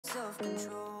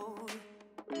self-control.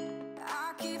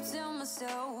 I keep telling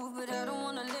myself, but I don't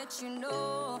wanna let you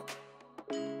know.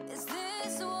 Is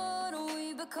this what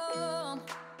we become?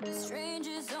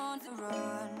 Strangers on the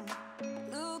run,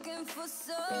 looking for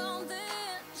something,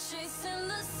 chasing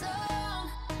the sun.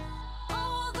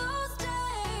 All those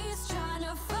days trying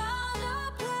to find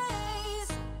a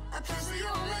place where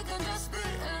you'll make them just be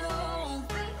alone,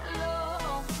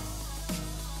 alone.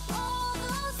 All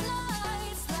those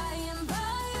nights lying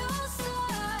by your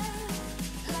side,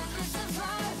 like it's a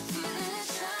vibe, feeling it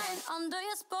shine under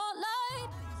your spotlight.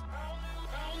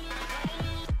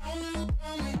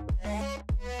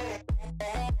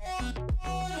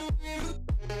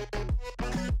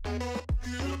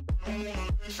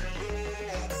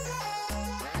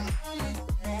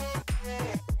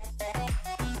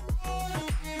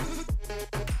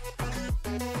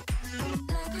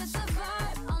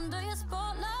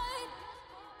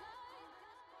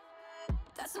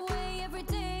 That's the way every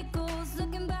day goes.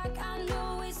 Looking back, I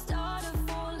know we started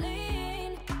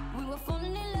falling. We were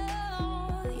falling in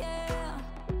love, yeah.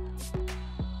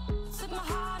 Took my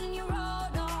heart and you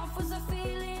rode off. Was a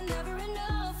feeling never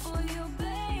enough for you,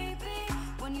 baby?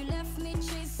 When you left me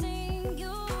chasing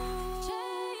you,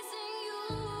 chasing you.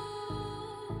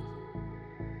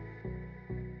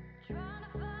 Trying to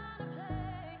find a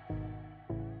place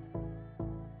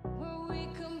where we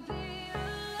can be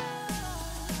alone.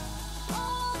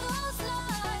 All those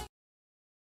nights.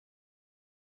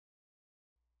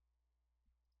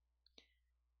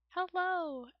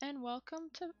 Hello and welcome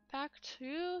back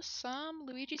to some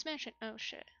Luigi's Mansion. Oh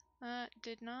shit, that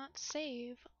did not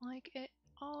save like it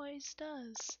always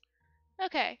does.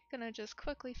 Okay, gonna just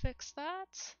quickly fix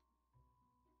that.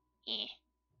 Eh.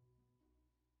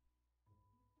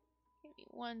 Give me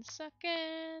 1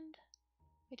 second.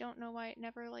 I don't know why it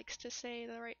never likes to say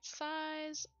the right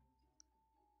size.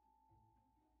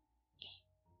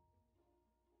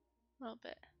 A little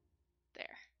bit.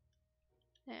 There.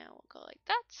 Now we'll go like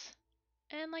that.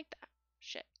 And like that.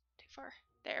 Shit, too far.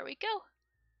 There we go.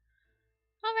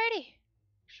 Alrighty.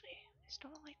 Actually, I just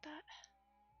don't like that.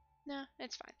 No,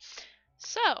 it's fine.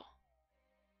 So,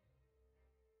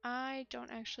 I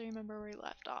don't actually remember where we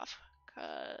left off,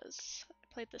 because I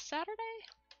played this Saturday?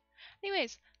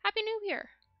 Anyways, Happy New Year!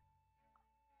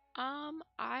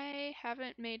 I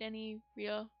haven't made any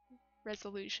real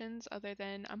resolutions other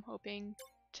than I'm hoping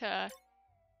to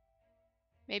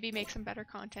maybe make some better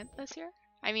content this year.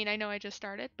 I mean, I know I just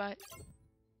started, but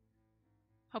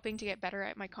hoping to get better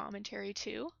at my commentary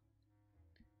too.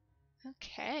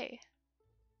 Okay.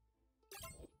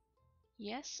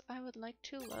 Yes, I would like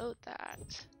to load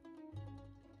that.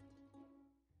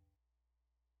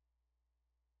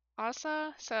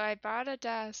 Also, so I bought a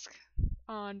desk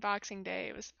on Boxing Day.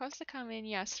 It was supposed to come in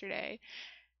yesterday.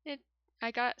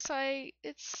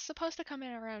 It's supposed to come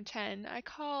in around 10. I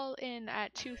call in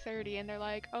at 2:30 and they're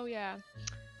like, "Oh yeah,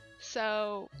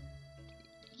 so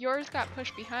yours got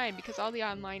pushed behind because all the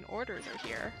online orders are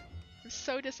here." I'm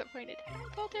so disappointed.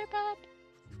 Go there, bud.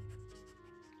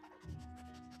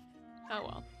 Oh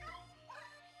well.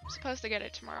 I'm supposed to get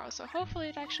it tomorrow, so hopefully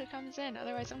it actually comes in.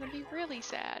 Otherwise, I'm gonna be really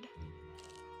sad.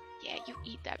 Yeah, you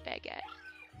eat that baguette.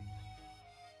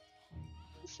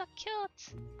 It's so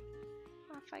cute.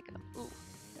 Off I go. Ooh,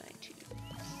 going to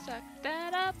suck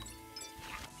that up.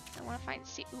 I want to find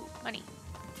ooh, money.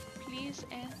 Please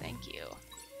and thank you.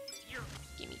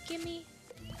 Gimme, gimme.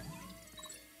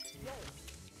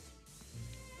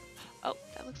 Oh,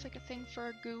 that looks like a thing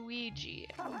for Luigi.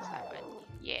 What's that one?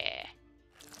 Yeah.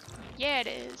 Yeah, it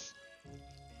is.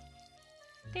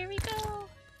 There we go.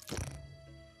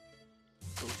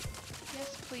 Ooh.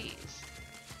 Yes, please.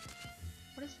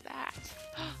 What is that?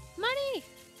 Money!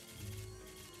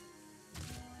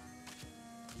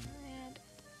 And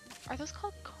are those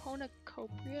called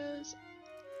cornucopias?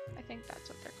 I think that's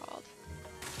what they're called.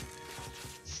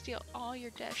 Steal all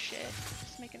your desk shit.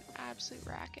 Just make an absolute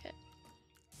racket.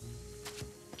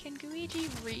 Can Luigi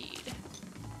read?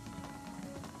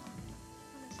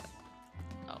 What is that?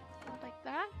 Oh, like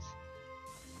that?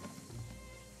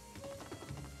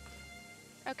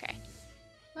 Okay.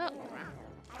 Well,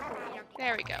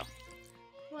 there we go.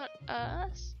 Let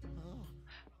us.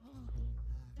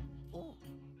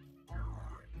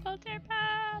 Filter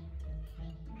pad.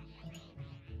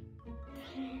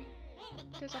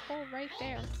 There's a hole right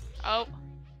there. Oh.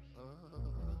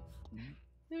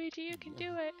 Luigi, you can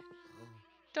do it.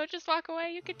 Don't just walk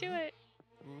away, you can do it.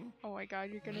 Oh my god,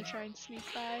 you're gonna try and sneak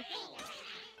by.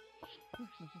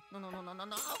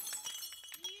 No.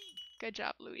 Good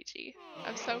job, Luigi.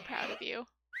 I'm so proud of you.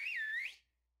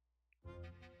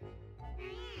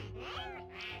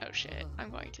 Oh shit,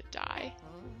 I'm going to die.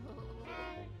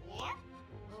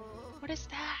 is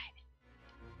that?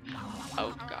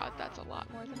 Oh god, that's a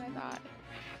lot more than I thought.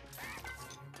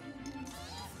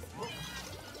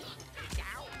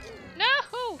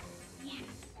 No!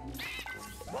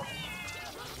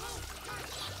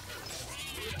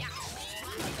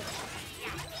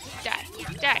 Die.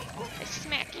 Die. I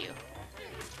smack you.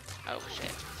 Oh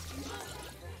shit.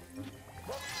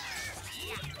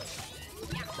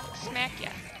 Smack ya.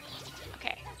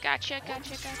 Okay. Gotcha,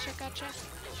 gotcha, gotcha, gotcha.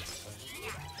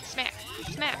 Smack.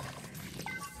 Smack.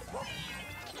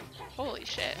 Holy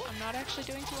shit. I'm not actually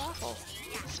doing too awful.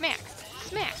 Smack.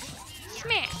 Smack.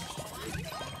 Smack.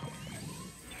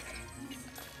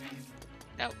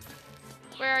 Nope.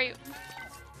 Where are you?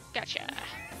 Gotcha.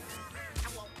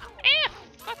 Eh!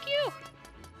 Fuck you!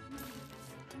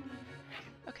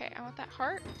 Okay, I want that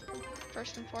heart,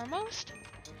 first and foremost.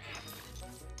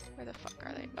 Where the fuck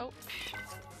are they? Oh.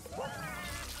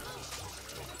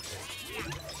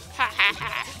 Ha ha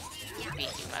ha!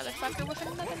 Beat you, motherfucker, with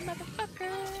another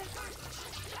motherfucker!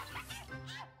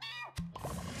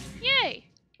 Yay!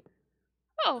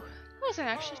 Oh, that wasn't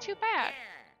actually too bad.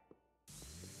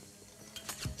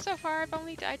 So far, I've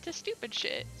only died to stupid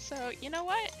shit, so you know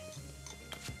what?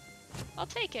 I'll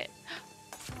take it.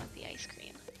 I want the ice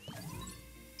cream.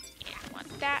 Yeah, I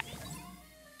want that.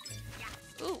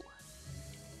 Ooh.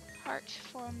 Heart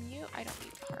from you. I don't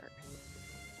need the heart.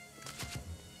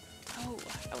 Oh,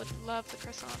 I would love the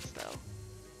croissants though.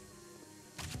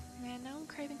 Man, now I'm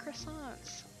craving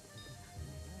croissants.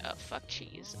 Oh, fuck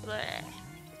cheese. Blech.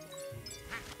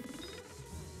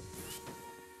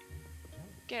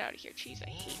 Get out of here, cheese. I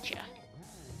hate ya.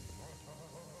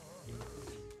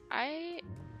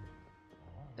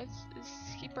 Is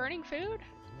he burning food?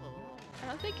 I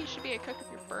don't think you should be a cook if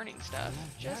you're burning stuff.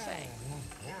 Just saying.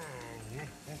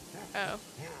 Oh.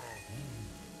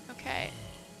 Okay.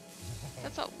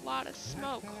 That's a lot of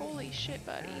smoke. Holy shit,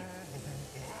 buddy.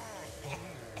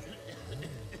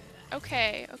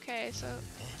 Okay, okay, so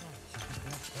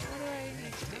what do I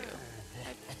need to do?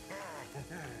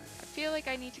 I feel like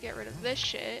I need to get rid of this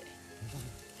shit.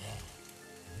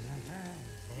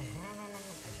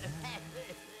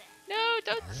 No,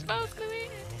 don't smoke,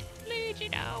 Luigi,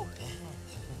 no!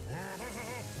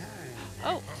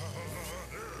 Oh!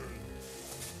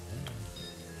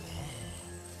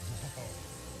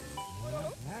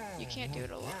 You can't do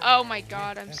it alone. Oh my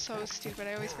god, I'm so stupid.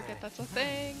 I always forget that's a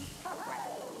thing.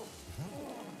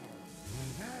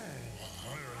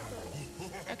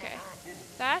 Okay.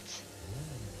 That.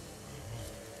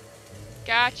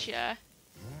 Gotcha.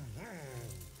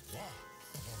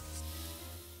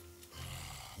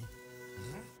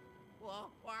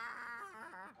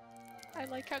 I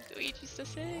like how Luigi's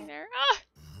just sitting there. Ah!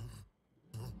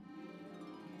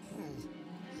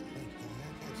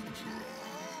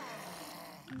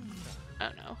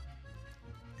 Oh no.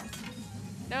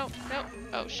 No, no.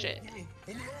 Oh shit.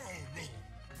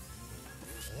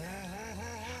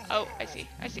 Oh, I see.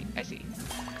 I see. I see.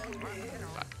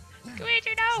 Fuck.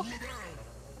 Luigi, no!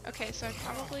 Okay, so I'm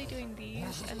probably doing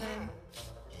these and then...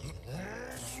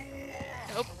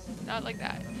 Nope. Not like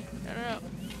that. No, no, no.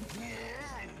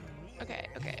 Okay,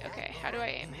 okay, okay. How do I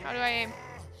aim? How do I aim?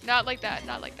 Not like that.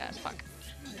 Not like that. Fuck.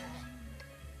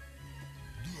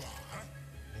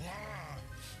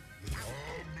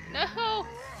 No!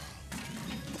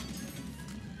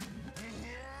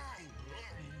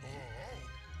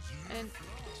 And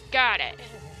got it.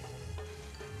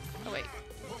 Oh wait.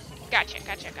 Gotcha,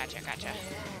 gotcha, gotcha, gotcha.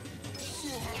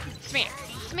 Smack,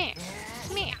 smack,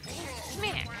 smack,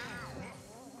 smack.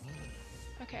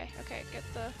 Okay, okay,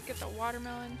 get the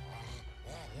watermelon.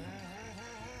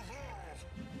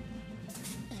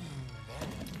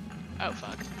 Oh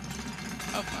fuck.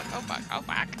 Oh fuck, oh fuck, oh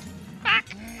fuck. Fuck!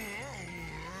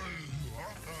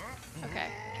 Okay,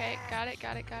 okay, got it,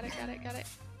 got it, got it, got it, got it.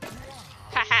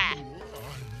 Haha!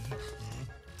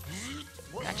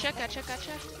 Gotcha, gotcha,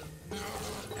 gotcha.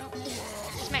 No.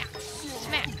 Smack,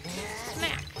 smack,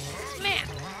 smack, smack.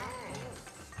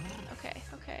 Okay,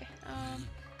 okay.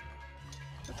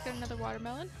 Let's get another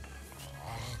watermelon.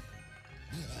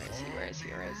 Where is he? Where is he?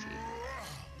 Where is he?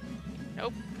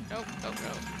 Nope, nope, nope,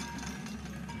 nope.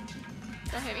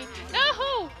 Don't hit me.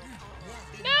 No!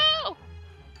 No!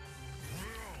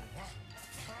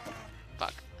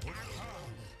 Fuck.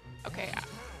 Okay,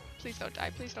 please don't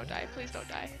die, please don't die, please don't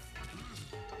die.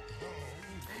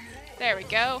 There we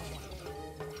go.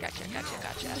 Gotcha, gotcha,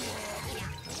 gotcha.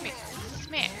 Smack,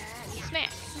 smack,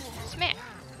 smack, smack.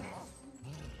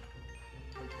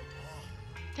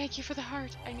 Thank you for the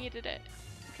heart. I needed it.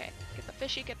 Okay, get the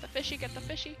fishy, get the fishy, get the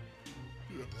fishy.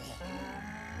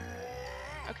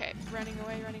 Okay, running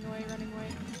away, running away, running away,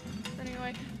 running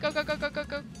away. Go, go, go, go, go,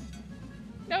 go.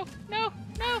 No, no.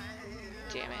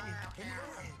 damn it.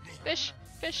 Fish,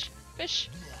 fish, fish,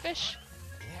 fish.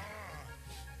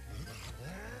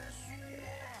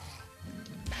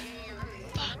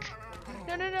 Fuck.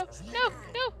 No, no, no, no,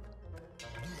 no.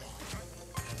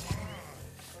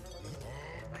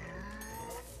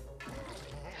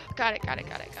 Got it, got it,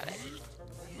 got it, got it.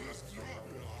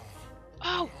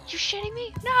 Oh, you shitting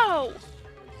me? No!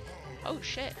 Oh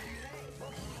shit.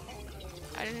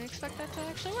 I didn't expect that to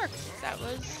actually work. That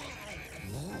was...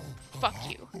 Fuck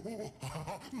you.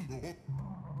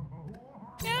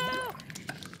 No!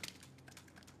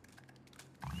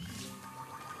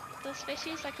 Those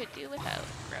fishies I could do without.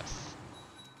 Gross.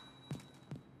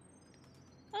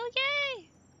 Oh yay!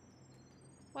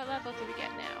 What level do we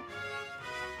get now?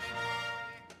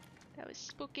 That was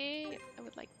spooky. I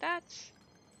would like that.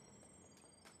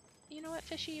 You know what,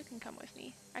 fishy? You can come with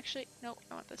me. Actually, no,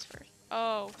 I want this first.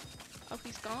 Oh. Oh,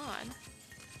 he's gone.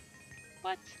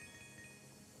 What?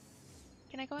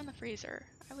 Can I go in the freezer?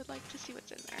 I would like to see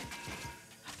what's in there.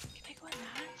 Can I go in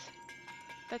that?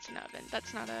 That's an oven.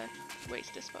 That's not a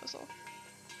waste disposal.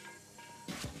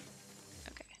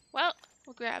 Okay. Well,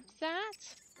 we'll grab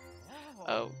that.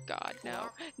 Oh god, no.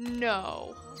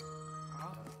 No!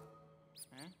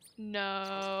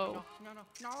 No!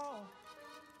 No.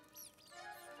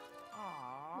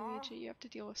 Luigi, you have to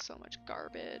deal with so much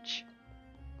garbage.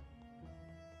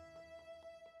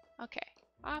 Okay,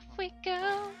 off we go!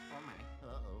 Oh my.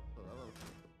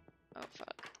 Oh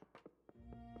fuck.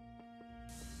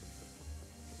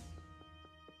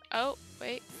 Oh,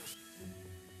 wait.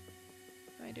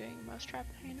 Am I doing a mousetrap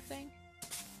kind of thing?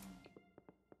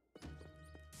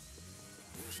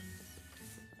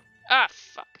 Ah,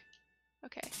 fuck.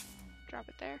 Okay, drop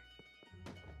it there.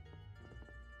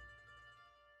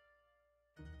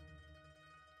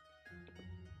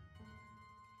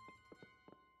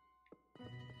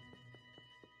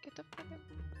 Get the fucking...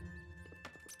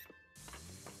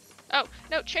 Oh,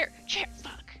 no, chair! Chair!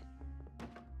 Fuck!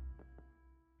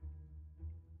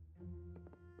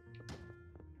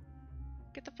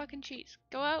 Get the fucking cheese.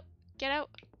 Go out! Get out!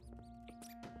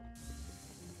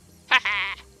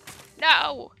 Haha!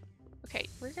 No! Okay,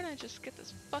 we're gonna just get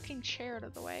this fucking chair out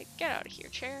of the way. Get out of here,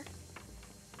 chair.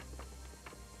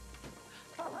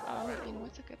 Oh, you know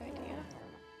what's a good idea?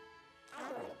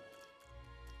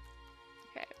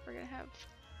 Okay, we're gonna have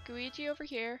Luigi over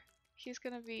here. He's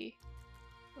gonna be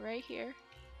right here.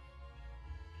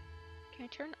 Can I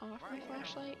turn off my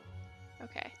flashlight?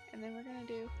 Okay, and then we're gonna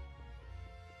do...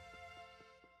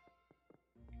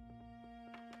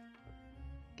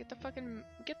 Get the fucking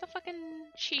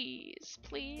cheese,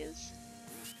 please.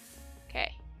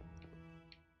 Okay.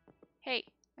 Hey,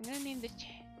 I'm gonna name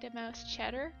the mouse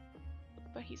Cheddar,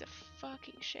 but he's a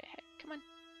fucking shithead. Come on,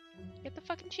 get the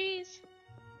fucking cheese.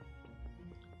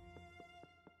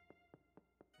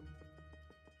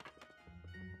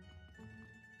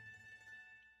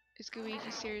 Is Luigi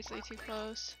seriously too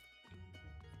close?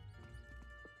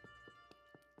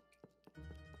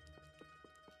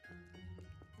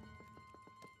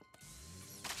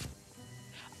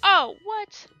 Oh,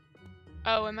 what?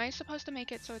 Oh, am I supposed to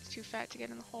make it so it's too fat to get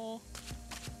in the hole?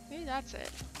 Maybe that's it.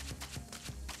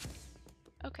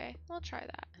 Okay, we'll try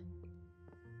that.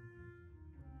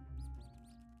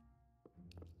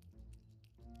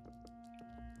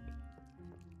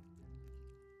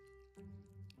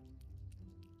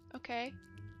 Okay.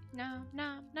 Nom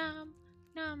nom nom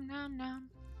nom nom nom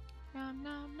nom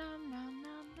nom nom nom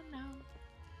nom nom nom.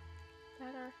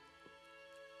 Better.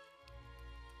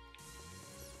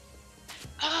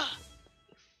 Ah!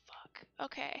 Fuck.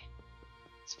 Okay.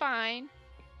 It's fine.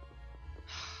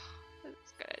 This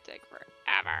is gonna take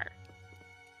forever.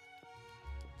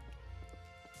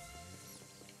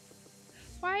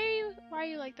 Why are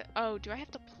you like that? Oh, do I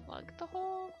have to plug the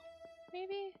hole?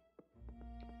 Maybe?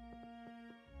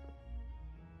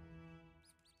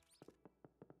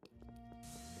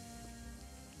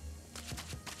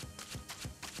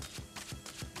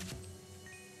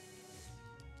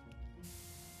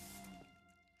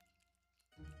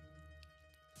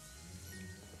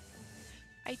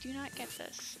 I do not get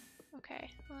this. Okay,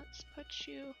 let's put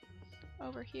you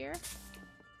over here.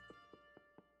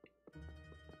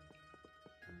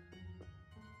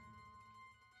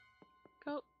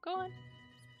 Go on.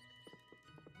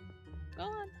 Go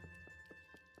on.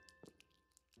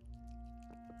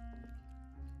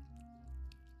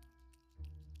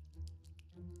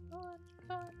 Go on,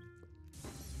 go on.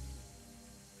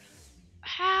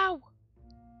 How?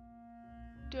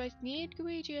 Do I need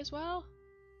Luigi as well?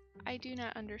 I do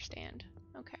not understand.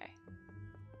 Okay.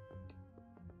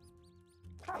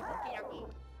 We're gonna...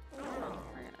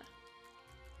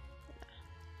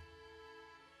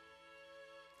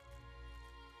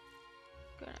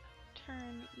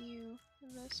 turn you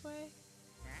this way.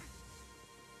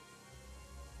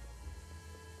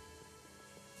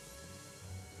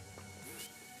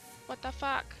 What the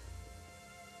fuck?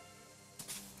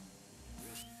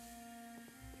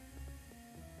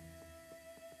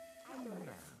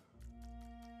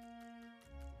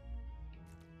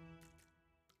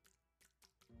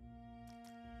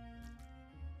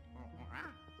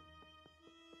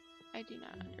 I do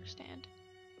not understand.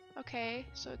 Okay,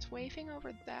 so it's waving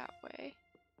over that way.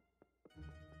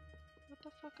 What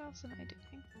the fuck else am I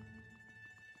doing?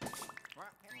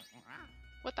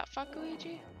 What the fuck,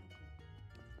 Luigi?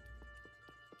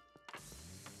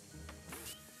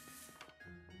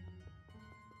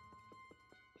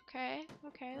 Okay,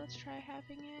 okay, let's try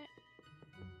having it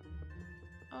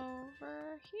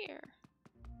over here.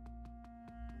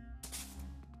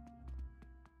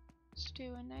 Let's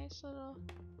do a nice little...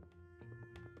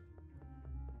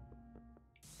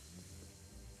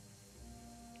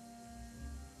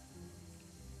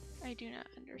 I do not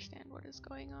understand what is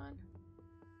going on.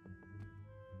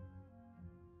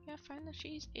 Yeah, find the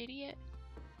cheese, idiot.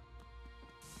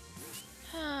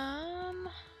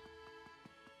 I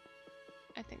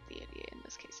think the idiot in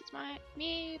this case is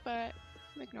me, but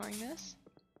I'm ignoring this.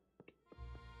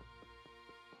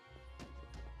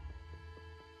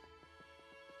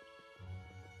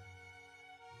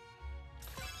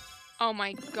 Oh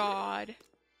my god.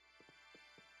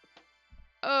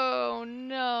 Oh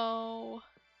no.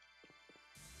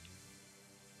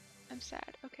 I'm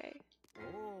sad. Okay.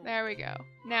 There we go.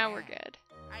 Now we're good.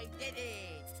 I did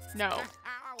it! No.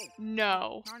 Ow!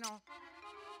 No. No, no.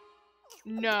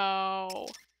 No.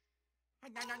 No,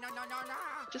 no, no, no, no, no!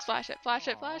 Just flash it, flash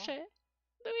it, flash it.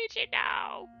 Luigi,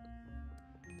 no!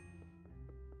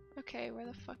 Okay, where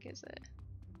the fuck is it?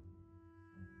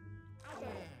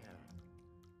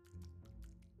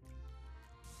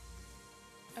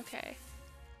 Okay.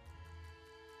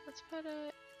 Let's put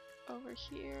it over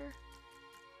here.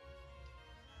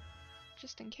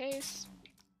 Just in case.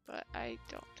 But I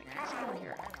don't think it's over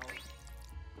here.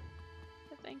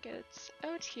 I think it's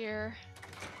out here.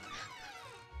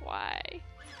 Why?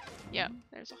 Yep,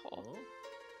 there's a hole.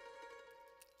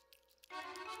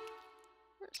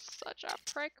 You're such a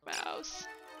prick mouse.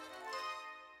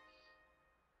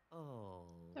 Oh.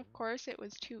 Of course it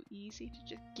was too easy to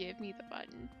just give me the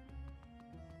button.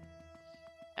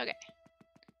 Okay.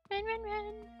 Run, run,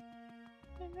 run!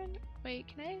 Run, run. Wait,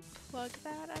 can I plug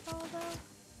that at all though? I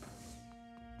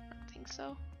don't think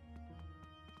so.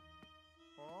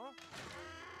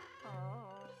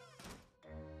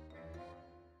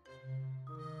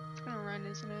 It's gonna run,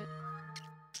 isn't it?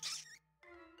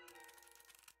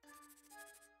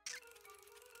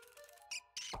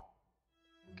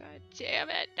 God damn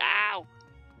it, no!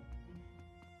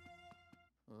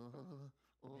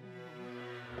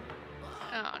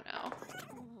 Oh no.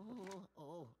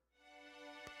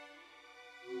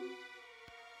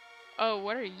 Oh,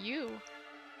 what are you?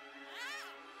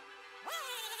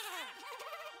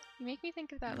 You make me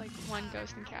think of that like one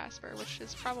Ghost in Casper, which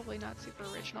is probably not super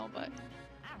original, but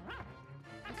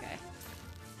okay.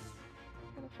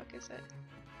 Where the fuck is it?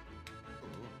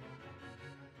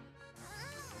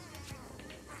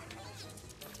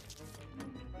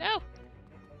 No!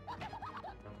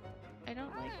 I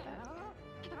don't like that.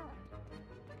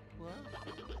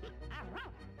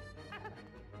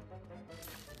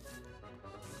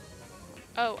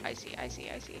 Oh, I see, I see,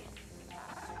 I see.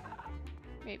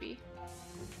 Maybe.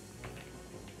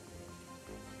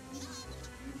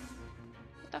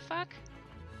 What the fuck?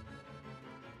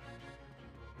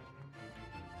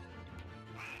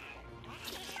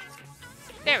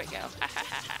 There we go. Ha ha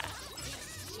ha ha.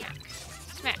 Smack.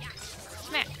 Smack.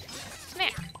 Smack.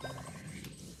 Smack.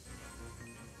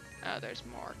 Oh, there's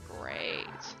more. Great.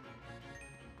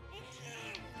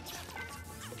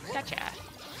 Gotcha.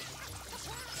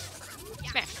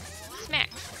 Smack. Smack.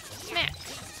 Smack.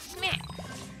 Smack.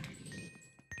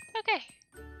 Okay.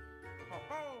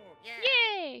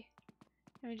 Yay!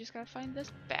 And we just gotta find this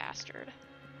bastard.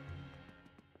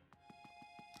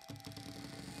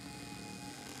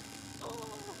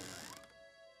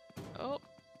 Oh.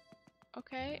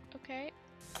 Okay, okay.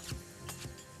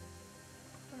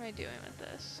 What am I doing with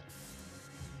this?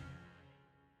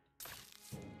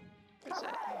 Where's it?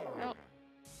 Nope.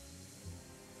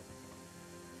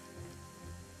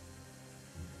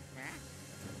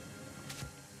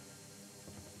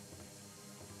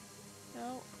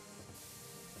 No.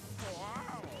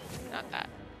 Not that.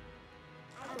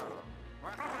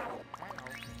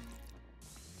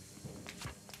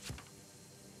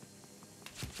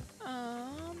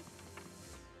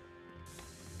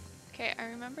 Okay, I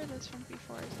remember this from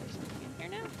before. Is there something in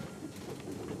here now?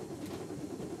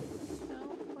 No,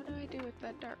 what do I do with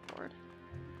that dartboard?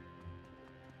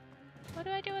 What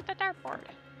do I do with the dartboard?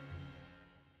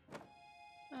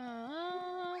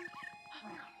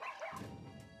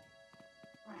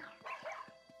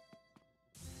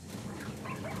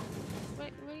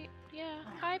 Wait, yeah.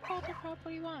 Hi, Polterpup, what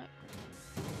do you want?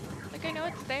 Like, I know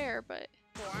it's there, but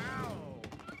Wow.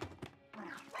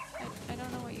 I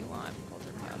don't know what you want,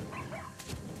 Polterpup.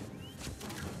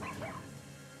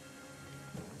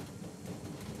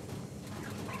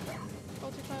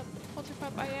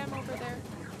 Polterpup, I am over there.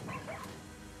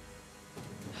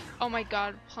 Oh my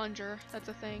god, plunger. That's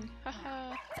a thing.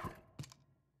 Haha.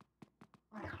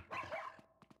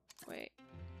 Wait.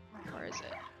 Where is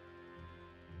it?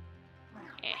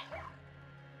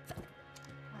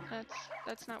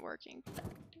 That's not working.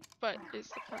 But is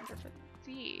the plunger for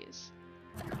these?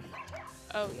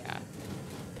 Oh yeah.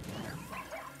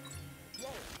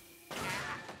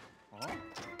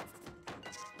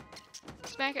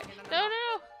 Smack it. No, no,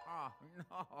 no! Oh,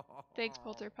 no. Thanks,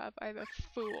 Polterpup. I'm a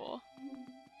fool.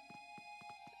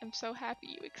 I'm so happy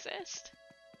you exist.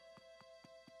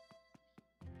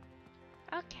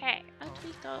 Okay, out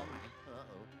we go.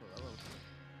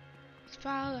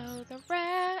 Follow the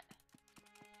rat.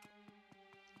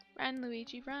 Run,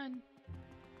 Luigi, run.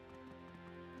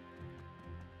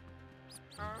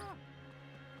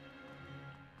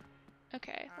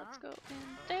 Okay, let's go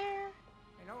in there.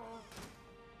 Hello.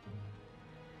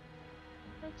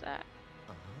 What's that?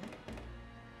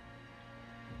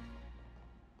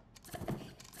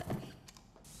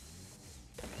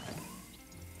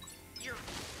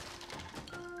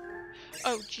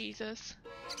 Oh, Jesus.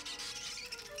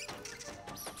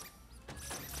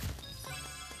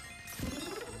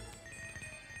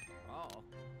 Oh.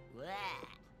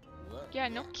 Yeah,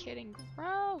 no kidding.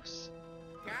 Gross.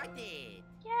 Got it.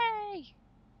 Yay!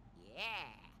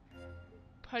 Yeah.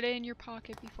 Put it in your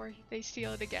pocket before they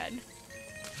steal it again.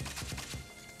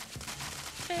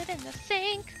 Put in the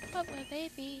sink. What will they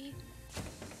be?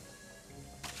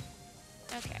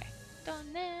 Okay,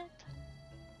 done it.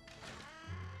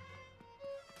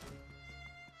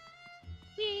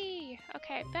 Whee!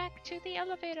 Okay, back to the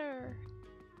elevator.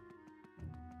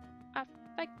 Up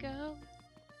I go.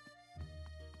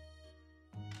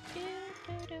 Do,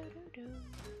 do, do, do, do.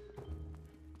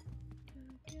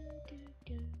 Do, do,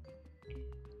 do, do,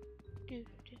 do,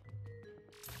 do.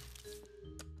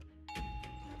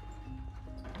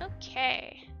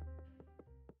 Okay.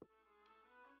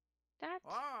 That's...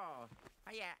 Oh.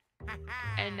 Yeah.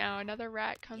 And now another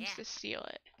rat comes to steal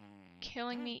it,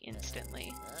 killing me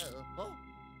instantly. Oh.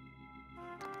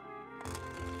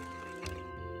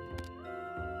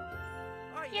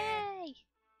 Oh, yeah. Yay!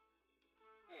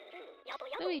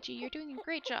 Luigi, you're doing a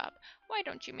great job. Why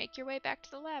don't you make your way back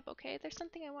to the lab, okay? There's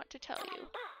something I want to tell you.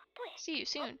 See you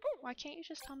soon. Why can't you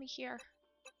just tell me here?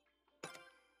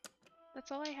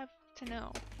 That's all I have to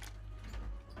know.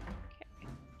 Okay.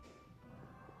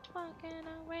 Walking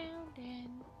around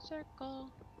in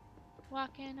circle.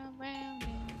 Walking around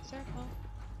in circle.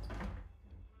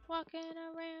 Walking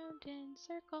around in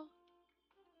circle.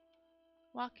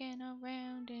 Walking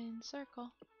around in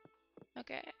circle.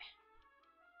 Okay.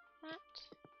 That.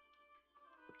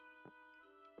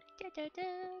 Do do do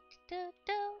do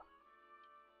do.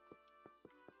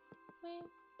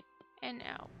 And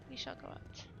now we shall go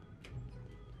out.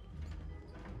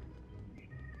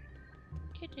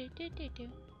 Do do do do do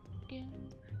do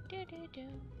do do do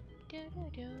do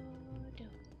do do.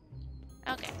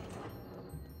 Okay.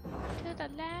 To the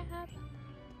lab.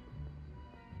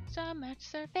 So much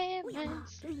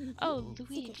surveillance. Oh,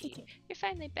 Luigi, you're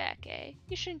finally back, eh?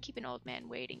 You shouldn't keep an old man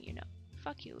waiting, you know.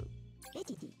 Fuck you.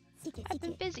 I've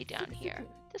been busy down here.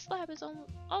 This lab is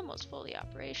almost fully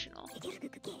operational.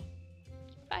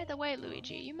 By the way,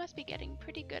 Luigi, you must be getting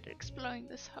pretty good at exploring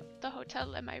the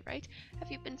hotel, am I right?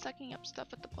 Have you been sucking up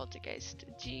stuff at the poltergeist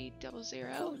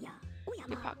G00?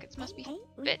 Your pockets must be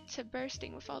fit to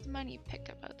bursting with all the money you picked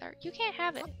up out there. You can't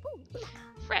have it.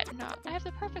 Fret not, I have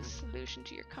the perfect solution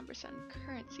to your cumbersome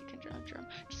currency conundrum.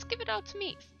 Just give it all to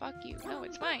me. Fuck you. No,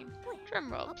 it's mine.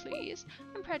 Drum roll, please.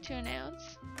 I'm proud to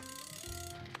announce.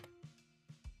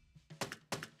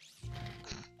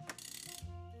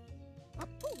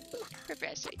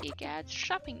 Professor Egad's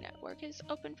shopping network is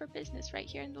open for business right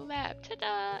here in the lab.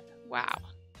 Ta-da! Wow.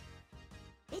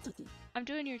 I'm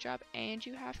doing your job and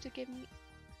you have to give me...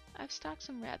 I've stocked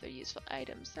some rather useful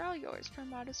items. They're all yours for a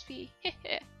modest fee.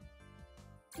 Heh.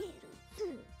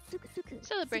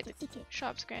 Celebrate the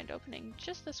shop's grand opening.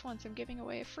 Just this once I'm giving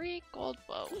away a free gold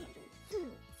bow.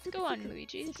 Go on,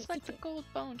 Luigi. Select the gold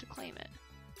bone to claim it.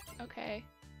 Okay.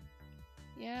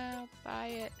 Yeah, I'll buy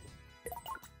it.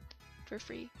 for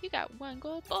free. You got 1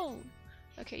 gold bone.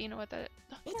 Okay, you know what that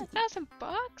is? 1,000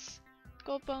 bucks?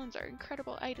 Gold bones are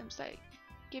incredible items that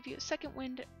give you a second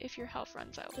wind if your health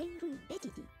runs out.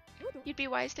 You'd be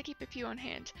wise to keep a few on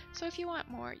hand, so if you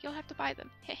want more, you'll have to buy them.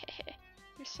 Hehehe.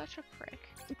 You're such a prick.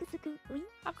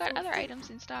 I've got other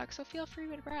items in stock, so feel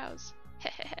free to browse.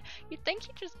 Hehehe. You'd think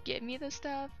he'd just give me this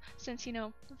stuff, since, you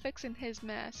know, I'm fixing his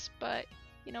mess, but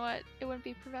you know what? It wouldn't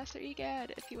be Professor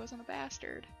Egad if he wasn't a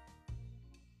bastard.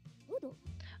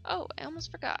 Oh, I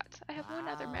almost forgot. I have one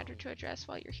other matter to address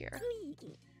while you're here.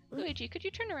 Luigi, could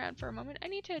you turn around for a moment? I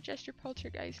need to adjust your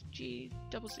poltergeist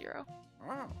G00.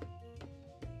 Oh.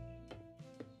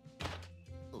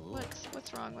 Ooh.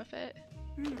 What's wrong with it?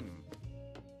 Hmm.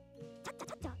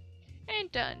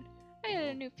 And done. I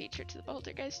added a new feature to the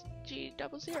poltergeist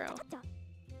G00.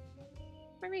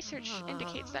 My research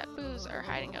indicates that boos are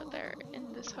hiding out there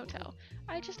in this hotel.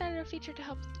 I just added a feature to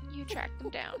help you track them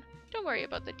down. Don't worry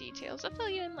about the details, I'll fill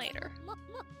you in later.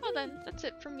 Well then, that's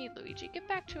it from me, Luigi. Get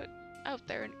back to it out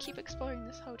there and keep exploring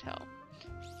this hotel.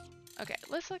 Okay,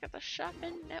 let's look at the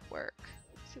shopping network.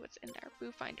 See what's in there.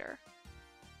 Boo Finder.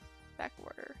 Back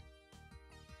order.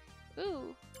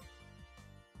 Ooh.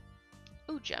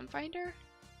 Ooh, Gem Finder?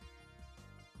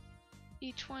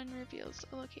 Each one reveals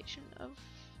a location of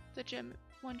the gem,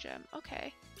 one gem.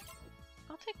 Okay.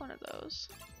 I'll take one of those.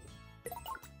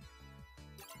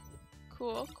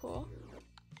 Cool, cool.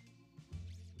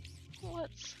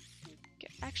 Let's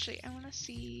get, actually, I want to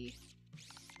see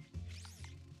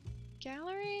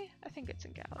gallery? I think it's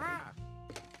in gallery. Ah.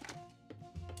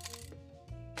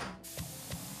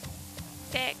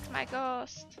 Take my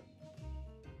ghost.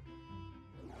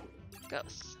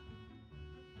 Ghosts.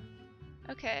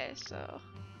 Okay, so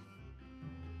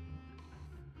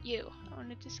you. I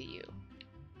wanted to see you.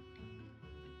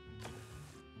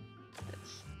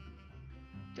 This.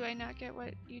 Do I not get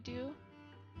what you do?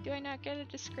 Do I not get a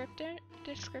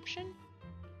description?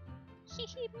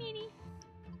 Hehe, meanie.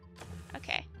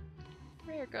 Okay.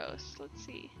 Rare ghosts. Let's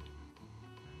see.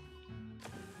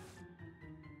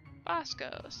 Boss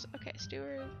ghost. Okay,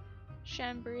 steward,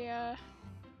 Chambria,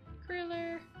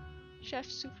 Cruller, Chef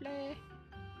Souffle.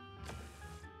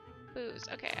 Booze.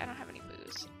 Okay, I don't have any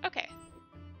booze. Okay.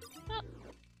 Well,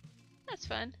 that's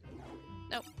fun.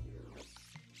 Nope.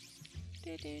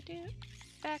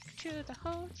 Back to the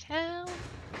hotel.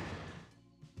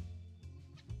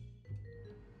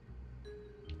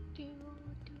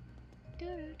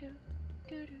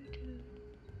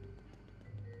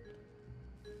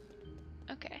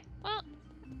 Okay, well,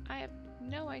 I have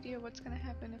no idea what's gonna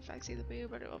happen if I see the boo,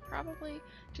 but it will probably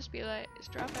just be like,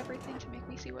 just drop everything to make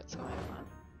me see what's going on.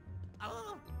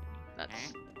 Oh.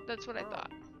 That's what I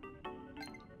thought.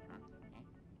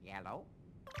 Yellow.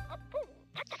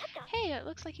 Hey, it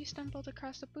looks like you stumbled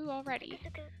across a boo already.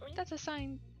 That's a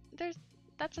sign.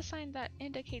 That's a sign that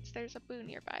indicates there's a boo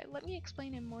nearby. Let me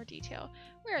explain in more detail.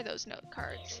 Where are those note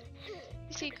cards?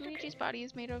 You see, Luigi's body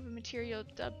is made of a material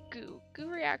dubbed goo. Goo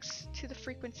reacts to the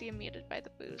frequency emitted by the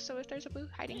boo, so if there's a boo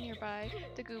hiding nearby,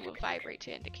 the goo will vibrate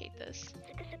to indicate this.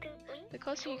 The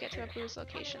closer you get to a boo's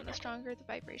location, the stronger the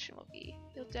vibration will be.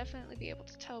 You'll definitely be able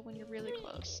to tell when you're really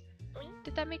close.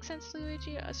 Did that make sense,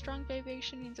 Luigi? A strong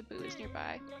vibration means a boo is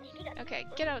nearby. Okay,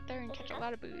 get out there and catch a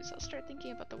lot of boos. I'll start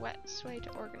thinking about the best way to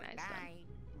organize them.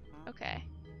 Okay.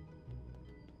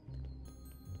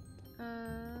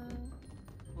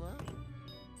 What?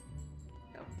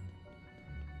 Nope.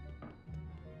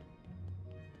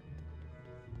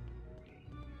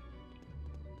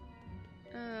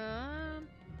 I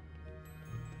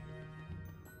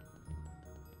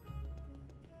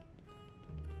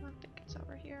don't think it's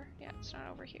over here. Yeah, it's not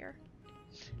over here.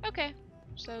 Okay.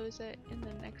 So is it in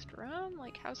the next room?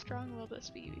 Like, how strong will this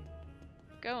be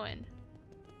going?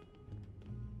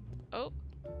 Oh.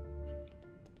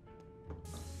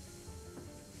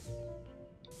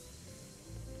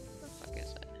 What the fuck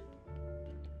is it?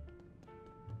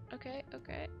 Okay,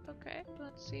 okay, okay.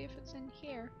 Let's see if it's in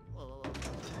here. Or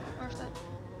if that...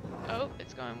 Oh,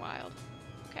 it's going wild.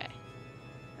 Okay.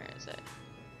 Where is it?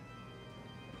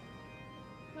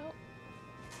 Well.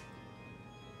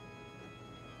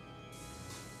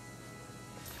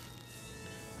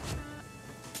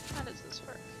 How does this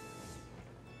work?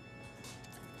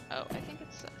 Oh, I think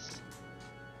it's this.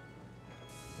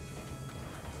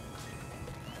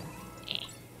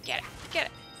 Get it! Get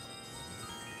it!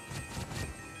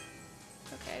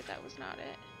 Okay, that was not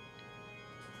it.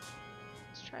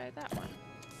 Let's try that one.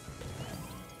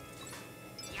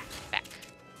 Back.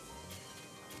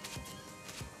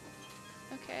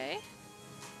 Okay.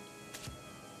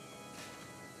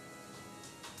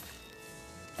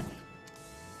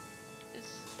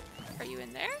 Are you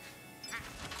in there?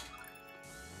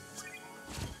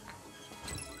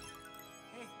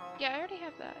 Yeah, I already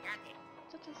have that.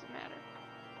 That doesn't matter.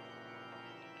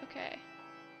 Okay.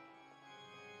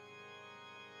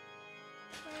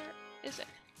 Where is it?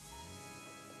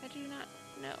 I do not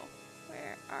know.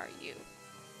 Where are you?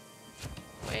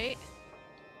 Wait.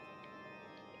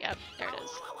 Yep, there it is.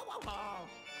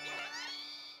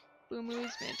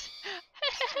 Boomoosement.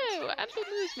 I'm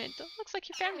Boomoosement. Looks like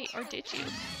you found me. Or did you?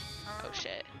 Oh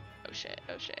shit. Oh shit.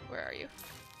 Oh shit. Where are you?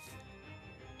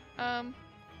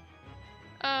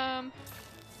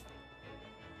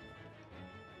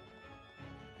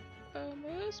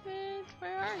 Boomoosement,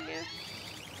 where are you?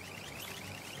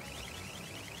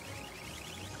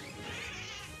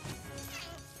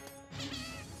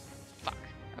 Fuck.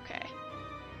 Okay.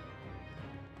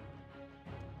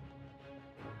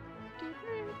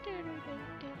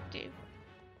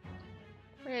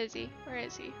 Where is he? Where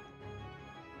is he?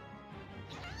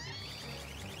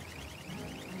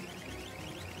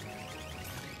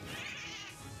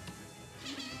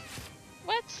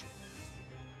 What?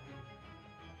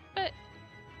 But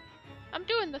I'm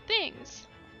doing the things.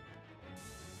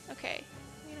 Okay.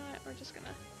 You know what? We're just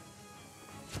gonna.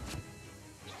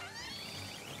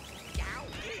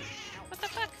 What the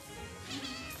fuck?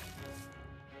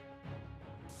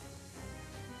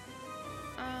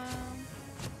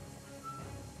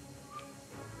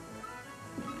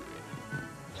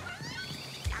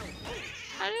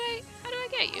 How do I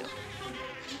get you?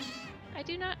 I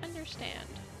do not understand.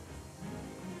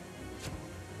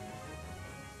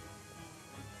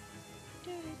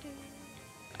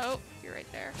 Oh, you're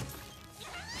right there.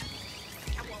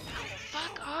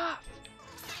 Fuck off!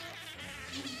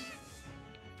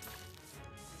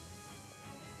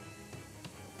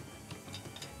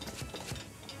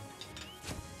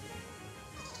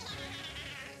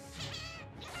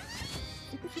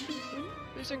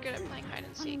 Boos are good at playing hide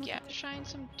and seek. Yeah, shine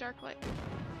some dark light.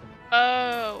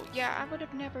 Oh, yeah, I would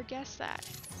have never guessed that.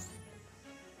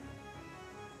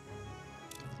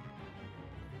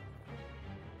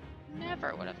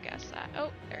 Never would have guessed that.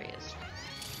 Oh, there he is.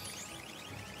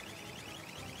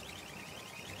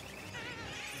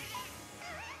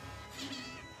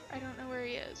 I don't know where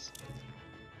he is.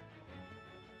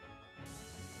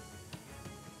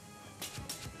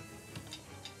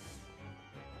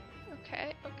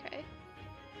 Okay, okay.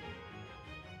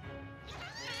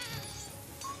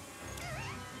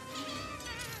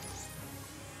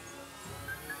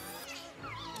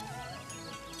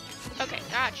 Okay,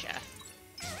 gotcha.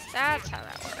 That's how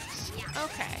that works.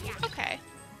 Okay, okay.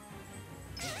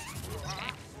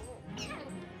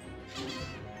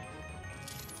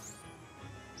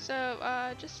 So,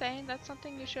 just saying, that's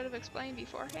something you should have explained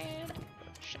beforehand.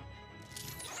 Shit.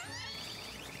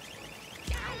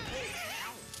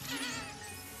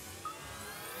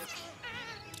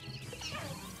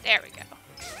 There we go.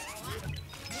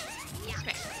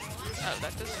 Smack. Oh,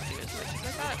 that doesn't do as much as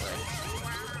I thought it would.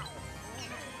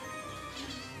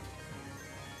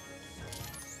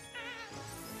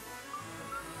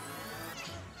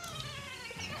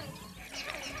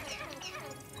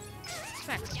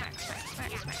 Smack, smack, smack,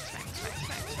 smack, smack, smack, smack,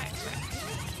 smack, smack,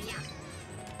 smack.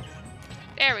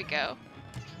 There we go.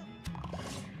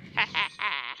 Ha ha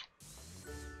ha.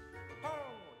 Oh,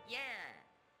 yeah.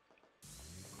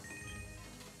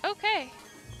 Okay.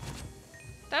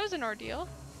 That was an ordeal.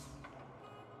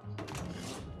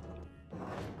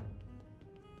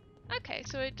 Okay,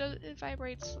 so it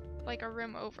vibrates like a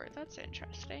room over. That's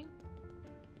interesting.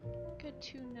 Good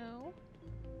to know.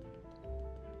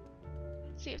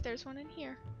 Let's see if there's one in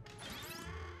here.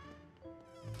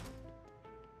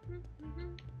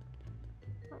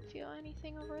 Don't feel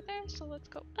anything over there, so let's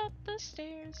go up the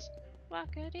stairs.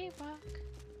 Walkity walk,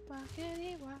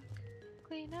 walkity walk.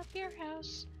 Clean up your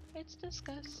house, it's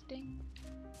disgusting.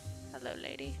 Hello,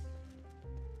 lady.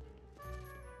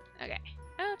 Okay,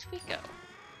 out we go.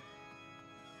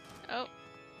 Oh.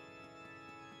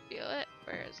 Feel it?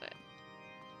 Where is it?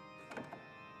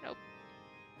 Nope.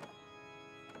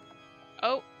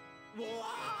 Oh!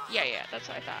 Yeah, that's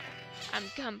what I thought. I'm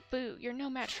Gumbo. You're no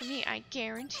match for me, I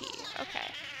guarantee.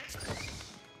 Okay.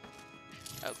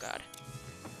 Oh god.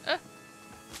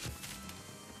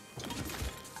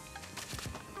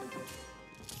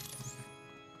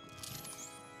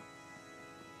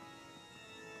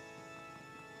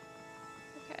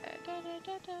 Okay,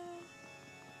 da-da-da-da.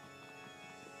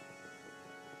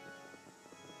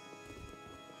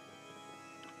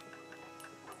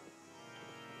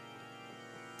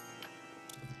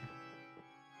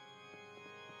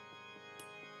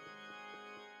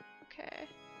 Okay.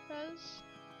 Buzz.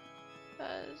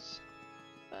 Buzz.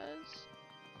 Buzz.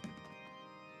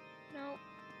 Nope.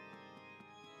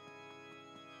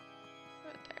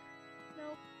 Right there.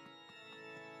 Nope.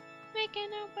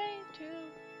 Making our way to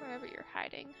wherever you're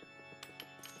hiding.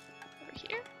 Over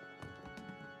here?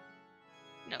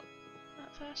 No,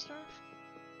 not fast enough.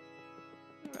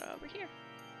 Over here.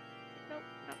 Nope,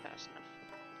 not fast enough.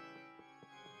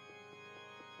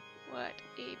 What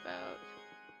about...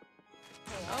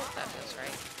 Oh, that feels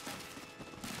right.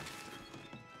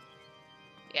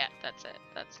 Yeah, that's it.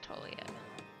 That's totally it.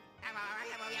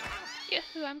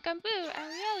 Yoo-hoo, I'm Gumbo!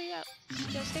 Arielio!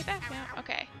 Just stay back now.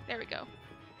 Okay, there we go.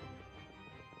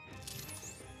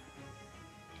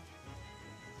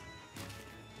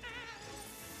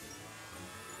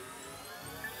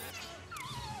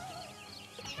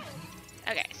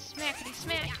 Okay, smackety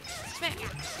smack, smack,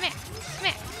 smack,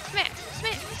 smack, smack, smack,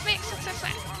 smack, smack,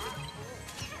 smack.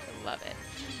 I love it.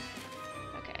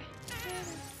 Okay.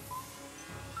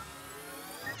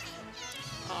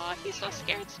 Aw, he's so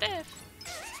scared stiff.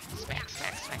 Smack,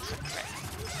 smack, smack, smack, smack.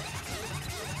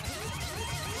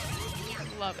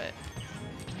 Love it.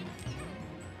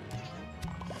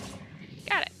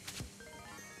 Got it.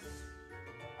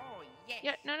 Oh, yeah.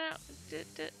 Yeah, no,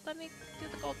 let me do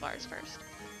the gold bars first.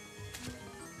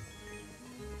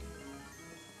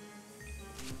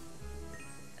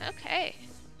 Okay.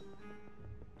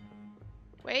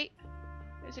 Wait,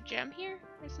 there's a gem here?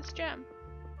 Where's this gem?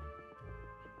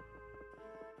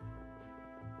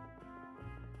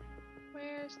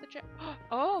 Where's the gem?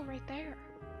 Oh, right there.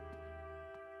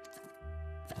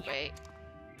 Wait.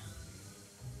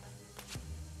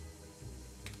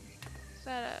 Is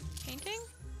that a painting?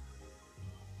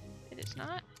 It is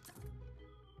not.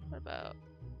 What about...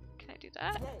 Can I do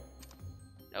that?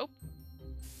 Nope.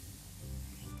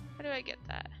 How do I get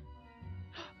that?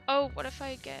 Oh, what if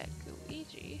I get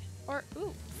Luigi? Or,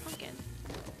 ooh, pumpkin.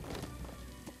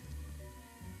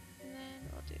 And then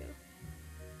we'll do...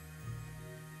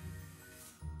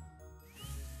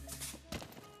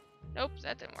 Nope,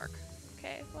 that didn't work.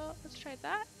 Okay, well, let's try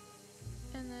that.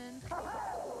 And then...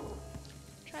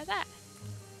 try that.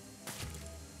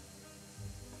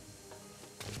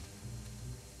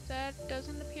 That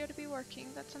doesn't appear to be working.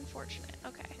 That's unfortunate.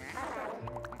 Okay.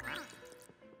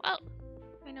 Well,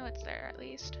 I know it's there at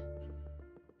least.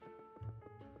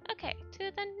 Okay,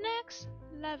 to the next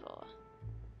level.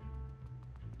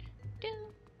 Do,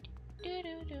 do,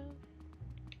 do, do.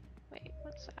 Wait,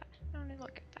 what's that? I want to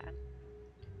look at that.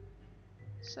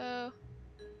 So,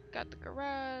 got the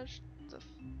garage,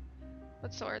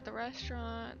 what's the word? The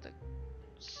restaurant, the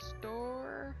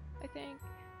store, I think.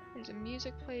 There's a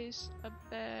music place, a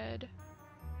bed.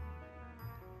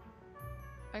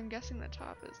 I'm guessing the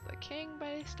top is the king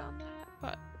based on that,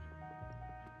 but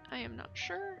I am not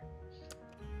sure.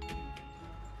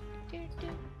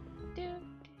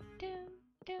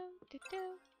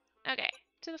 Okay,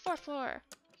 to the 4th floor.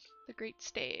 The great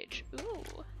stage. Ooh.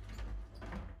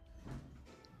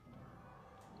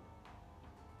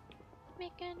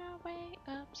 Making our way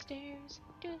upstairs.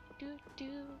 Do do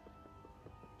do.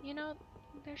 You know,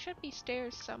 there should be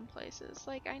stairs some places.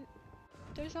 Like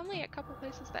there's only a couple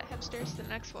places that have stairs to the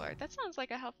next floor. That sounds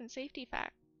like a health and safety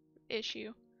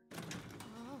issue.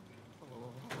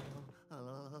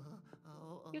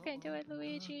 You can do it,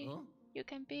 Luigi. You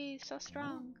can be so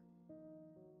strong.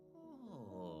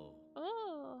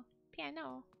 Oh,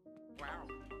 piano. Wow.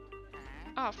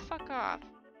 Oh, fuck off.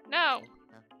 No!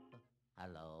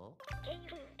 Hello?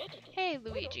 Hey,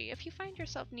 Luigi, if you find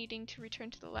yourself needing to return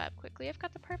to the lab quickly, I've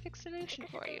got the perfect solution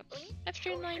for you. I've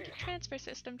streamlined the transfer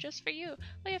system just for you.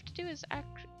 All you have to do is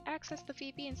access the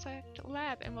VB and select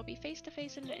lab, and we'll be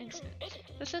face-to-face in an instant.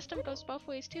 The system goes both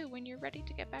ways too. When you're ready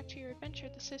to get back to your adventure,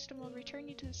 the system will return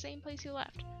you to the same place you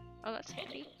left. Oh, that's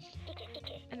handy.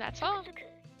 And that's all.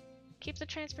 Keep the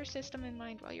transfer system in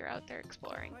mind while you're out there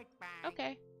exploring. Goodbye.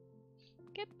 Okay.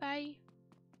 Goodbye.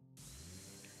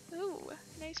 Ooh,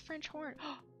 nice French horn.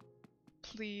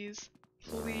 Please.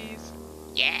 Please.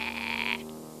 Yeah!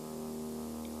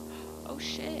 Oh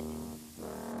shit.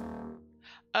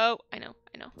 Oh, I know.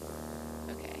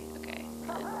 Okay.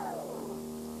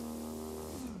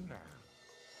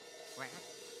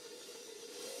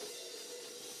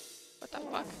 What the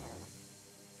fuck?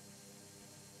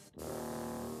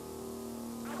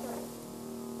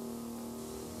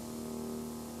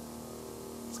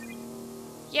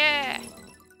 Yeah!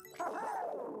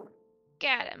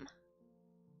 Got him.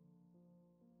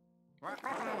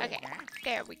 Okay,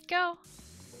 there we go.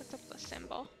 What's up the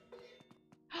symbol?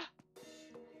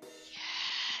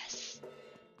 Yes!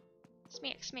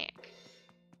 Smack, smack.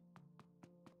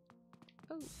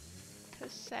 Oh,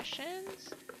 possessions.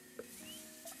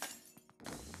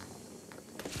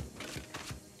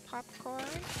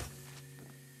 Popcorn.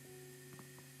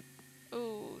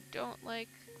 Ooh, don't like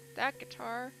that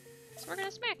guitar. So we're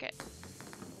gonna smack it.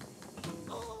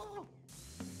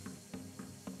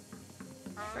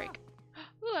 Break.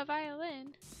 Ooh, a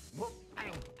violin. Whoop.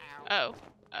 Ow. Oh.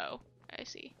 Oh. I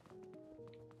see.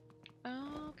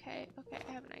 Okay. Okay,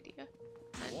 I have an idea.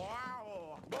 And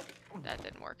Wow. that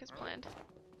didn't work as planned.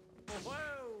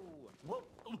 Whoa. Whoop.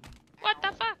 What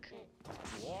the fuck?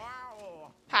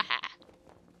 Wow. Haha.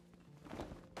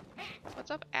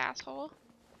 What's up, asshole?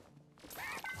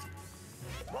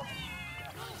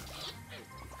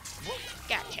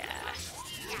 Gotcha.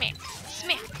 Smack.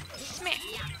 Smack. Smack.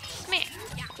 Smack.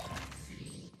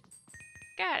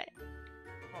 Got it.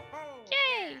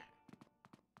 Yay!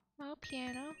 Oh,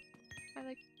 piano. I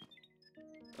like.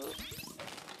 Ooh.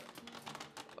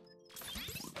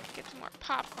 Get some more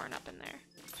popcorn up in there.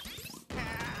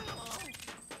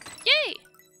 Yay!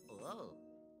 Whoa.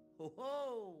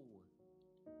 Whoa.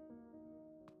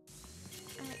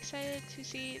 I'm excited to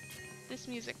see this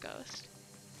music ghost.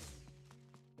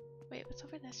 Wait, what's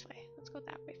over this way? Let's go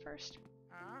that way first.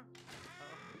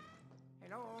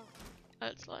 Hello. Oh,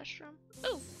 it's the last room.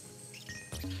 Ooh!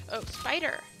 Oh,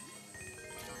 spider!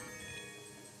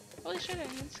 Holy shit, I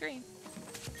didn't even scream.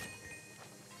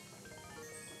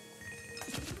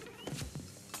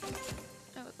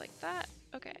 I would like that.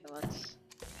 Okay, let's...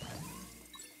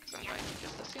 Because I'm going to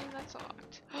just assume that's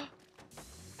locked.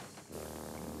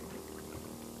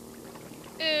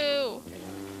 Ew!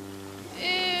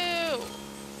 Ew!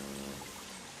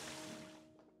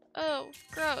 Oh,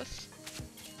 gross.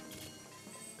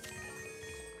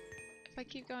 If I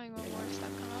keep going, will more stuff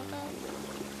come out though?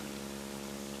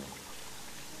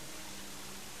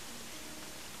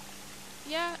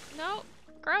 Yeah, no,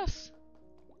 gross.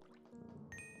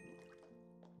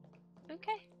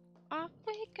 Okay, off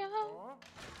we go.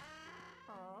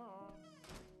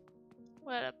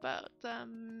 What about the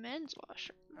men's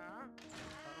washer?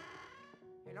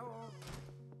 Hello.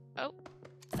 Oh.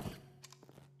 I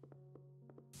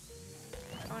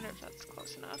wonder if that's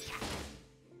close enough.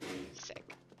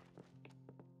 Sick.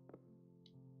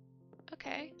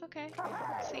 Okay, okay.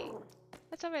 Let's see.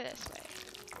 What's over this way?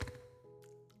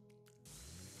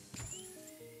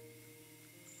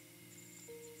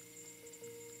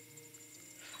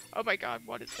 Oh my god,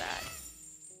 what is that?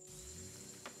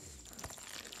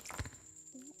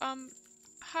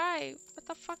 Hi, what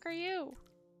the fuck are you?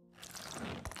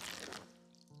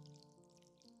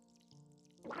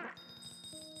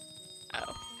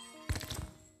 Oh.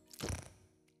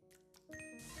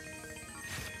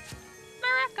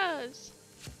 Maracas!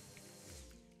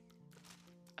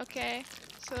 Okay,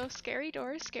 so scary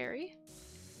door is scary.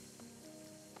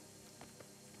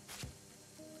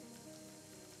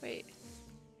 Wait.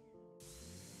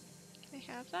 Can I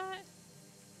have that?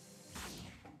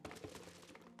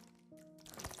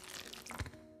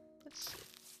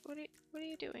 What are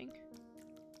you doing?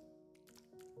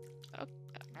 Oh,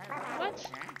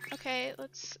 what? Okay,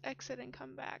 let's exit and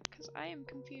come back, because I am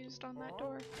confused on that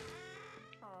door.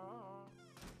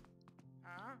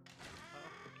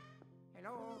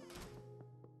 Hello.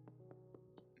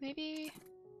 Maybe...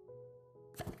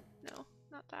 No,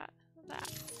 not that. Not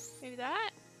that. Maybe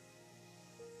that?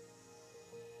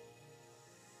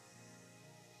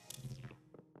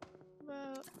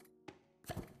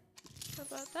 How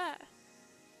about that?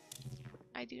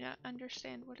 I do not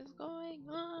understand what is going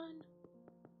on.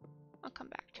 I'll come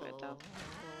back to it though.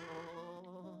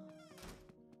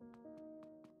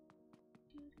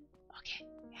 Okay,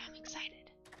 yeah, I'm excited.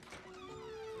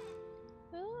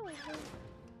 Ooh.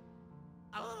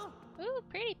 Ooh,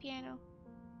 pretty piano.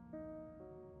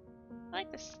 I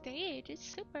like the stage, it's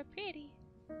super pretty.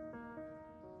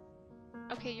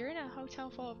 Okay, you're in a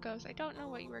hotel full of ghosts. I don't know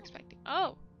what you were expecting.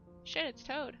 Oh! Shit, it's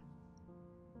Toad.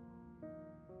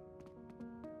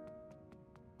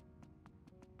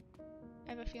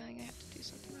 I have a feeling I have to do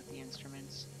something with the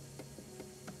instruments.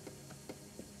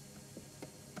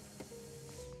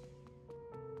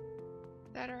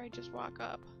 That or I just walk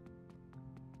up.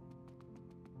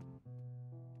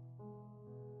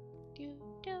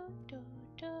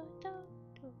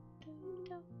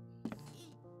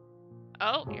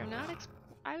 Oh, you're not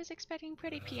I was expecting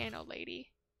pretty piano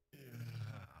lady.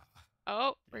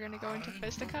 Oh, we're gonna go into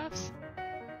fisticuffs?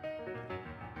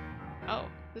 Oh,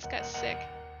 this guy's sick.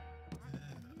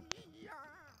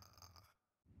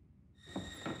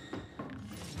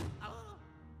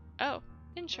 Oh,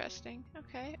 interesting.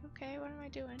 Okay, okay, what am I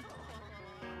doing?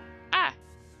 Ah!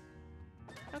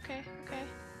 Okay, okay.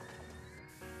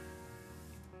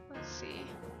 Let's see.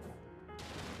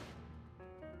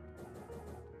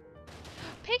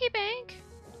 Piggy bank!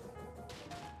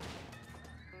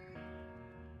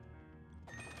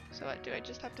 So what, do I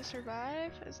just have to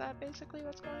survive? Is that basically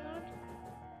what's going on?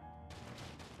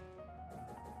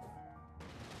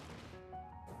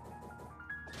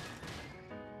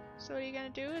 So what are you gonna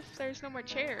do if there's no more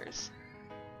chairs?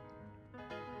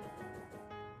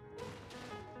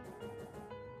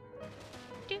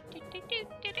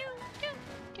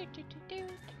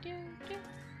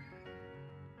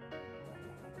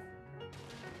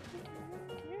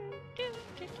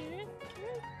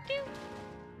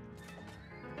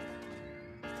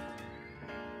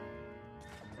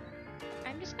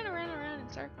 I'm just gonna run around in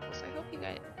circles. I hope you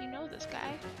know this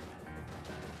guy.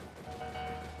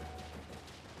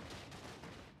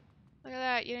 Look at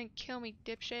that, you didn't kill me,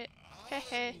 dipshit.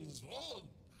 Hehe.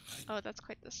 Oh, that's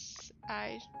quite the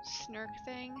eye snark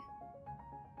thing.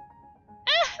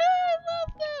 I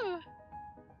love them!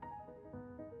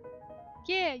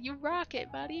 Yeah, you rock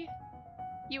it, buddy.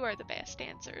 You are the best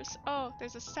dancers. Oh,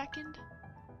 there's a second.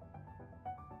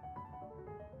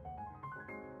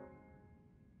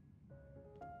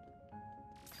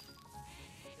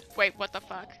 Wait, what the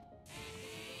fuck?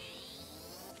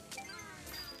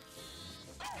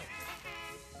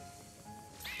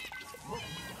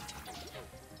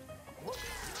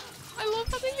 I love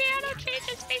how the piano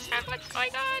changes based on what's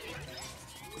going on.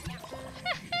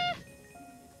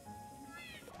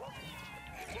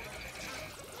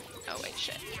 Oh wait,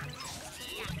 shit.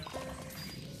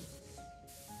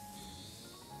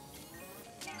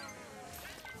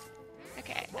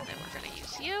 Okay, and then we're gonna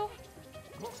use you.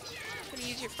 Gonna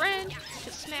use your friend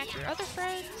to smack your other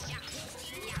friends.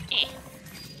 Eh.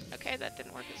 Okay, that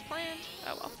didn't work as planned.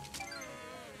 Oh well.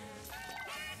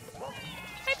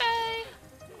 Bye bye.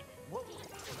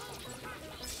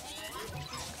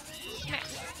 Smack.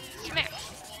 Smack.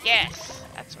 Yes,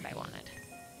 that's what I wanted.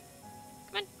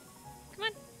 Come on. Come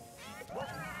on.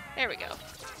 There we go.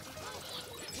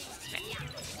 Smack.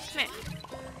 Smack.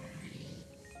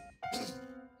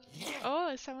 Oh,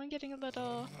 is someone getting a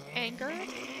little anger?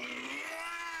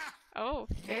 Oh,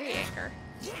 very anger.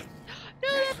 No,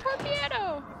 that poor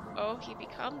piano! Oh, he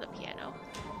become the piano.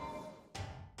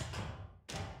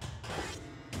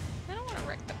 I don't want to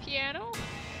wreck the piano.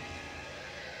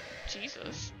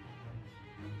 Jesus.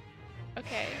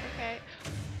 Okay, okay.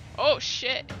 Oh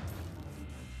shit.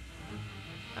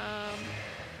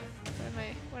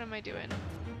 What am I doing?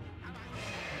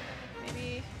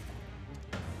 Maybe.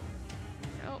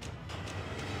 Nope.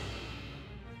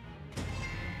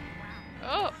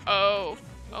 Oh,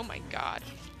 oh my god.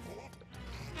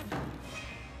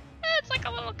 It's like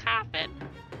a little coffin.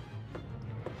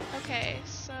 Okay,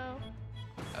 so,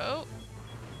 oh.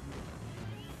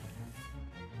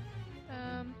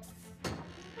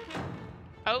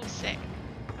 Oh, sick.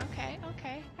 Okay,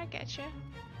 okay, I get you.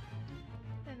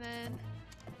 And then,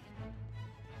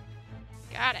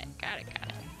 got it.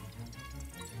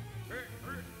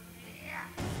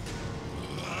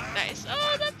 Nice.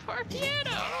 Oh, that poor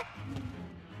piano.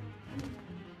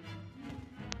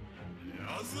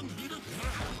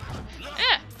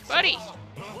 Buddy.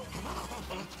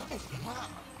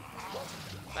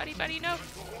 Buddy, no.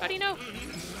 Buddy, no.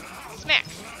 Smack.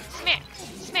 Smack.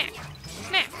 Smack.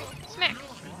 Smack. Smack.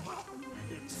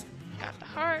 Got the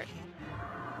heart.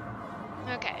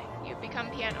 Okay, you've become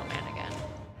Piano Man again.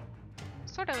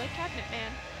 Sort of like Cabinet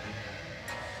Man.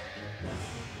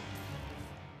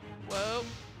 Whoa.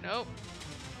 Nope.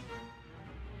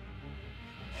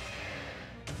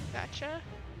 Gotcha.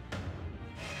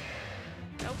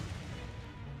 Nope.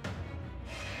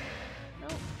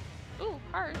 Nope. Ooh,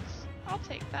 hearts. I'll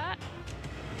take that.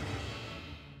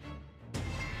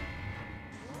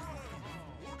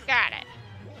 Got it.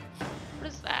 What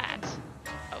is that?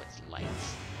 Oh, it's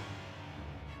lights.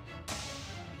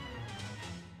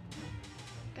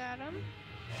 Got him.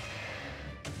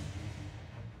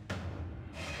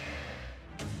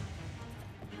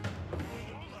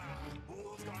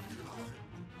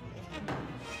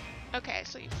 Okay,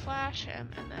 so you flash him,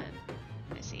 and then...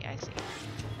 I see.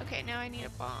 Okay, now I need a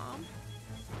bomb.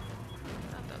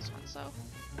 Not those ones, though.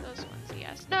 Those ones,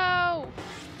 yes. No!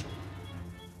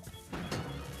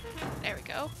 There we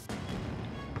go.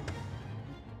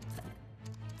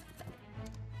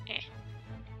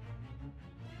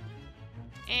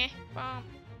 Bomb.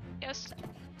 Yes,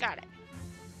 got it.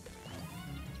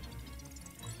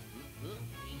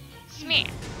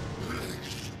 Smack.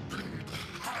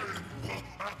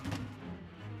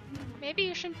 Maybe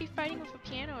you shouldn't be fighting with a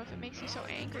piano if it makes you so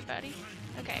angry, buddy.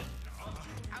 Okay.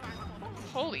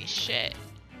 Holy shit.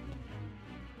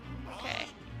 Okay.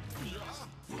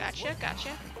 Gotcha.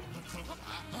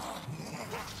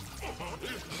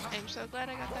 I'm so glad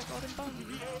I got that golden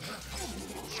bone.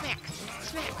 Smack!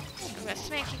 I'm gonna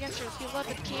smack you against her if you love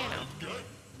the piano.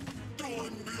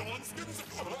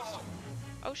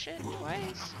 Oh shit,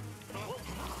 twice.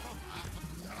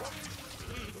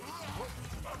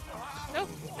 No.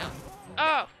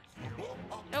 Oh!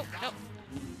 no, no.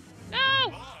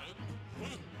 No!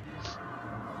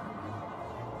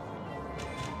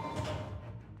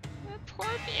 That poor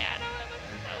piano, it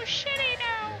looks so shitty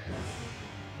now.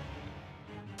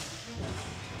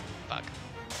 Fuck.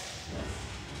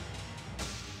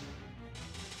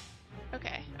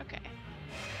 Okay, okay.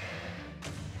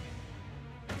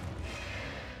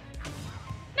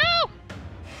 No!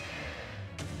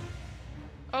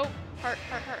 Oh, heart,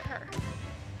 heart, heart, heart.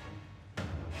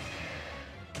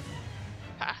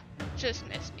 Ha, just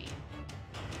missed me.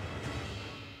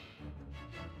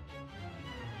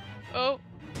 Oh,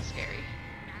 scary.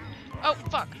 Oh,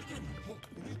 fuck.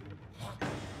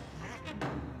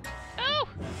 No!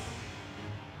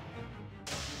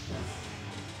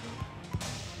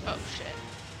 Oh, shit.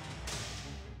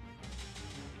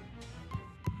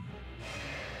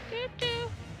 Doo-doo.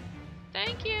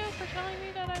 Thank you for telling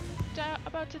me that I'm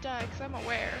about to die, because I'm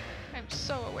aware. I'm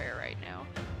so aware right now.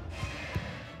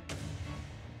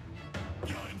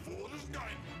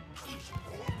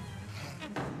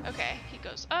 Okay, he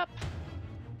goes up.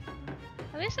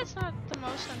 At least it's not the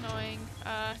most annoying,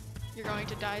 you're going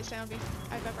to die sound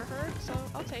I've ever heard, so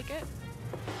I'll take it.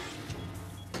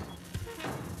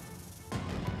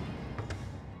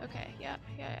 Okay, yeah.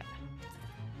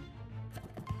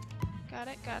 Got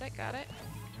it, got it, got it.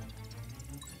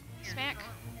 Smack.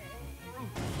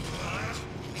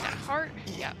 Give me that heart.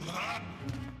 Yep.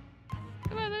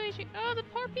 Come on, Luigi. Oh, the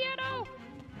poor piano!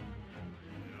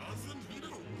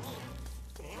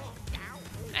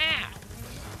 Ah!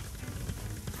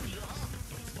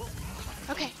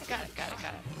 Okay, got it, got it,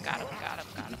 got it. Got him, got him,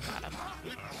 got him, got him.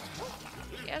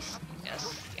 Yes,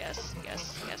 yes, yes,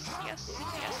 yes, yes, yes,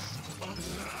 yes.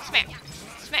 Smack!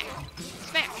 Smack!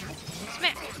 Smack!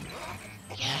 Smack!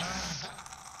 Yes!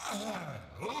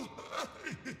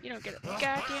 You don't get a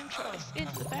goddamn choice.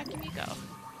 Into the vacuum you go.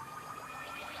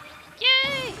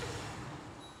 Yay!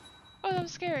 Oh, that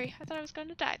was scary. I thought I was going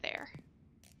to die there.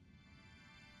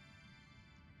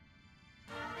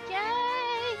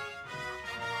 Yay!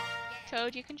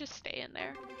 Toad, you can just stay in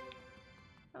there.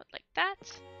 Oh, like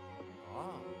that.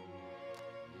 Oh.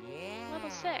 Yeah. Level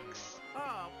 6.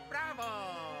 Oh, bravo!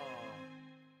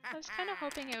 I was kind of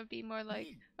hoping it would be more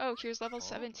like, oh, here's level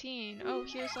 17. Oh,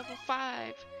 here's level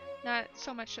 5. Not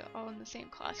so much all in the same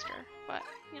cluster. But,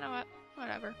 you know what?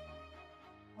 Whatever.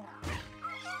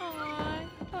 Aww,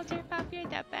 Polterpup, you're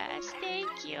the best.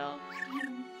 Thank you.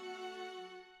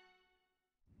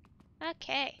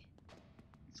 Okay.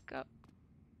 Let's go.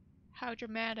 How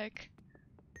dramatic.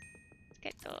 Let's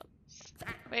get those.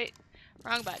 Wait,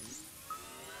 wrong button.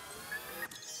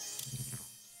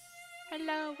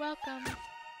 Hello, welcome.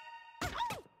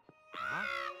 Huh?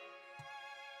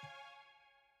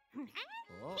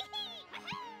 Oh.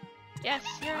 Yes,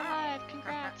 you're alive.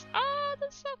 Congrats. Oh,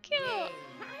 that's so cute.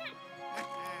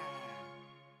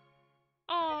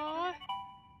 Aww.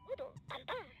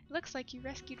 Looks like you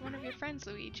rescued one of your friends,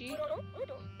 Luigi.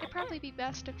 It'd probably be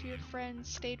best if your friends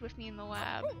stayed with me in the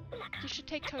lab. You should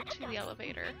take Toad to the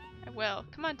elevator. I will.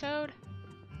 Come on, Toad.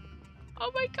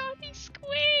 Oh my god, he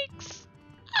squeaks!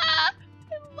 Ah!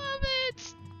 I love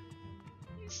it!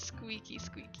 You squeaky,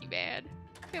 squeaky man.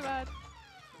 Come on.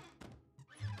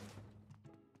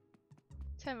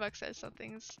 $10 says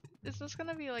something. Is this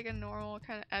gonna be like a normal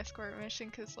kind of escort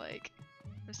mission? Cause like,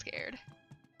 I'm scared.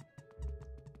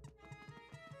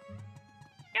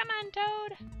 Come on,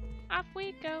 Toad! Off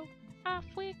we go! Off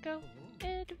we go!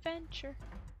 Adventure!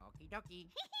 Okie dokie.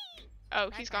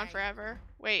 Oh, he's gone Bye-bye. forever.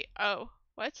 Wait, oh.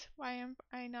 What? Why am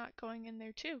I not going in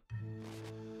there too?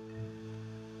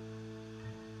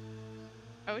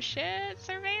 Oh shit,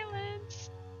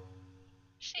 surveillance!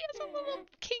 She has a little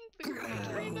king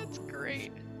figurine, that's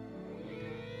great.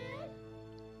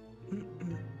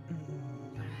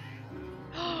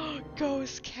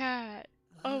 Ghost cat!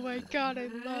 Oh my god, I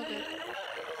love it.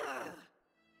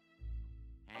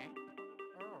 Huh?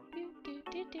 Do, do,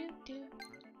 do, do, do.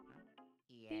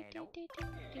 Yeah, no.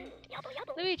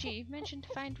 Luigi, you've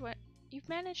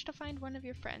managed to find one of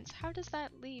your friends. How does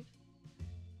that leave?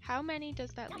 How many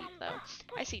does that leave, though?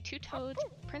 I see 2 Toads,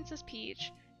 Princess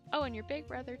Peach. Oh, and your big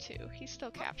brother, too. He's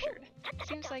still captured.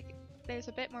 Seems like there's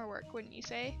a bit more work, wouldn't you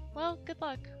say? Well, good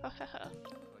luck. Ho ho ho.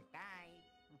 Goodbye.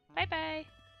 Bye-bye.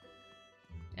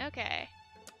 Okay.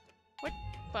 What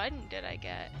button did I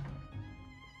get?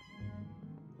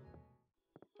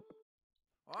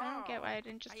 I don't get why I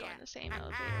didn't just go in the same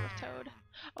elevator with Toad.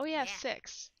 Oh yeah,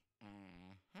 6.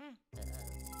 Uh-huh.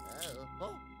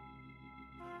 Oh.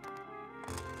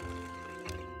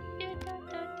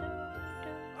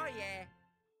 Oh yeah.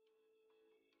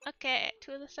 Okay,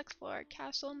 to the 6th floor,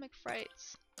 Castle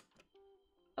McFrights.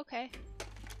 Okay.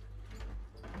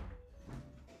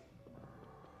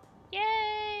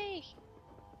 Yay!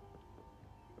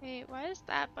 Wait, why is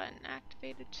that button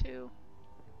activated too?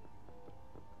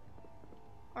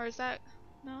 Or is that...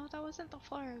 No, that wasn't the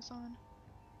floor I was on.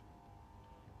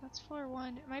 That's floor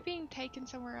 1. Am I being taken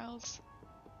somewhere else?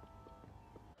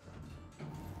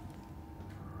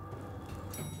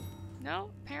 No,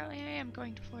 apparently I am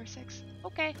going to floor 6.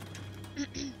 Okay.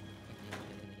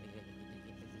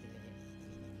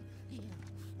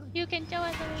 You can do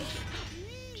it, Luigi.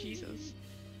 Jesus.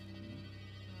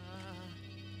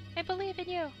 I believe in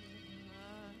you.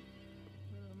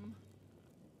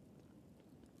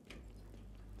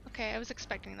 Okay, I was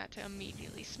expecting that to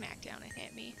immediately smack down and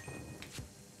hit me.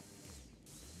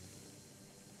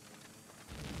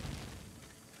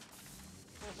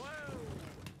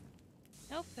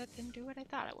 Nope, that didn't do what I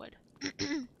thought it would.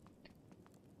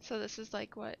 So this is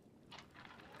like what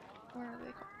are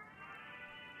they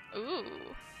called?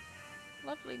 Ooh.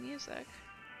 Lovely music.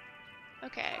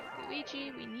 Okay,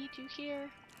 Luigi, we need you here.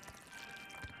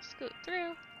 Scoot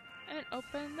through and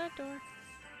open the door.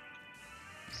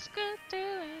 Scoot through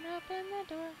and open the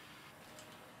door.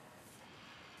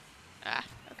 Ah,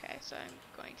 okay, so I'm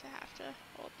going to have to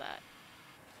hold that.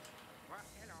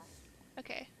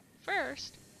 Okay,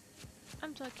 first,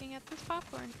 I'm looking at this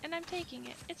popcorn and I'm taking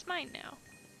it. It's mine now.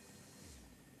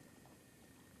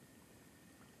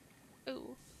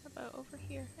 Ooh, what about over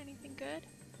here? Anything good?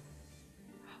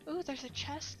 Ooh, there's a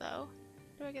chest though.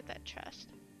 How do I get that chest?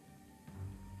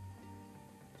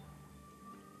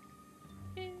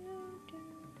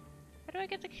 How do I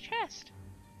get the chest?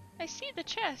 I see the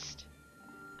chest.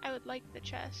 I would like the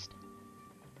chest.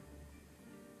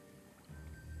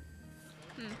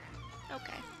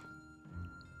 Okay.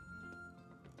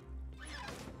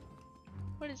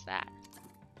 What is that?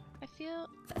 I feel...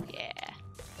 yeah.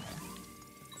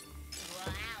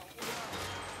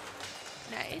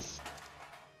 Nice.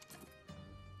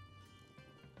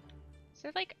 Is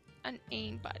there like an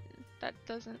aim button that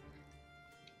doesn't...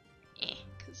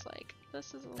 cause like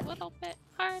this is a little bit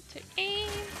hard to aim.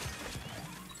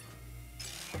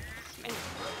 Smack.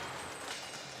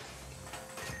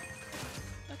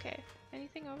 Okay,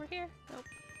 anything over here? Nope.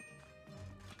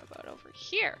 How about over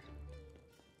here?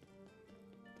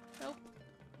 Nope.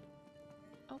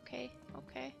 Okay,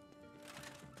 okay.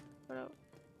 What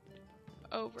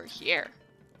over here?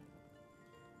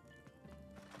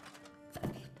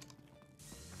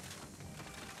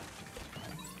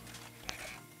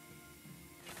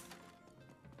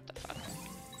 The fuck?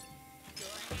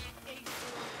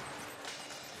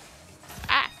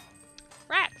 Ah!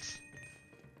 Rats!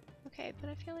 Okay, but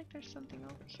I feel like there's something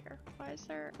over here. Why is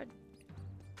there a...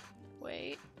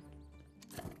 Wait.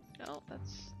 No,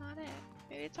 that's not it.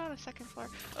 Maybe it's on the second floor.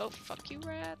 Oh, fuck you,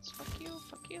 rats. Fuck you,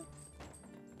 fuck you.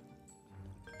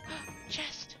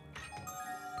 Chest!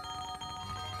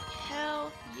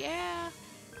 Hell yeah!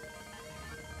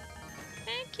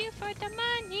 Thank you for the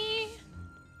money!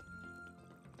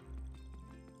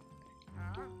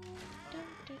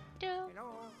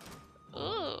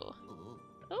 Ooh!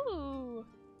 Ooh!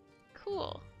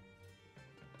 Cool.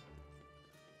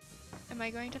 Am I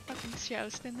going to fucking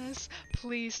joust in this?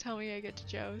 Please tell me I get to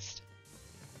joust.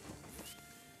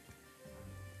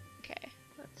 Okay,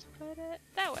 let's put it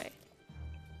that way.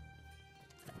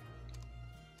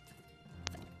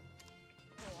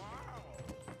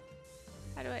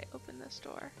 How do I open this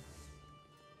door?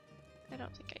 I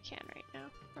don't think I can right now.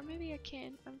 Or maybe I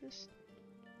can. I'm just...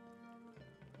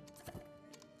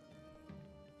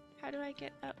 How do I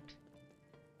get out?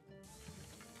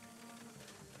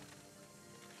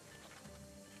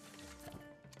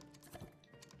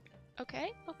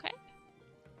 Okay, okay.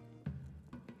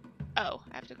 Oh,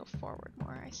 I have to go forward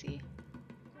more, I see.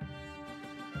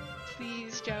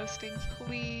 Please jousting,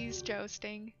 please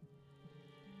jousting.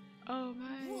 Oh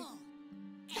my.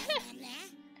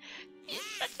 He's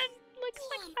such a, looks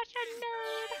like such a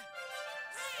nerd.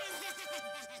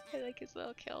 I like his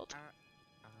little kilt.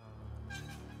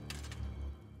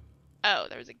 Oh,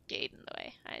 there was a gate in the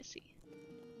way. I see.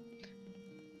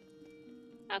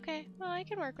 Okay, well I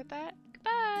can work with that.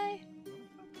 Goodbye!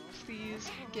 Please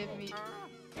give me...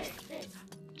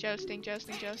 Jousting,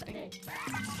 jousting, jousting.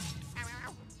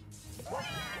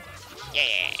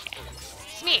 Yeah!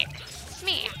 Smack!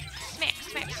 Smack! Smack,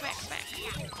 smack, smack, smack.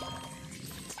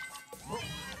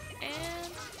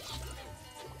 And...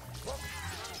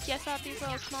 You thought these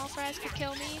little small fries could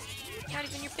kill me? Not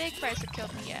even your big fries have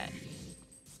killed me yet.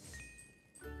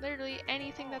 Literally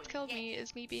anything that's killed me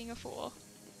is me being a fool.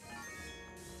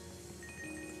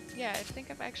 Yeah, I think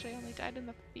I've actually only died in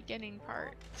the beginning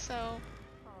part, so...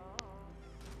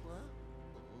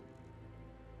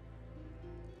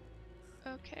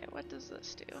 Okay, what does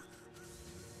this do?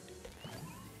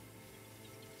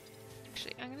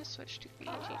 I'm gonna switch to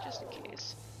Luigi just in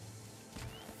case.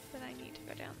 But I need to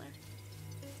go down there.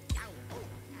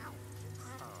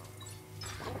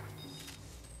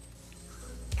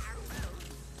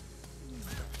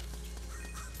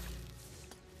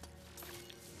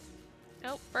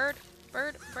 Nope, bird,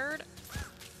 bird, bird.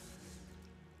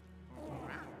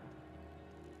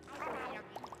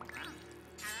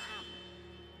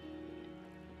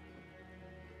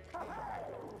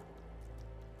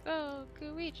 Go,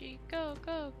 Luigi, go,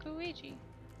 go, Luigi.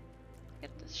 Get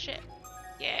this shit.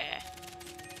 Yeah.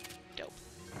 Dope.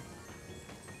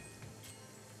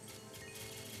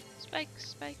 Spikes,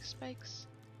 spikes, spikes.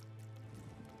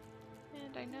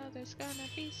 And I know there's gonna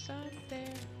be some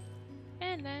there.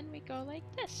 And then we go like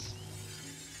this.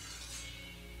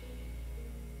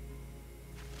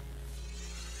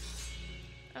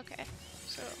 Okay,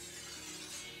 so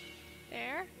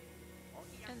there,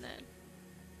 and then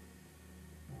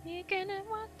you're gonna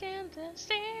walk down the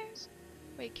stairs.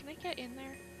 Wait, can I get in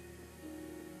there?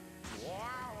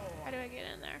 How do I get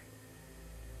in there?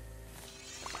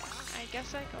 I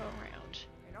guess I go around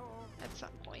at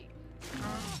some point.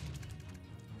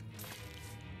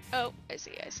 Oh, I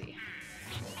see, I see.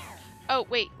 Oh,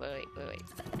 wait.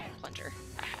 Plunger.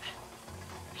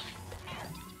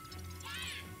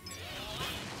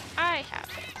 I have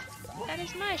it. That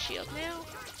is my shield now.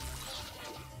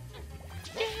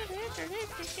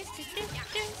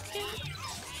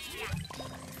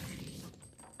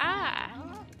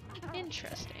 Ah,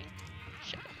 interesting.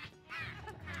 Shit.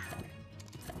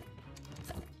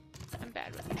 I'm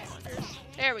bad with these plungers.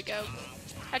 There we go.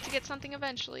 Had to get something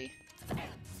eventually.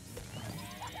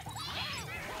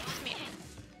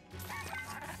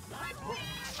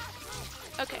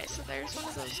 Okay, so there's one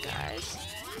of those guys.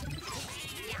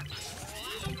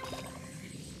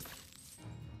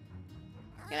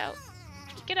 Get out.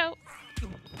 Get out.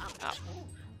 Oh.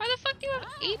 Why the fuck do you have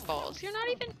 8 balls? You're not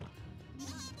even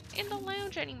in the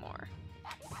lounge anymore.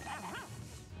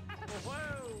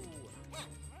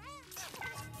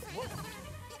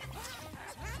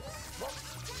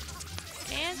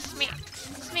 And smack.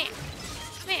 Smack.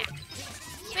 Smack.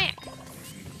 Smack.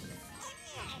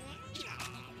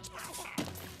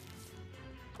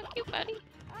 Fuck you, buddy.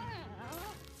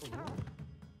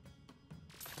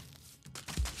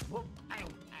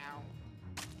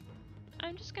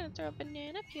 I'm just gonna throw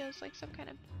banana peels like some kind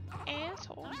of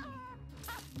asshole.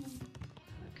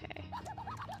 Okay.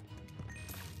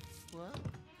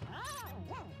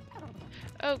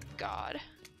 Oh god.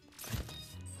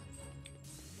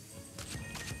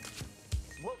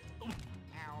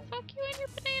 Fuck you and your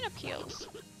banana peels.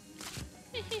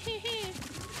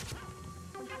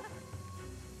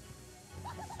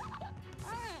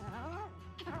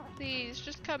 Please,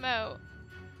 just come out.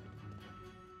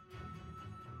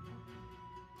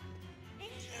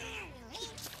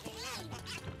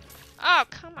 Oh,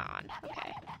 come on.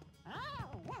 Okay.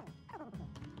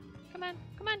 Come on,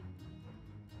 come on.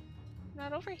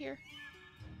 Not over here.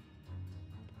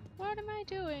 What am I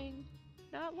doing?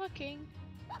 Not looking.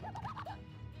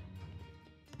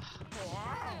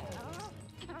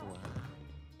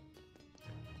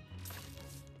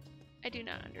 I do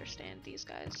not understand these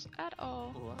guys at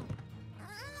all.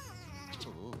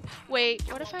 Wait,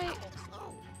 what if I...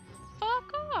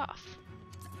 Fuck off!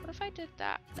 What if I did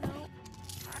that? No.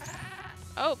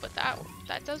 Oh, but that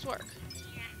does work.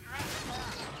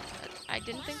 I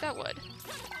didn't think that would.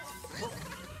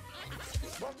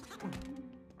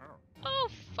 Oh,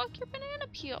 fuck your banana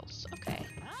peels. Okay.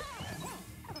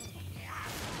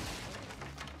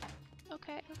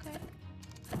 Okay, okay.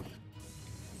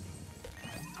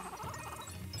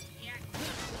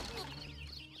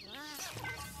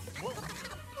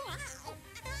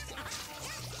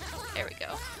 There we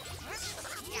go.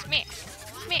 Smack!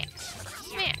 Smack!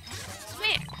 Smack!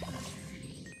 Smack!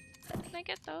 Can I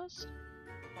get those?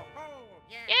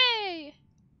 Yay!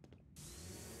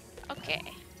 Okay.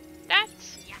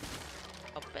 That's...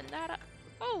 Open that up.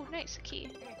 Oh, nice, a key.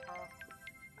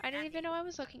 I didn't even know I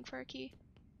was looking for a key.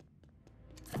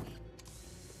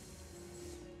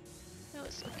 I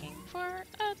was looking for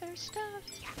other stuff.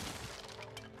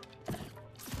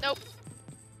 Nope.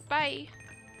 Bye.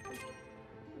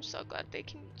 I'm so glad they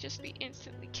can just be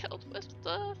instantly killed with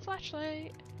the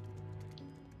flashlight.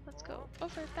 Let's go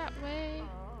over that way.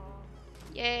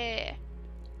 Yeah.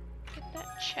 Get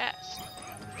that chest.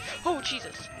 Oh,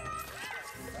 Jesus.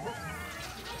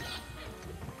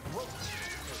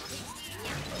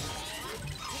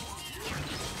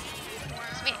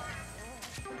 Smack.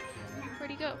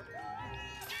 Where'd he go?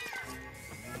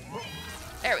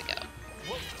 There we go.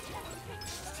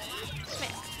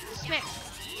 Smack. Smack.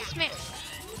 Smack.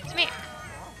 Smack.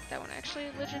 That That one actually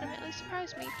legitimately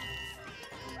surprised me.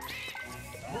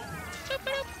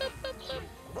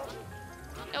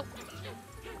 Nope.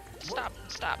 Stop,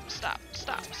 stop, stop,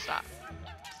 stop, stop.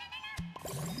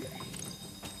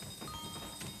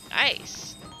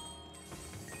 Nice.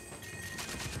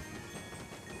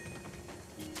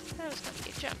 That was gonna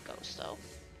be a jump ghost though.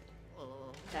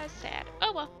 That's sad.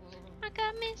 Oh well. I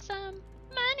got me some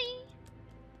money.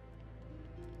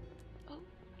 Oh,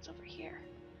 what's over here?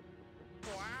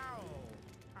 Wow.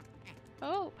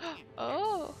 Oh,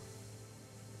 oh.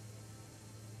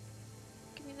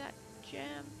 Give me that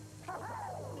gem. How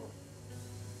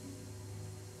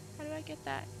do I get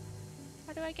that?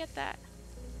 How do I get that?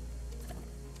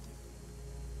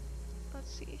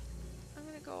 Let's see. I'm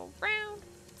gonna go around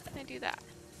and do that.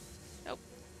 Nope.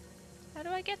 How do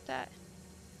I get that?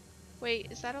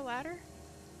 Wait, is that a ladder?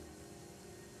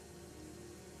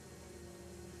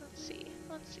 Let's see.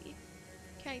 Let's see.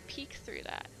 Can I peek through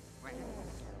that?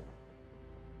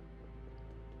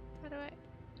 How do I?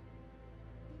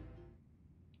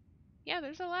 Yeah,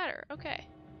 there's a ladder. Okay.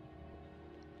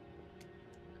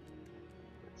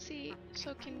 Let's see.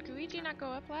 So can Luigi not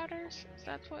go up ladders? Is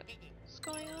that what's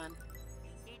going on?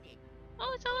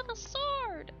 Oh, it's a little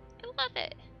sword! I love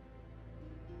it!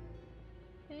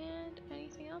 And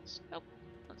anything else? Nope.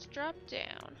 Let's drop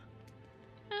down.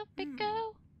 Up we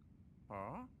go!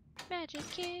 Huh? Magic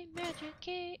key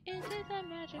into the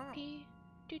magic key.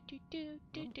 Do do do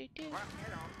do do do.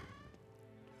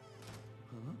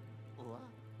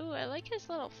 Ooh, I like his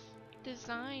little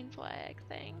design flag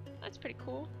thing. That's pretty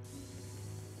cool.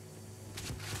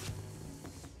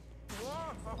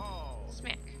 Whoa.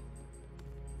 Smack.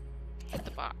 Hit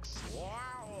the box.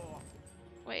 Wow.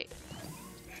 Wait.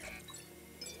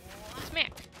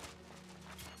 Smack.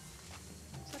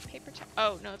 Is that paper towel?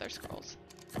 Oh no, they're scrolls.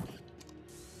 And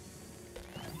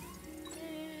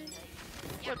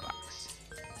wood box.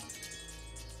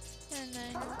 And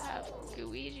then we'll have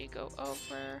Luigi go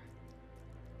over.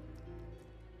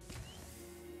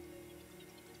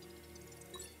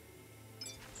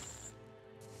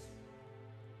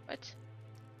 What?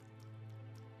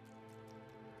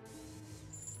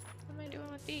 What am I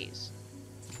doing with these?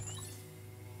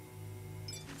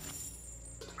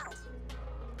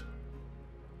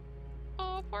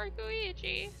 Oh, poor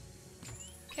Luigi.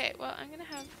 Okay, well, I'm gonna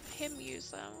have him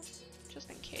use them, just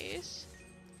in case.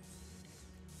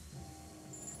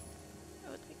 I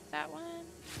would like that one.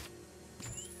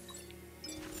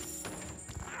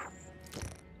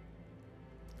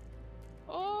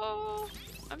 Oh,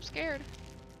 I'm scared.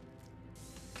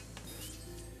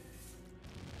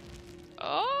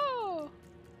 Oh!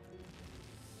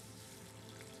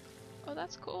 Oh,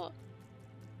 that's cool.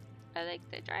 I like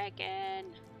the dragon.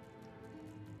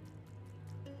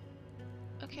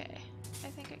 Okay, I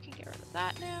think I can get rid of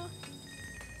that now.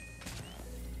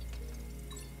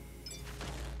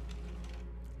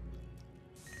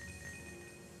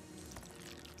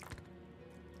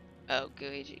 Oh,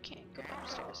 Luigi can't go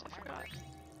upstairs, I forgot.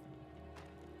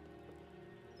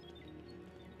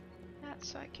 That's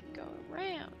so I can go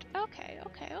around. Okay,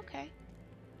 okay, okay.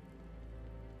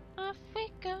 Off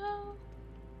we go.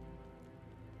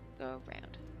 Go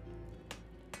around.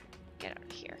 Get out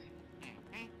of here.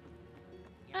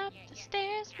 Up the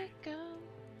stairs we go.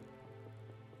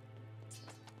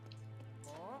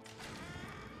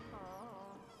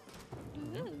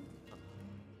 Ooh.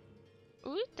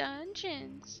 Ooh,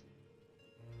 dungeons.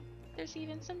 There's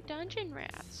even some dungeon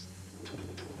rats.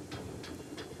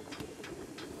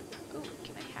 Ooh,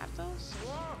 can I have those? I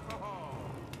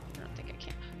don't think I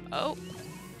can. Oh!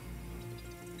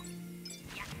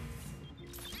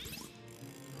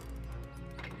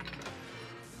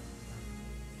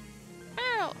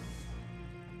 Ow!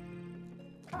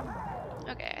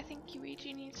 Okay, I think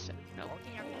Luigi needs to... Nope.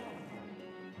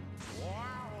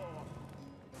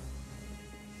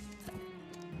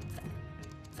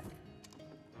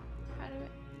 How do I...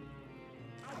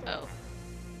 Oh.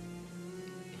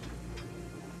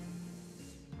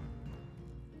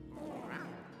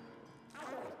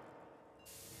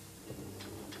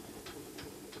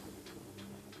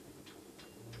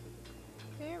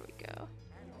 There we go.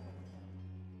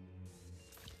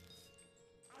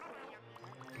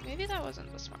 Maybe that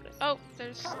wasn't the smartest. Oh,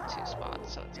 there's 2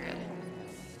 spots, so it's good.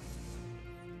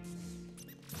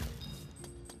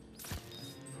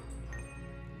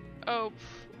 Oh,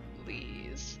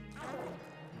 please.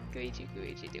 Luigi,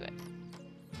 Luigi, do it.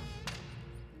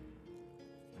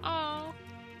 Oh.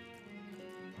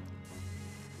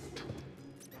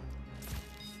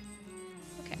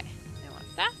 Okay, I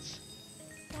want that.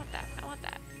 I want that. I want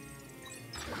that.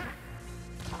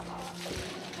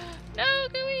 No,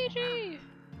 Luigi!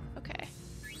 Okay.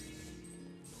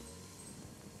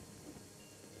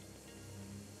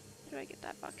 do I get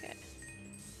that bucket?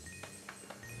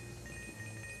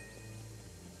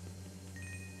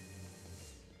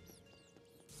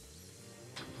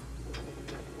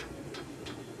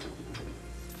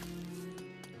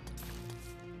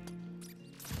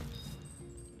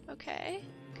 Okay,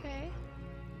 okay.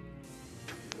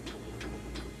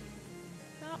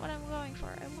 Not what I'm going for.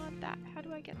 I want that. How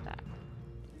do I get that?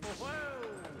 Whoa!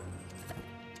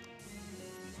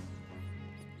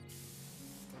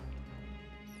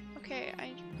 Okay,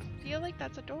 I feel like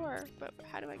that's a door, but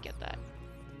how do I get that?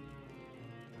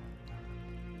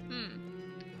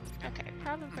 Okay,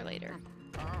 problem for later.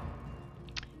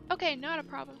 Okay, not a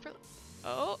problem for...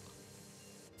 Oh!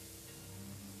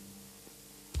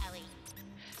 Ellie.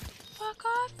 Fuck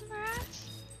off, the rats!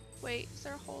 Wait, is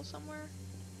there a hole somewhere?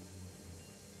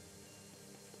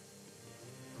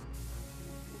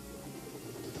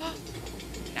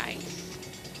 Nice.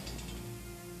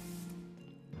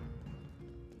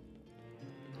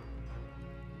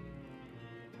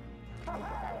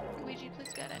 Luigi,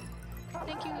 please get it.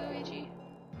 Thank you, Luigi.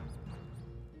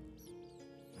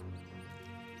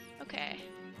 Okay.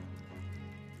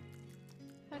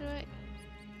 How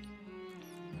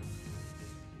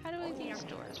do these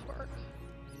doors work?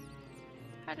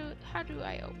 How do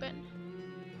I open?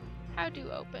 How do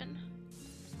open?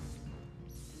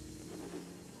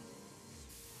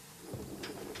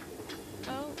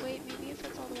 Oh, wait, maybe if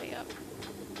it's all the way up.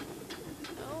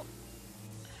 No.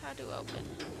 How do open?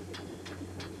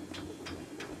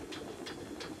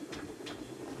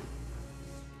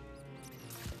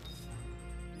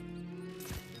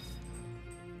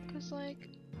 Cause like,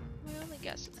 my only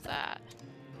guess is that.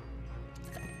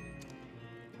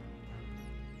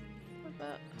 What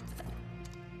about?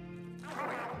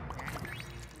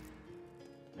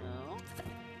 No.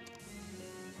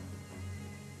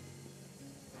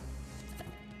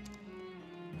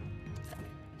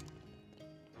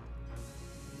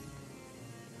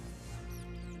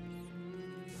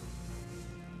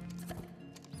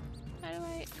 How do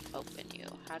I open you?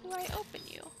 How do I open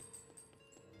you?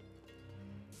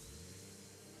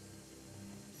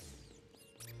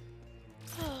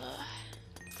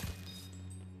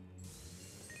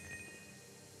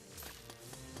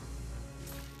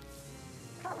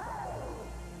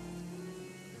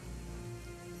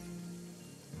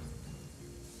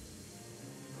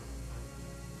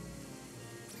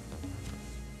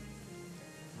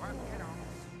 Well, you know.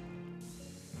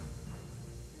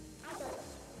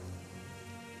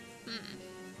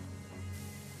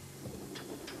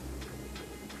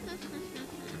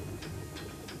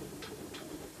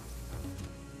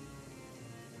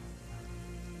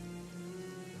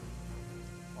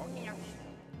 Oh, yeah.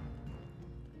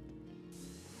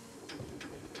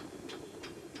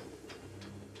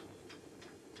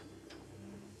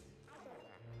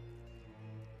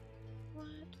 What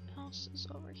else is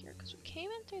over here? Because we came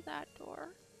in through that door.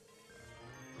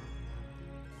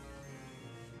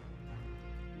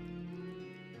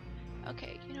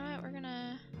 Okay, you know what? We're going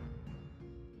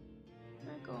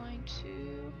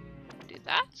to do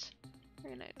that.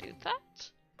 We're gonna do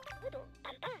that.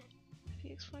 If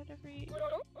you exploit every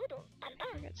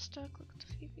or get stuck, look at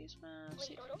the Phoebe's map.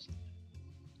 See if it's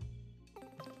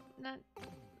not.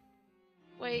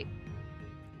 Wait.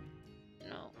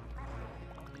 No.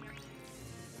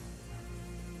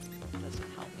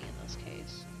 Doesn't help me in this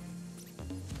case.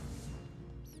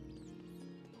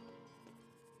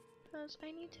 Because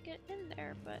I need to get in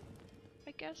there, but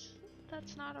I guess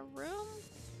that's not a room?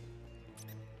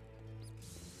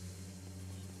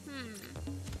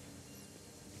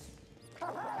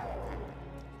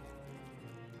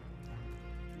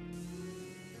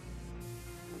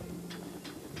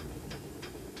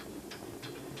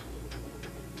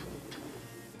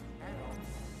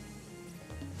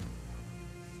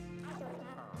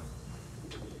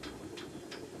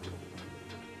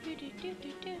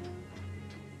 Do.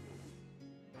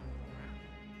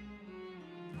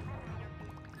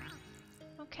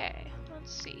 Okay,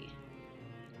 let's see.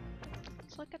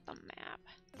 Let's look at the map.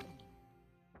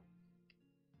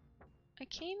 I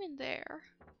came in there.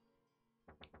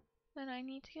 Then I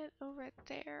need to get over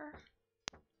there.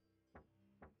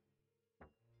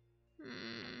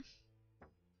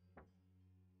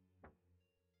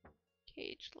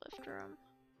 Cage lift room.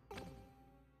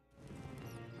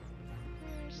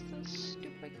 Where's the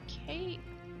stupid cape?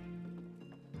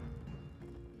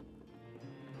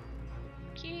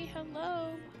 Okay,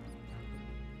 hello.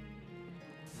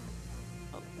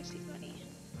 Oh, I see money.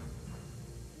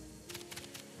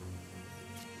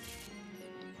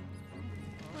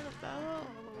 What about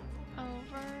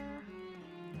over?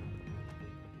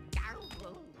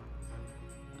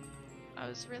 I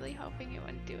was really hoping it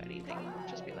wouldn't do anything.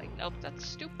 Just be like, nope, that's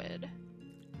stupid.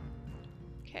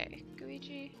 Okay,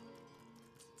 Luigi.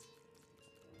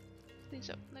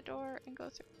 Please open the door and go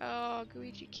through. Oh,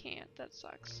 Luigi can't. That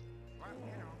sucks.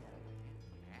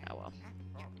 Oh well.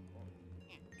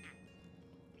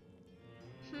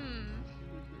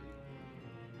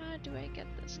 How do I get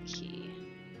this key?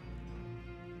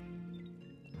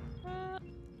 How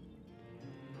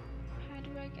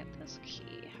do I get this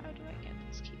key? How do I get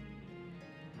this key?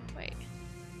 Wait.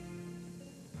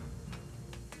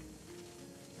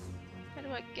 How do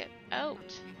I get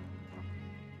out?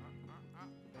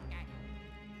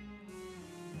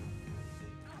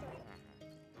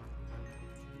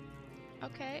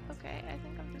 Okay, okay, I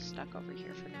think I'm just stuck over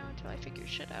here for now until I figure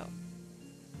shit out.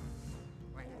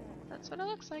 That's what it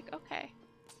looks like, okay.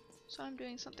 So I'm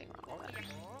doing something wrong with that.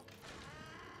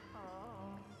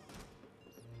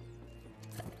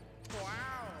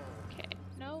 Okay,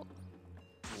 no.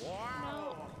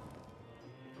 No.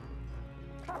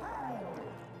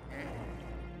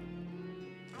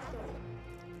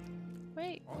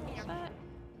 Wait, what was that?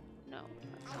 No,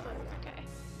 that's not, okay.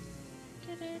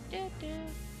 Da-da-da-da.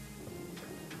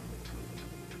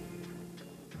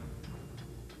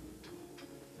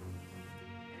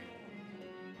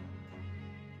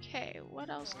 Okay, what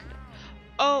else could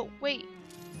Oh, wait!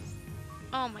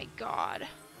 Oh my god.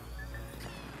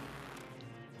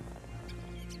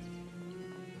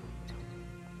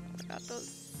 Forgot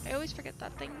those. I always forget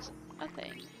that thing's a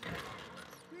thing.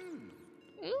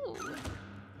 Ooh!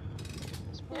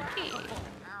 Spooky!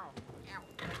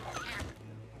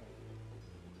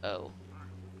 Oh.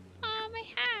 Ah, my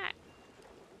hat!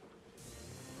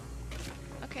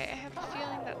 Okay, I have a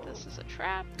feeling that this is a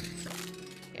trap.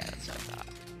 Yeah, that's what I thought.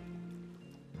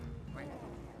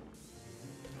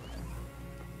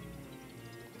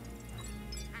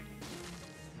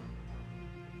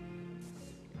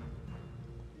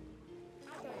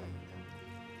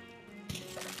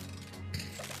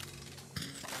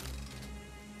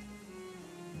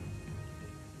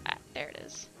 Ah, there it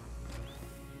is.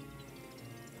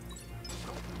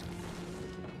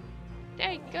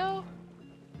 There you go!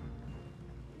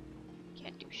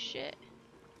 Can't do shit.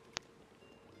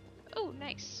 Oh,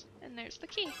 nice. And there's the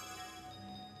key.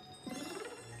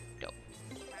 Dope.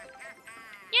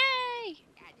 Yay!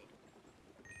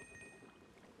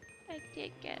 I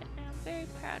did get it, and I'm very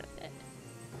proud of it.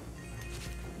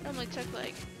 It only took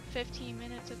like 15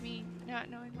 minutes of me not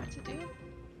knowing what to do.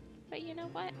 But you know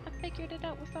what? I figured it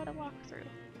out without a walkthrough.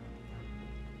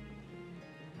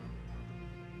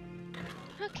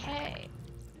 Okay.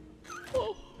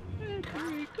 Oh, and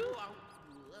here we go.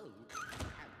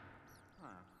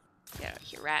 Get out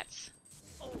here, rats.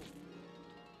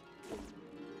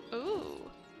 Ooh.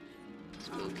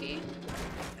 Spooky.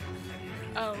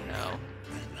 Oh no.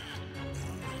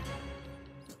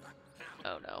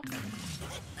 Oh no.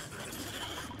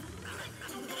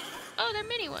 Oh, they're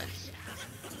mini ones.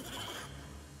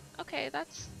 Okay,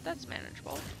 that's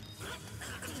manageable.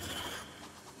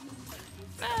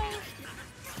 Bye.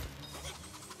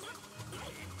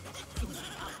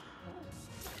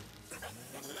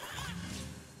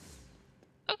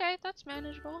 Okay, that's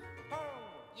manageable.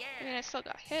 I mean, I still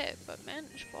got hit, but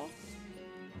manageable.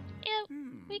 Here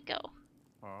we go.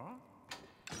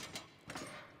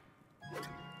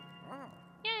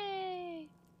 Yay!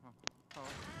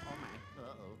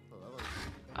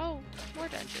 Oh, more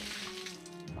dungeons.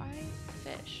 Why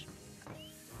fish?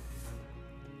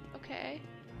 Okay,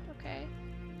 okay.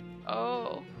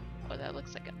 Oh, oh, that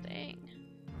looks like a thing.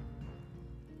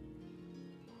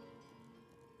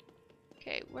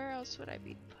 Okay, where else would I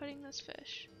be putting this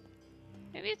fish?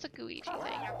 Maybe it's a Luigi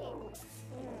thing.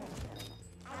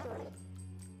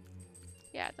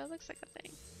 Yeah, that looks like a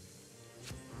thing.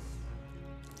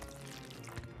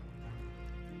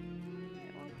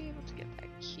 I won't be able to get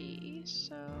that key,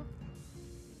 so...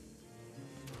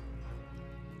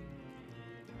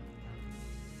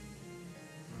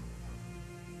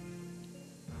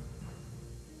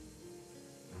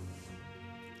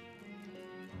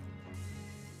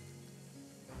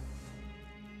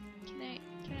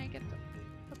 Can I get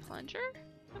the plunger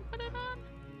and put it on?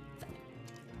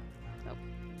 Nope.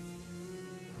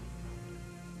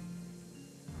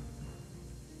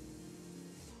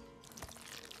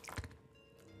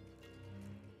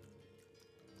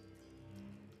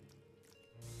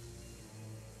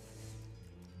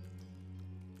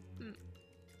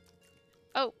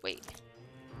 Oh, wait.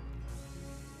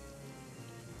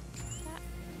 That.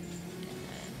 And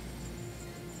then...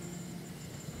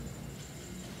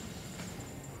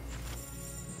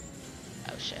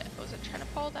 Oh shit, I wasn't trying to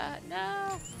pull that.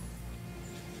 No!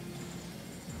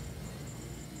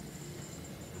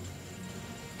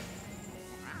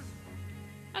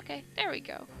 Okay, there we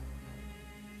go.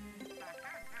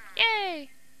 Yay!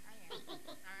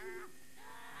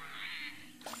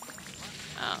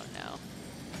 Oh no.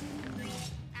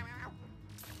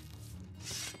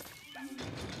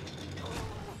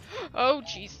 Oh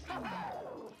jeez.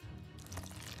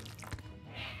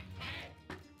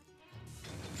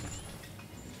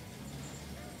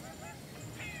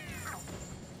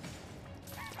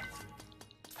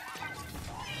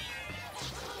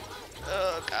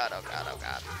 Oh god, oh god, oh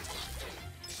god.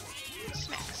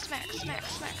 Smack, smack, smack,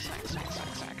 smack, smack, smack,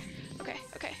 smack, smack. Okay,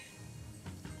 okay.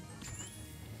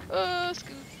 Oh,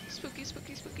 spooky,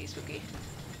 spooky, spooky, spooky.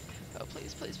 Oh,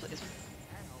 please, please, please.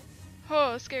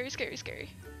 Oh, scary, scary, scary.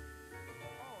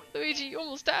 Luigi, you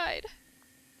almost died.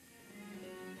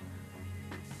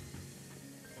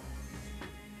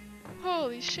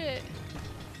 Holy shit.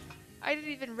 I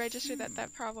didn't even register that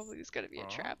that probably was gonna be a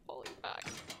trap. Holy fuck.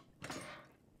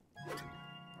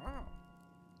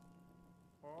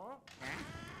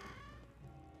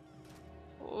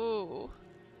 Ooh.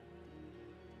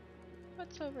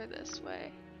 What's over this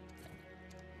way?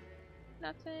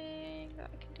 Nothing that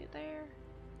I can do there.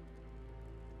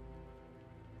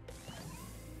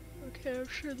 Okay, I'm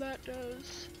sure that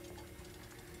does.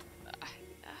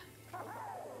 Yeah.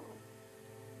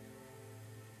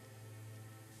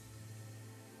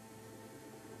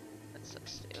 What's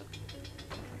this do?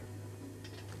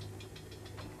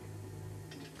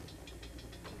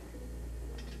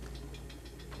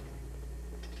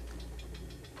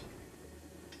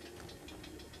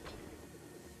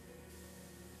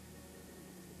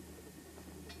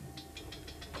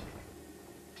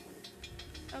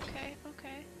 Okay,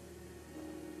 okay.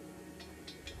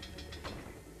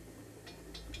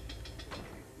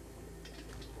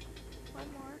 One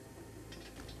more.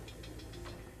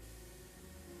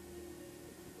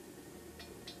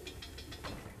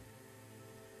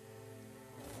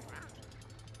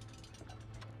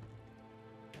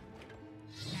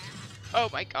 Oh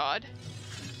my god.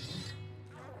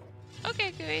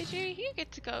 Okay, Luigi, you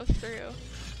get to go through.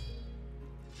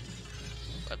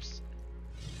 Whoops.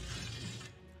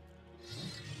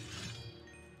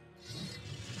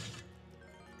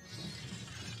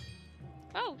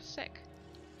 Oh, sick.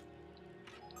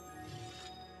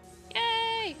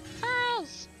 Yay!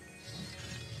 Pearls!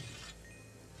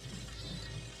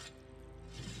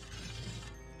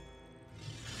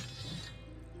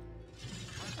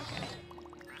 Okay.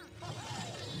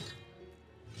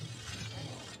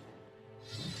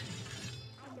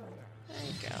 There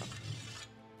you go.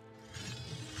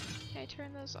 Okay,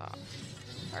 turn those off.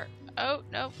 Or, oh,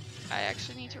 no. I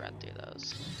actually need to run through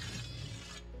those.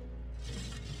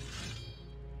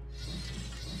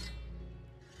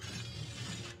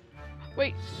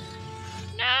 Wait.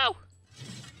 No!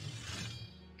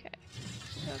 Okay.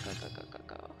 Go, go, go, go,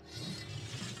 go, go.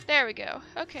 There we go.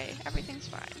 Okay, everything's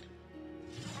fine.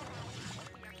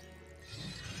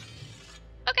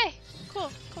 Okay,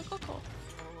 cool, cool, cool, cool.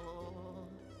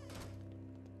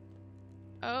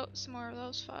 Oh, some more of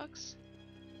those fucks.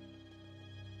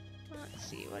 Let's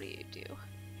see, what do you do?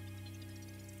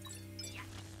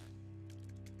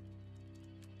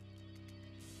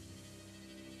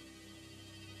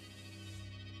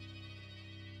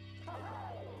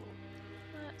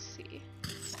 Let's see.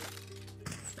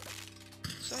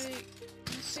 So I'm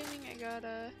assuming I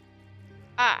gotta...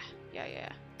 Ah! Yeah,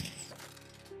 yeah.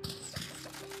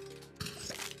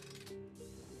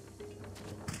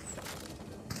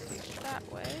 Do that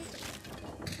way.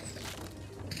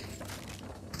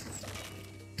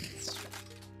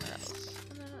 What else?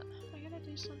 And then I gotta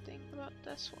do something about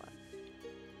this one.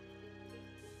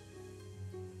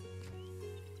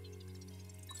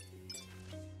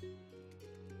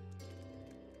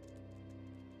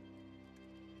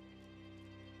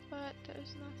 But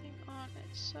there's nothing on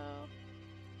it, so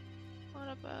what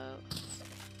about...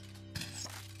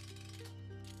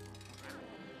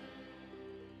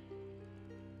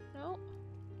 Nope.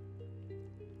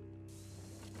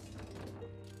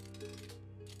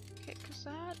 Okay, cause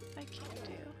that I can't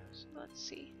do, so let's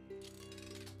see.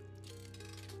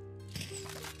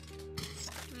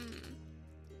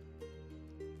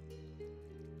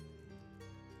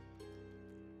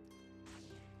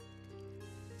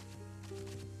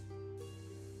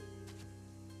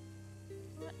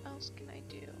 What else can I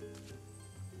do?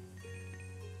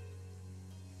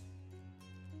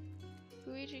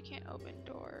 Luigi can't open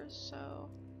doors, so...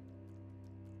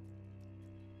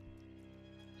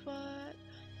 But...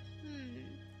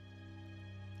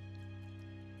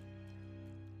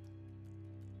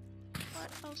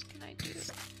 What else can I do?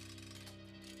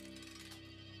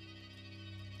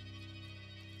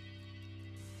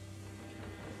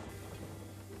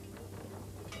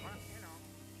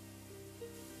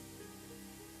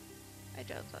 I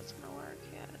doubt that's gonna work.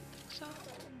 Yeah, I don't think so.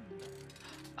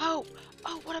 Oh!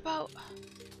 Oh, what about...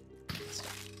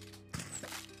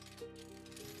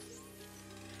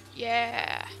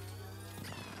 Yeah!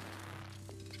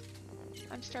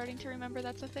 I'm starting to remember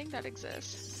that's a thing that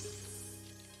exists.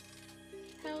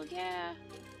 Hell yeah!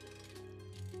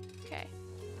 Okay.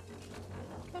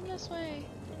 Come this way.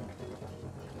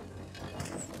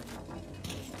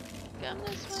 Come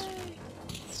this way.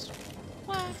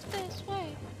 Walk this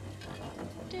way.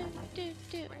 Do, do,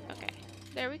 do. Okay.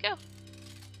 There we go.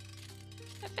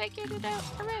 I figured it out.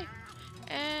 Hooray.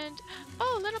 And,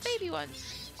 oh, little baby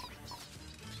ones.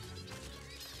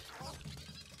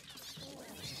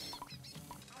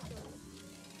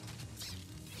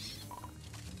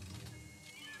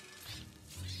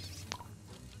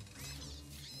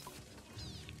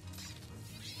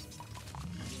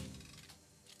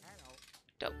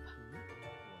 Dope.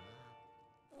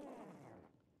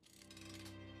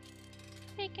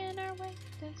 Making our way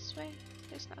this way.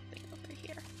 There's nothing over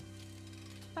here.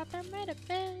 Thought there might have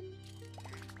been.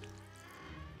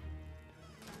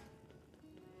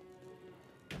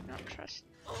 I don't trust.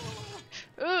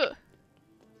 Ugh!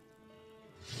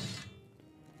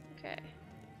 Okay.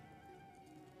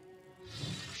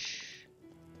 Shh.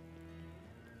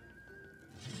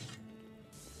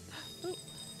 Ooh.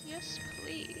 Yes,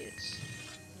 please.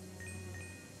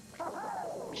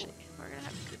 Actually, we're gonna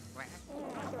have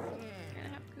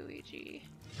Luigi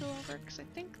go over because I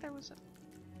think there was a.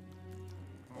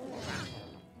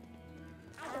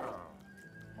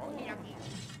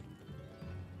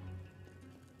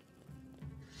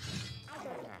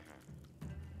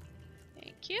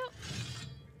 Thank you.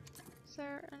 Is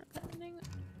there an opening?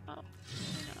 Oh, no.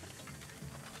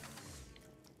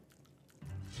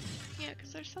 Yeah,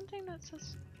 because there's something that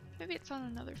says. Maybe it's on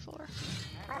another floor.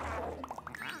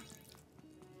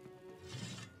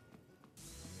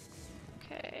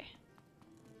 Okay.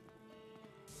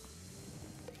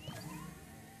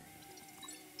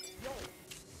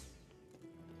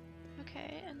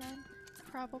 Okay, and then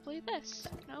probably this.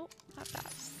 Nope, not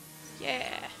that.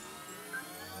 Yeah.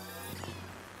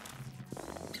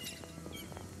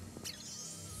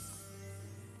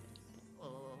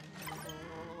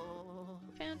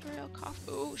 Found real coffee.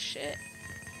 Oh shit.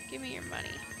 Give me your money.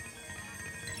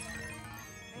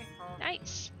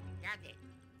 Nice. Got it.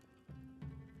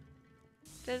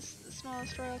 This is the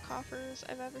smallest royal coffers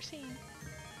I've ever seen.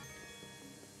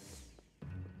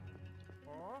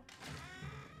 Oh.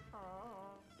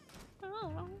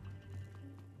 Oh.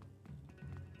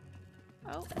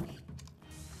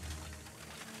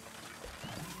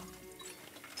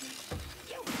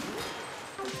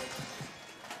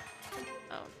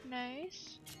 Oh,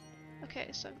 nice.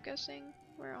 Okay, so I'm guessing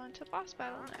we're on to boss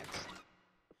battle next.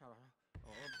 Oh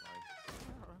boy.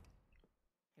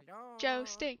 Hello. Joe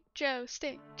Stink, Joe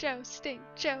Stink, Joe Stink,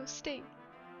 Joe Stink.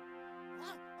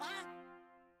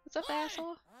 What's up,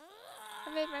 asshole?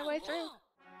 I made my way through.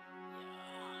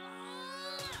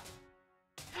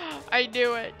 I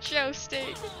knew it, Joe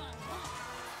Stink.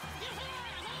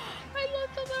 I love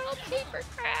the little paper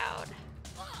crowd.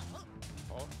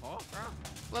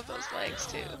 Love those legs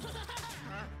too.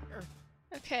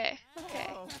 Okay,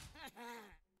 okay.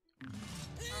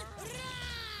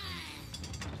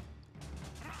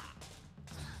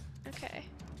 Okay.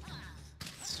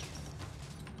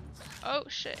 Oh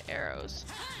shit, arrows.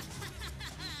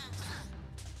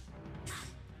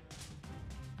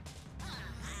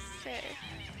 Okay.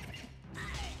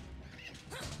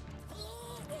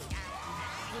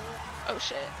 Oh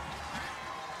shit.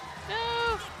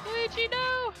 No! Luigi,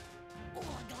 no!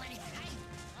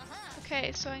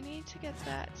 Okay, so I need to get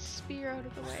that spear out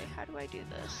of the way. How do I do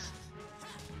this?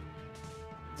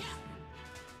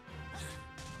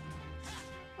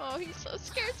 Oh, he's so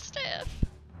scared stiff.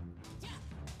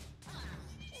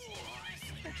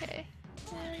 Okay.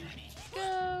 And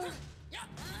go.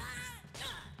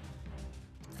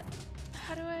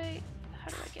 How do I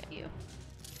get you?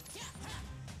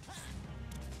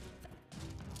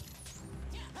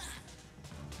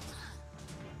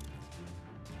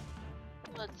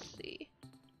 Let's see.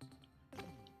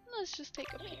 Let's just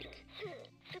take a peek.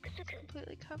 It's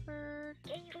completely covered.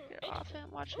 Get off him,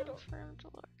 watch him for him to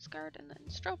lower his guard, and then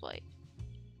strobe light.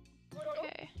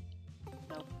 Okay.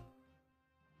 Nope.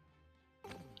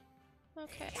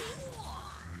 Okay.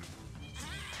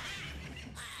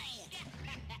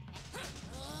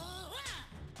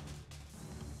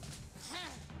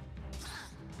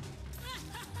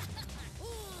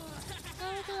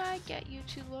 How do I get you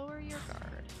to lower your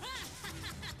guard?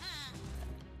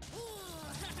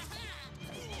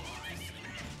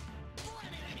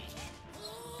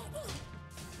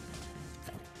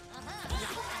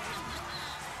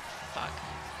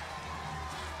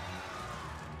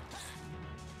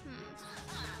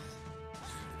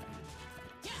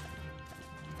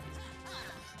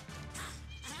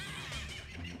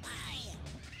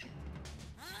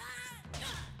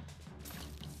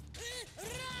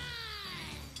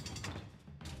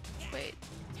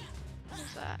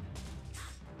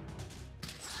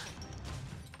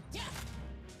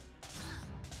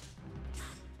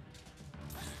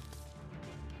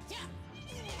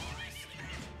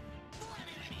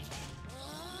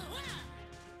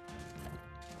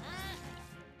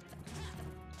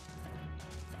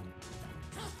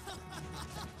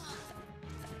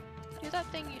 that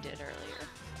thing you did earlier.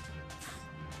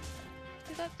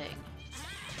 Do that thing.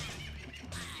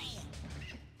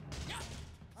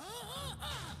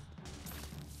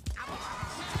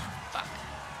 Fuck.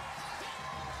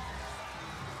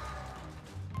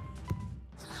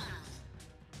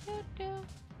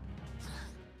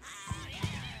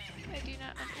 I do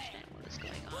not understand what is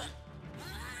going on.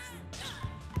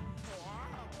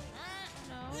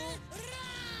 No.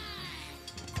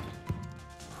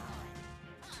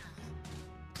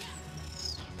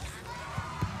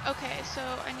 Okay, so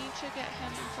I need to get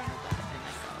him in front of that and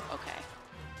then go. Okay.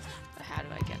 But how do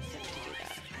I get him to do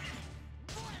that?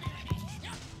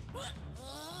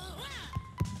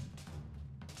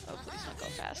 Oh, please don't go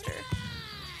faster.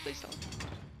 Please don't.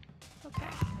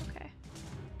 Okay, okay.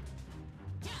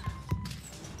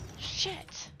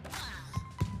 Shit!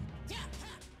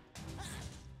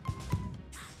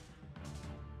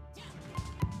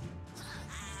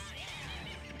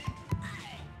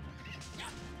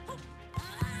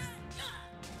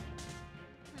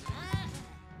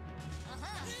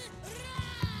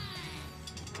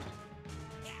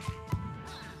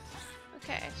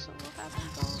 Okay, so we'll have him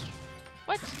go.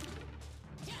 What?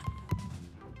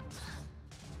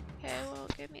 Okay, well,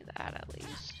 give me that at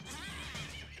least.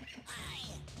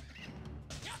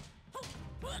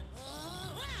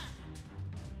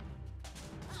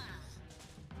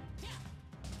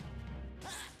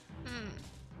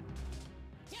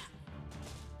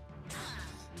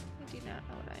 I do not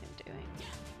know what I am doing.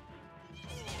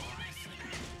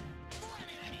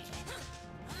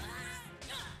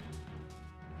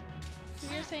 Do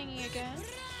your thingy again.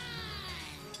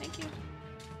 Thank you.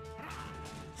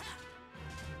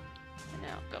 And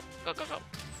now, go, go, go, go.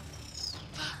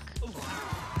 Fuck.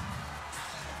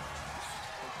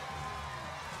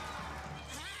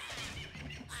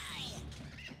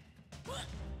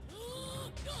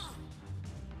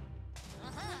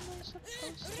 How am I supposed to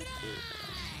do this?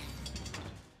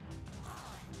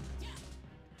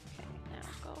 Okay, now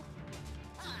go.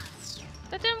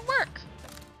 That didn't work!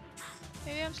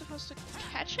 Maybe I'm supposed to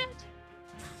catch it?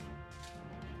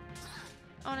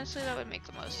 Honestly, that would make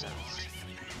the most sense.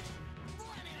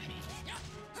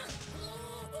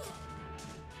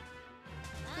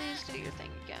 Please do your thing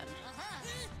again.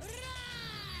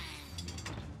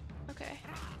 Okay.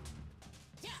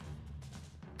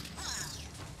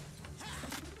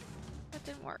 That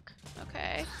didn't work.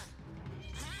 Okay.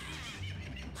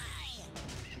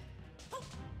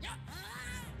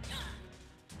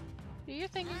 Do your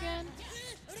thing again.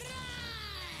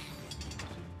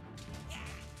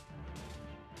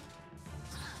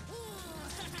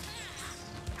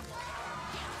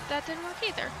 That didn't work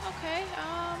either. Okay,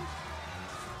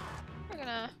 we're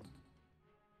gonna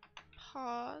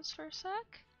pause for a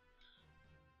sec.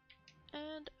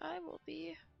 And I will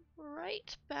be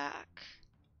right back.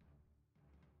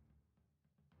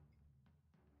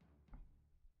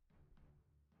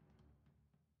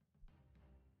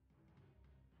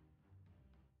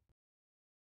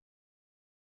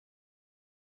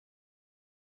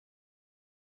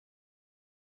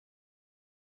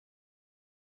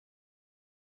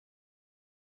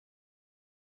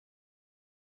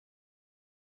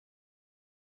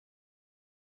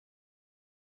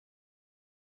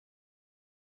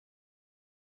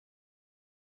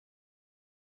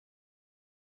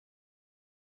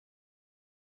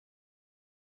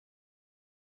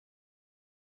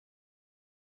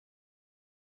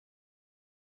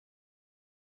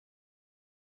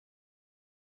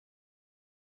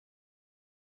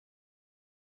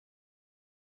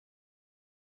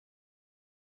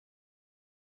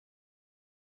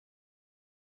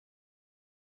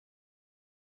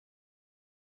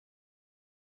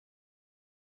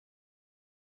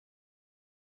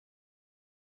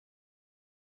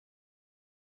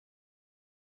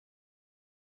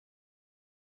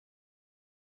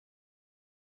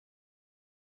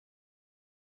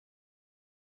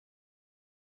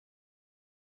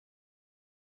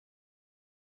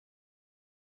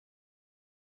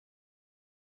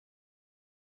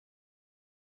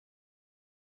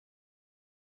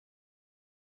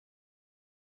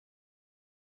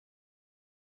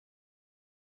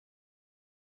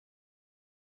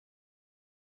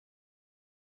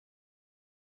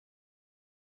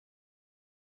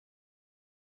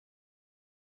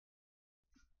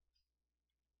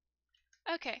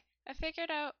 Okay, I figured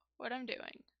out what I'm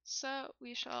doing. So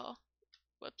we shall...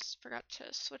 Whoops, forgot to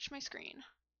switch my screen.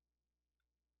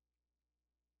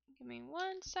 Give me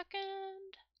 1 second.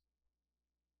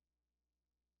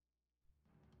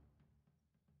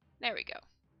 There we go.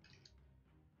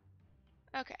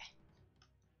 Okay.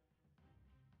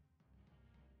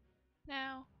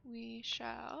 Now we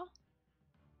shall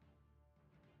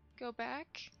Go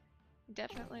back.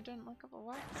 Definitely didn't look up a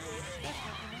walk.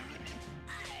 Definitely not.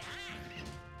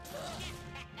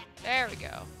 There we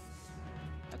go.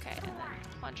 Okay, and then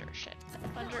plunger. Shit.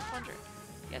 Plunger, plunger.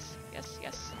 Yes, yes,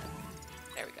 yes.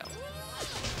 There we go.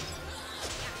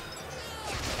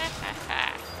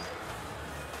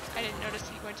 I didn't notice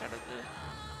he went out of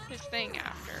his thing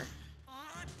after.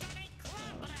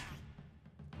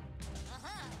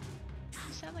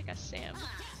 You sound like a Sam.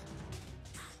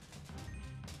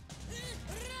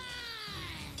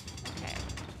 Okay.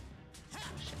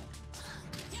 Shit.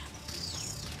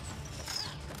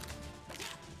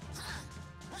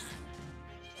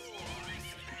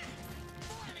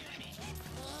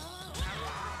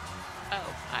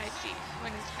 Oh, I see.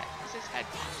 When his head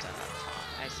pops out on top.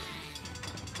 I see.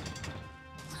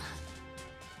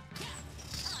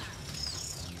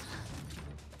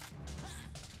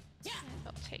 And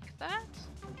I'll take that.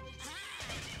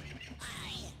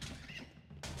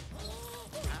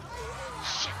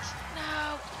 Shit!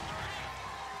 No!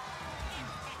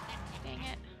 Dang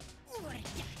it.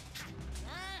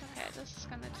 Okay, this is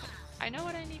gonna take... I know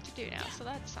what I need to do now, so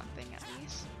that's something at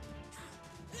least.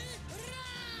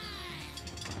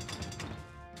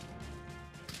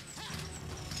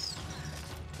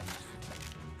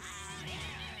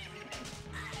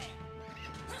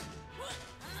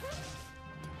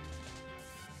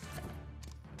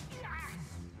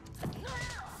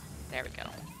 There we go.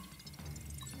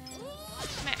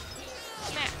 Smack!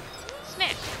 Smack!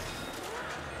 Smack!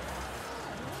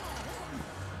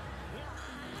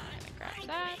 Gonna grab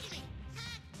that.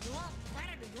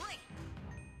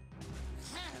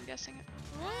 I'm guessing it.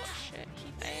 Oh shit,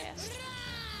 he fast.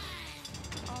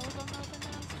 All of them open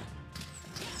now?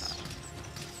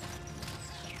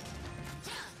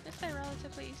 This is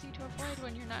relatively easy to avoid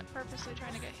when you're not purposely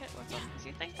trying to get hit with them, because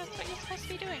you think that's what you're supposed to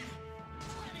be doing.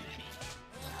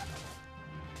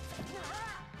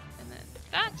 And then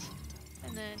that,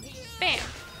 and then BAM!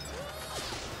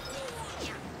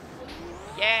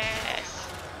 Yes!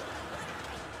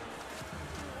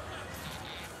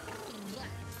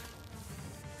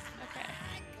 Okay.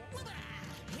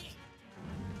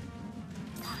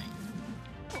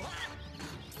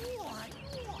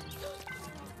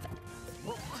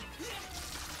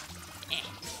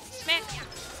 Smack!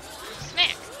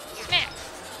 Smack! Smack!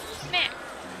 Smack!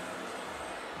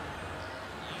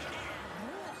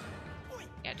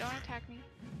 Yeah, don't attack me.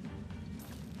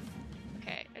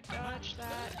 Okay, I dodged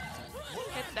that.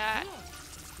 Hit that.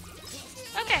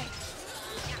 Okay!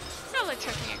 Probably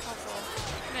took me a couple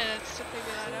minutes to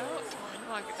figure that out.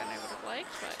 Longer than I would have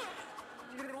liked, but...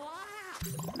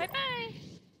 Bye-bye!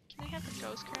 Can I have the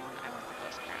ghost crown? I want the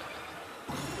ghost crown.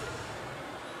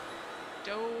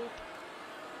 Dope.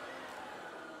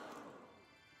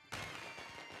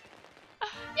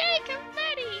 Yay,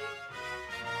 confetti!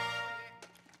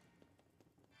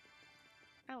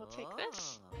 I will take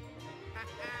this.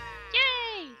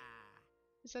 Yay!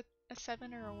 Is that a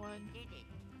 7 or a 1?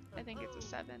 I think it's a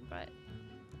 7, but...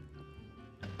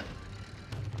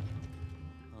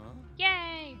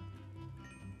 Yay!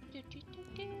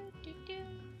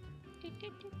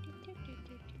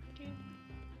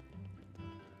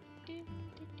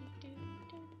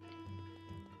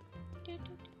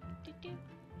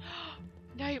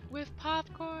 Night with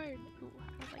popcorn! Ooh,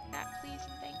 I would like that, please,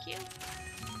 and thank you.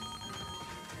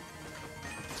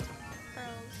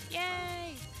 Pearls.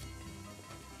 Yay!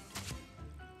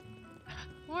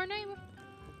 More night with...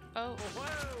 Oh.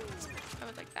 I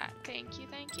would like that. Thank you,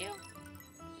 thank you.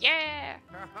 Yeah!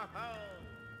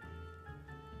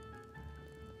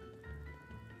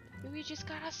 Luigi's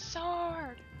got a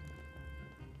sword!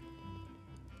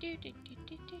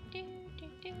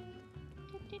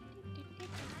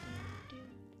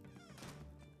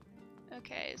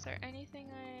 Okay, is there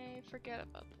anything I forget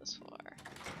about this floor?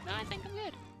 No, I think I'm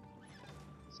good.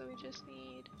 So we just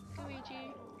need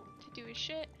Luigi to do his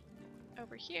shit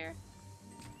over here.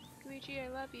 Luigi, I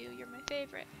love you. You're my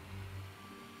favorite.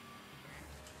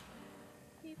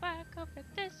 We walk over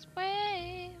this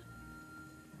way.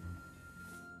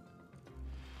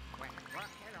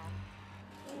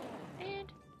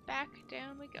 And back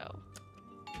down we go.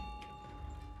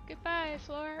 Goodbye,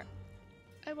 floor.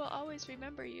 I will always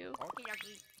remember you. Okie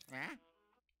dokie. Huh?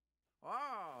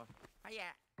 Oh,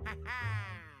 yeah. Ha ha.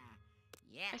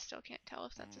 Yeah. I still can't tell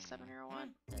if that's a 7 or a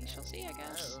 1. We shall see, I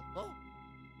guess. Oh.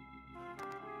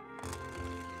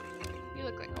 You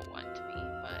look like a 1 to me,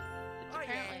 but it's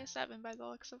apparently yeah. a 7 by the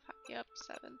looks of yep,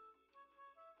 7.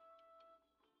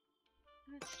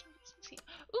 Let's see.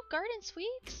 Ooh, garden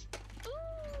sweets!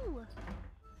 Ooh!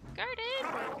 Garden!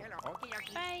 Okie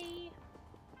dokie. Bye!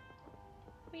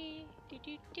 We do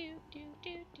do do do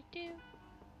do do do.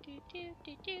 Do do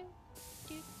do do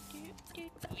do do do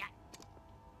Yeah.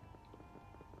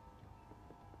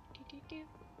 do do do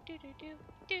do do do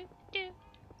do do.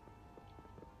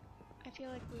 I feel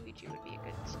like Luigi would be a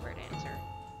good square dancer.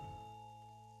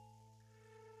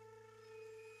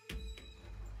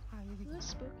 Ooh,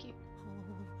 spooky.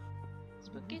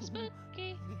 Spooky,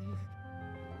 spooky.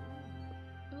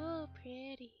 Ooh,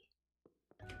 pretty.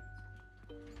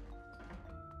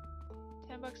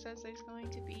 $10 says there's going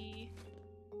to be,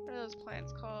 what are those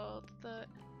plants called? The,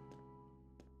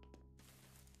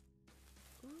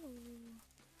 ooh.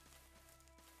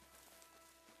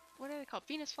 What are they called?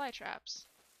 Venus flytraps.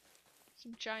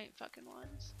 Some giant fucking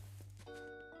ones.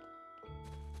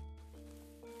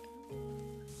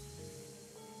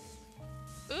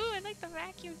 Ooh, I like the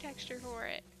vacuum texture for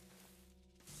it.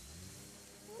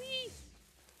 Whee!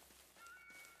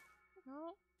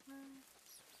 Oh.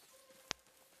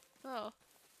 Oh.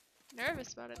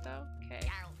 Nervous about it though. Okay.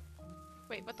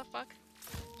 Wait, what the fuck?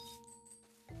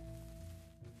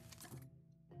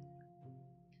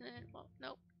 Well,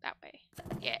 nope. That way.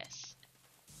 Yes.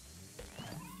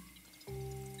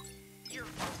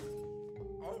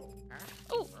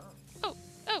 Oh! Oh!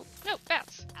 Oh! No!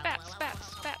 Bats! Bats!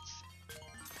 Bats! Bats!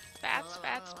 Bats!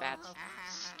 Bats! Bats!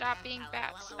 Stop being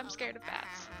bats. I'm scared of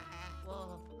bats.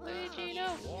 Luigi,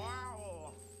 no!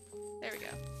 There we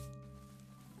go.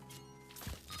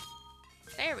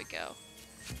 There we go.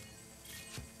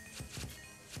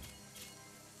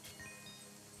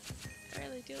 I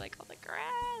really do like all the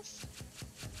grass.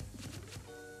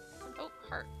 Oh,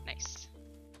 heart. Nice.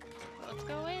 Let's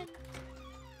go in.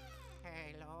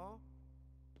 Hello.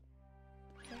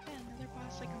 Do I get another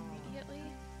boss like immediately?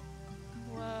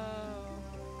 Whoa.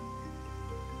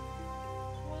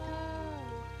 Whoa.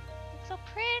 It's so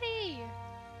pretty.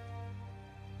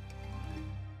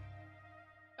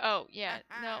 Oh, yeah.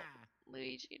 No.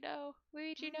 Luigi, no.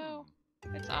 Luigi, no.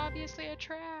 It's obviously a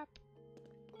trap.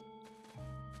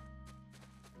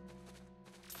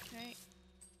 Okay.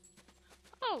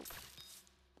 Oh!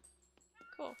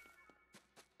 Cool.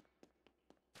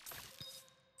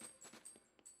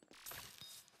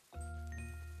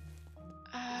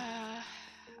 I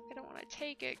don't want to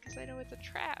take it because I know it's a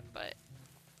trap, but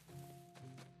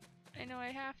I know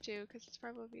I have to because it's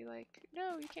probably like,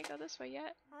 no, you can't go this way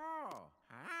yet. Oh.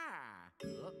 Ah.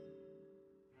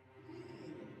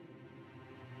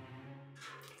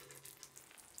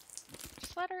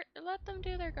 Just let them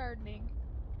do their gardening.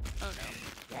 Oh no.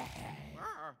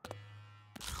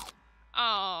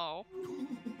 Oh.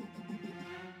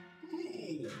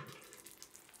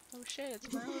 Oh shit,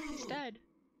 it's Merle, he's dead.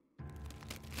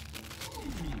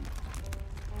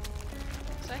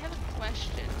 So I have a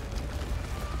question.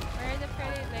 Where are the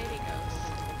pretty lady ghosts?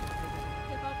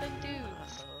 They've all been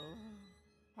dudes.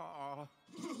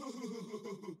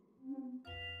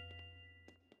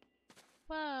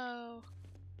 Whoa.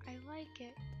 I like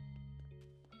it.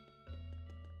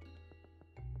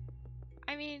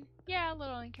 I mean, yeah, a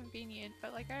little inconvenient,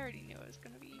 but like I already knew it was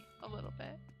gonna be a little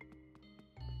bit.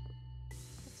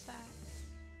 What's that?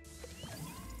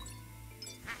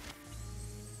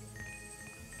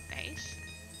 Nice.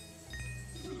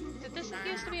 Did this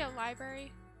used to be a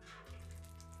library?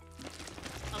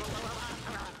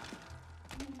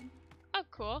 Oh,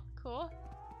 cool, cool.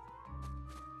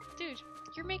 Dude,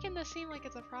 you're making this seem like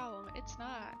it's a problem. It's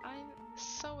not. I'm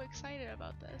so excited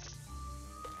about this.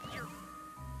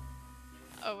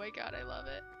 Oh my god, I love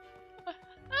it.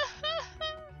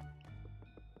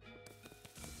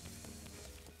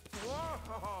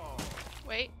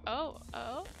 Wait, oh.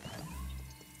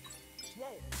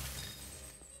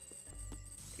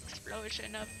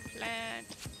 Explosion of plant.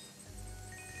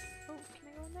 Oh, can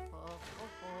I go in there?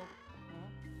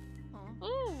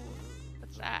 Ooh,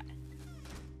 what's that?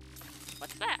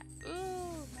 What's that?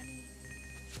 Ooh, money.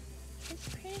 It's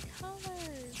pretty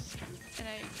colors. And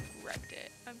I wrecked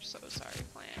it. I'm so sorry,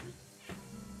 plant.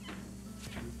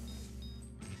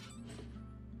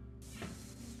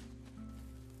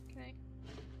 Can I?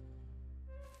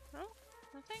 No?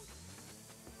 Nothing?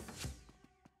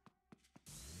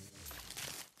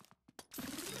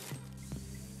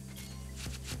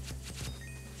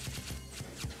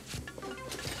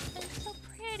 It's so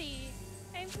pretty.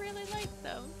 I really like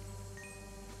them.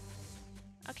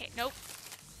 Okay, nope.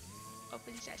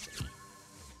 Open sesame.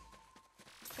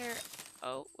 There.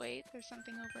 Oh, wait, there's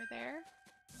something over there.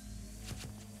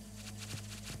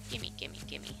 Gimme, gimme,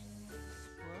 gimme.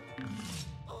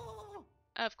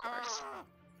 Of course.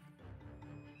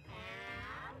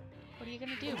 What are you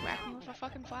gonna do? Whack me with a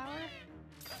fucking flower?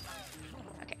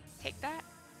 Okay, take that.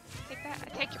 Take that. I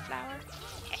take your flower.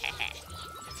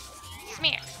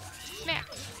 Smack. Smack.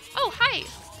 Oh, hi!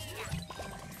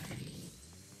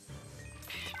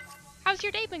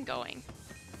 been going?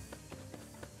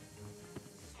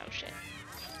 Oh shit.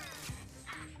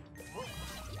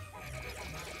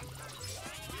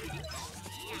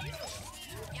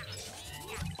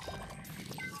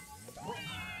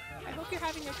 I hope you're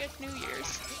having a good New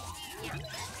Year's.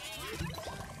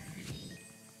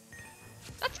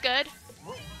 That's good.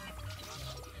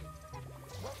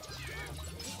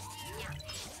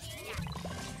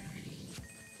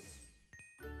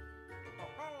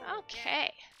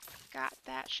 Okay, got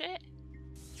that shit.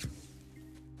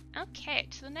 Okay,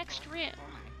 to the next room.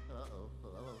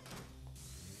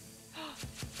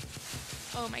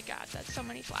 Oh my god, that's so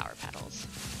many flower petals.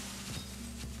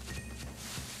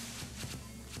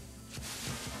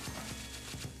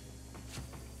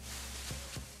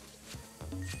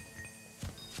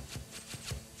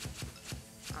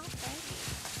 Okay,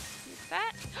 use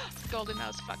that. Golden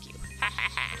nose, fuck you. Ha ha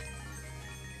ha.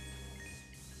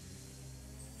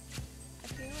 I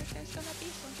feel like there's gonna be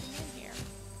something in here.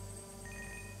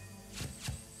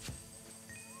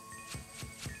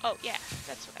 Oh yeah,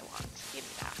 that's what I want. Give me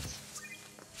that.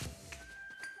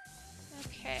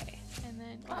 Okay, and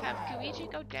then we'll have Luigi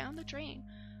go down the drain.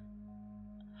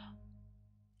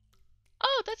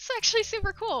 Oh, that's actually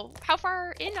super cool. How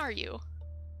far in are you?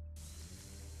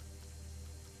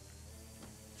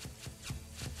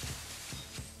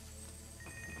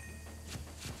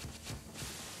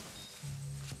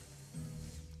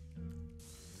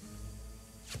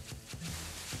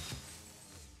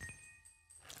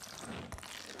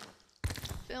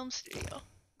 Film studio.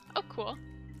 Oh, cool.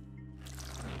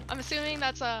 I'm assuming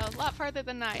that's a lot farther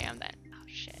than I am then. Oh,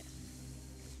 shit.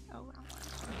 Oh, wrong one.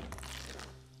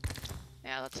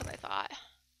 Yeah, that's what I thought.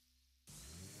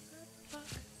 Fuck.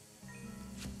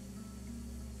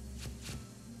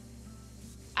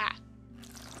 Ah.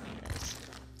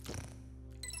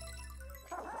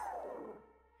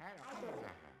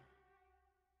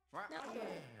 There it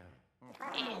is.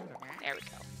 No. There we go.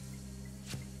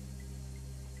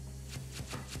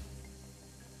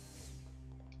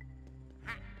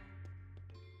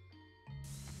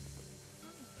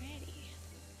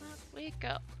 We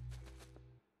go.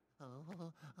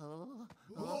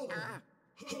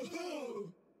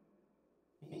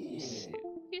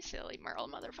 You silly Merle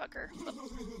motherfucker.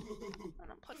 I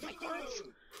don't plug my cords.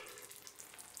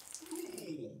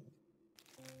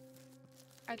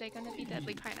 Are they gonna be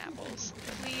deadly pineapples?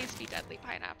 Please be deadly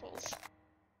pineapples.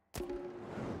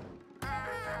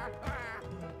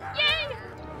 Yay!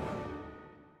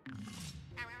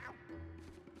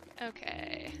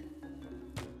 Okay.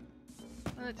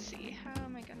 Let's see, how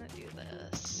am I gonna do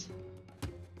this?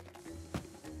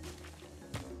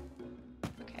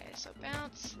 Okay, so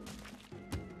bounce.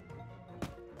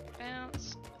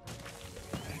 Bounce.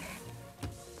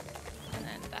 And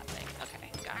then that thing.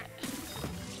 Okay, got it.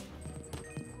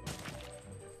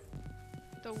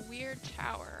 The weird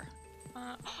tower.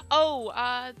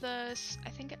 I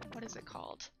think, what is it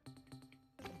called?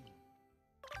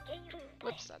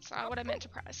 Whoops, that's not what I meant to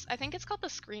press. I think it's called the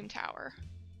Scream Tower.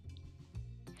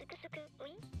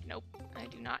 Nope, I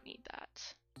do not need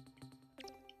that.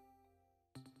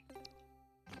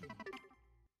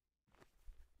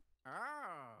 Oh.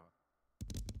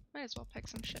 Might as well pick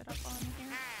some shit up on here.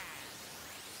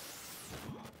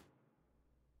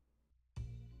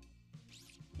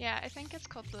 Yeah, I think it's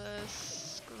called the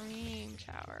Scream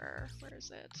Tower. Where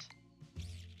is it?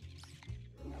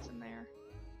 It's in there.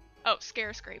 Oh,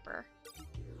 Scare Scraper.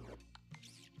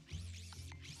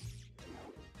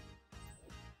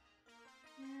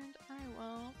 And I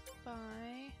will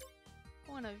buy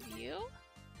one of you.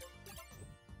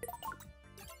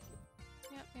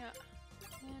 Yep.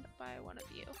 And buy one of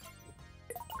you.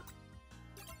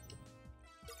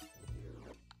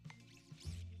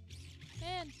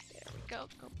 And there we go.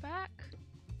 Go back.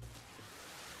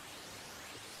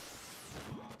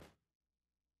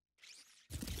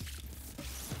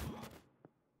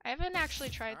 I haven't actually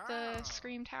tried the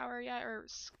Scream Tower yet, or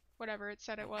whatever it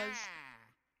said it was.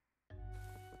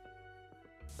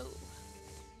 Ooh.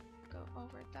 Go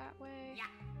over it that way.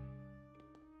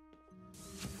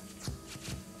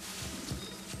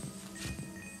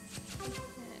 And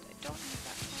I don't need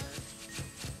that part.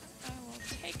 I will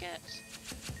take it.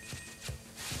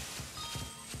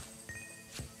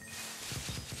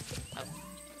 Oh,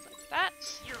 like that.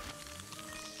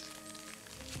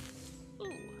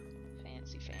 Ooh,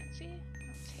 fancy.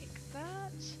 I'll take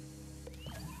that.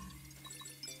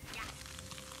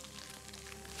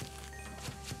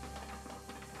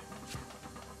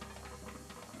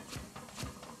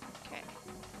 Okay.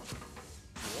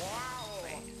 Wow.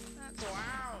 Wait, that's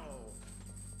Wow.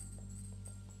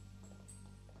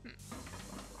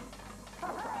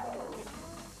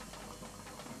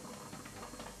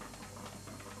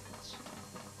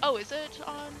 Oh, is it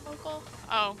on local?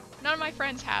 Oh, none of my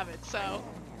friends have it, so.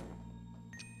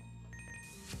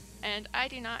 And I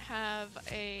do not have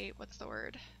a, what's the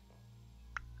word?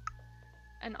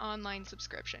 An online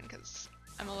subscription, because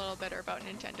I'm a little bitter about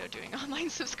Nintendo doing online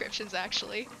subscriptions,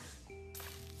 actually.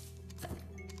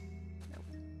 Nope.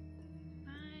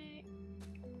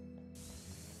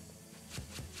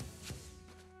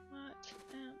 What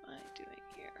am I doing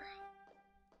here?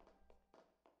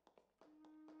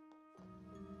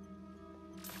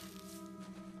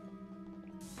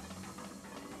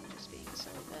 Just being a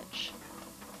silly bitch.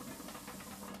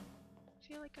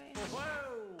 I feel like I am. Whoa!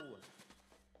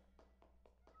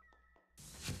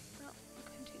 Well, we'll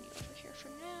continue over here for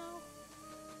now.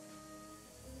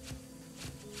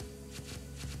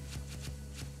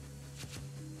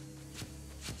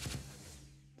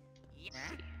 Yeah. Let's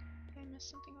see. Did I miss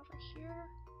something over here?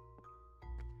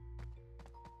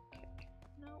 Okay,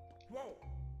 nope. Whoa!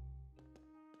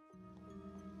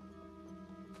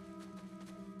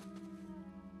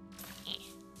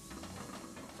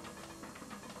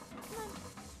 Come on.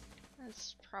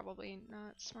 That's probably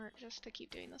not smart just to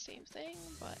keep doing the same thing,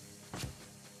 but...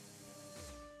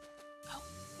 Oh,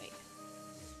 wait.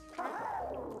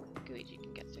 Luigi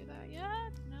can get through that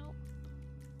yet? Nope.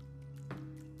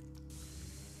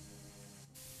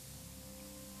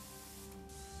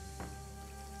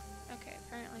 Okay,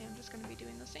 apparently I'm just gonna be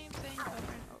doing the same thing over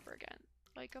and over again,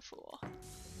 like a fool. What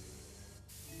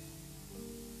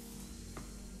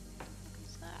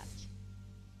is that?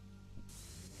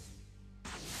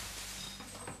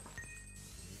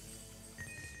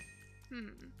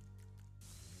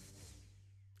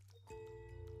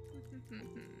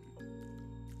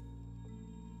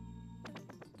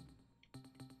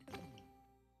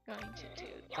 Going to do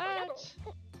that.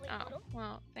 Oh,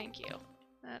 well, thank you.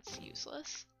 That's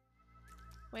useless.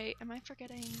 Wait, am I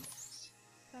forgetting? Is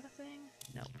that a thing?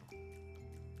 Nope.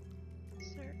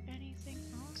 Is there anything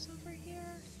else over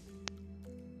here?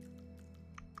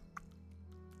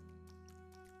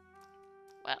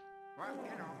 Well, Well,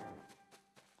 you know.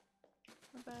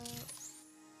 what about...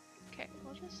 Okay,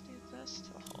 we'll just do this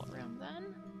to the whole room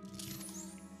then.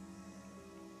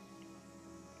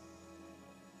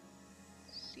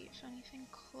 See if anything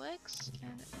clicks,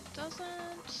 and it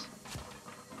doesn't.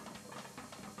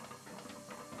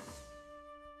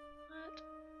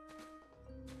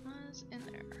 What was in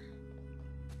there?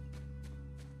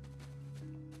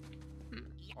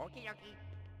 Okie dokie.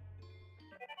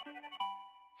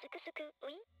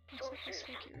 What's this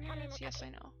figure is? Yes, I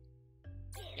know.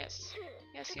 Yes.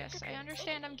 Yes, yes, I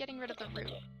understand I'm getting rid of the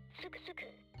root.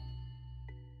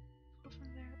 Go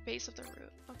from there. Base of the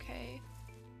root. Okay.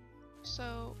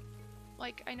 So,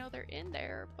 like, I know they're in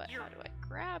there, but how do I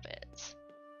grab it?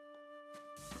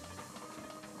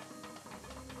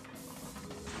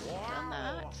 Done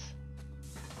that.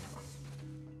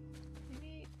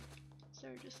 Maybe... Is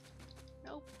there just...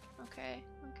 Nope. Okay.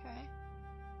 Okay.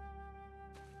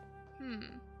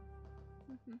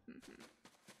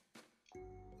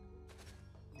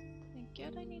 I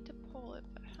get I need to pull it,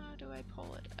 but how do I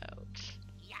pull it out?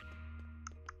 Yeah.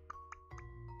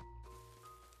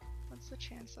 What's the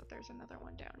chance that there's another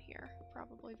one down here?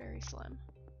 Probably very slim.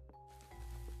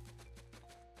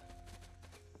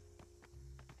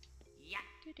 Yeah.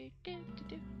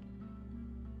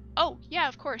 Oh, yeah,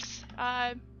 of course.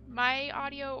 My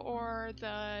audio or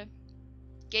the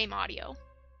game audio?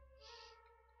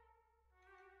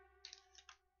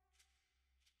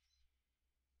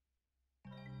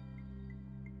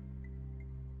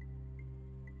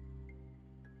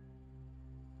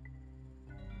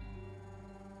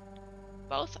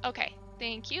 Both? Okay,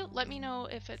 thank you. Let me know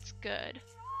if it's good.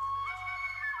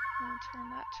 I'll turn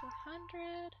that to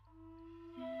 100.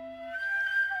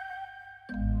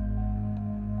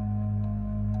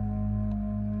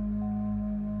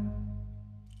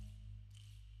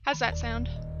 How's that sound?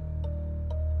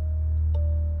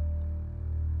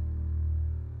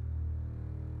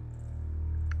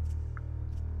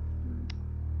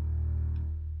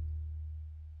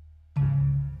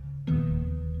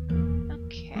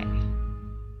 Okay.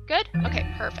 Good? Okay,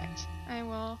 perfect.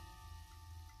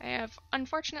 I have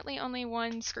unfortunately only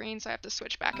one screen, so I have to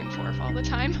switch back and forth all the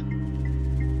time.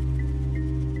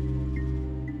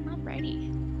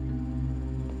 Alrighty.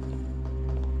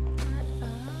 Let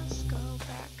us go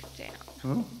back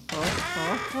down.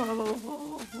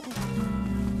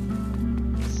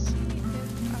 Let's see if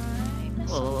I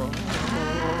miss something.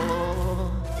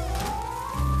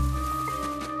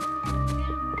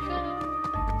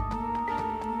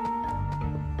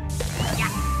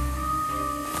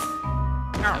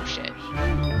 Oh shit.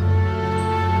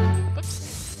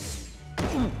 Whoops.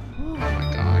 Oh my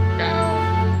god,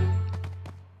 no.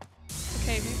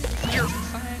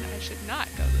 should not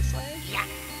go this way. Yeah.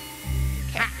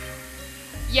 Okay.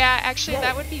 Yeah, actually,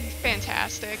 that would be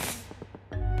fantastic.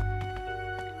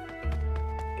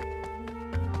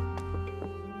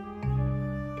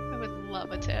 I would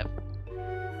love a tip.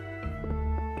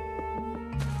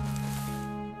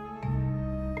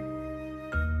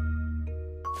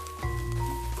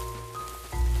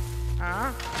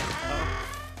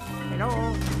 Hello.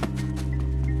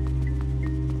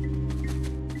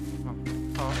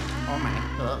 Oh mẹ.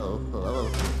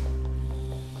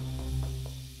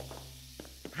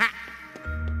 Ha.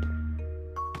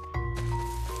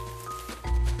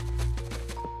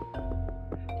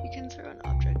 You can throw an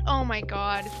object. Oh my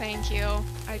god, thank you.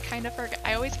 I kind of forget.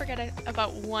 I always forget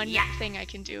about one thing I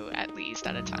can do at least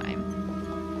at a time.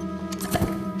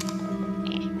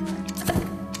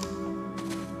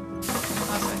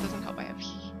 Also, it doesn't help I have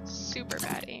super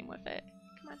bad aim with it.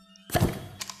 Come on.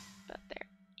 But there.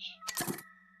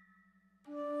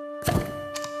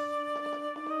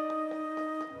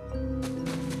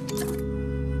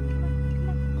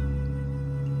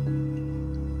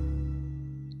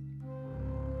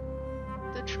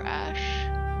 The trash.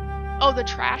 Oh, the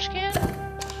trash can?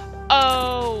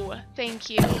 Oh, thank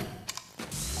you.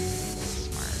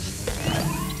 Smart.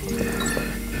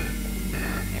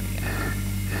 There we go.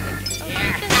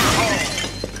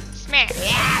 Smash!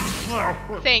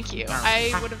 Thank you.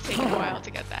 I would have taken a while to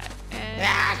get that.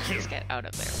 And let's get out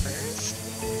of there first.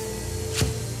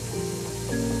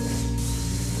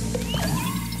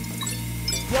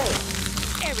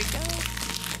 There we go.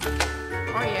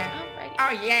 Oh yeah. Alrighty.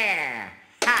 Oh yeah.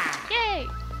 Ha. Yay!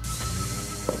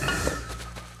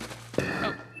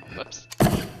 Oh, whoops.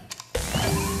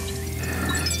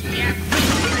 Yeah.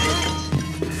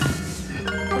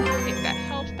 Take that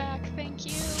health back, thank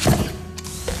you.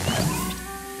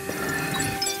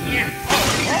 Yeah.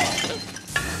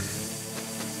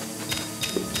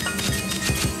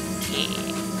 Yeah.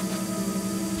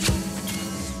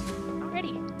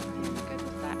 Alrighty. I'm good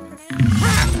with that for now.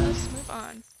 Let's move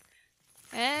on.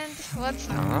 And let's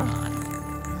move on.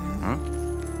 Huh?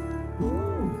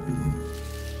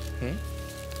 Okay.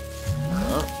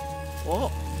 Oh.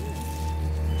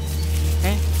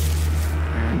 Hey.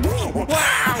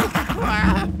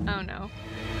 Oh no.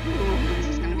 This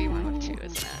is gonna be one of two,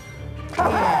 isn't it?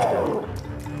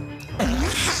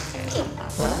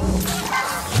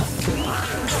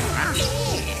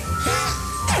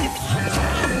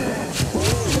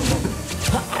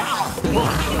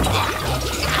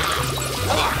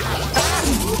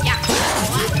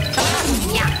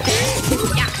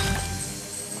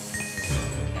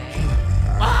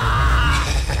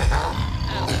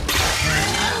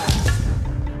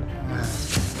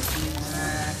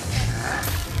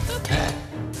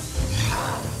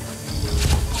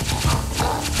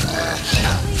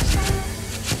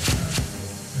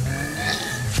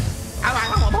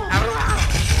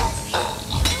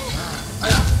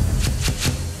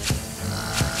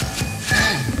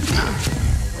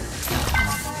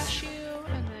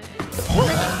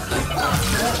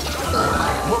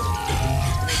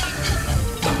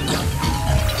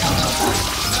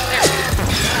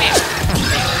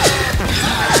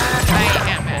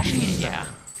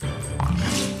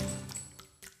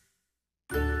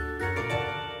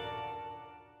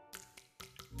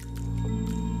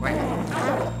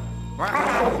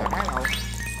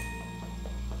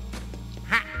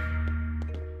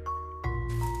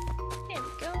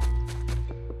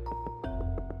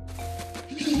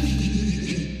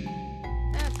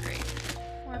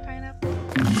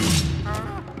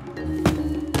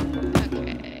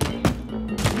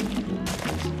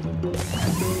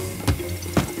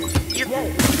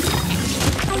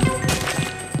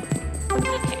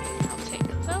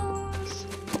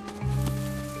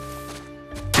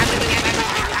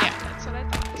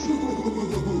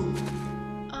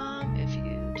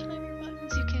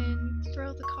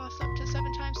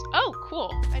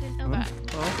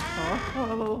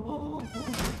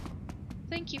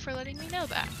 Thank you for letting me know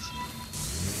that.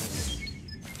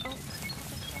 Oh, what the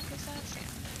fuck is that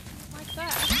sound? Like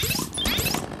that.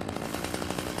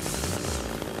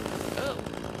 Oh.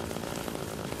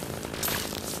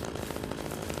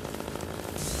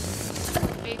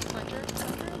 Big plunger.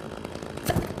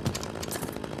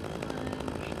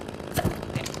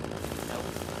 Nope.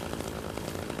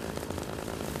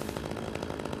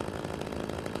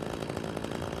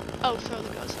 Oh, throw the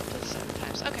ghost up to 7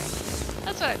 times. Okay.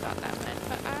 That's what I thought that meant,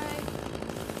 but I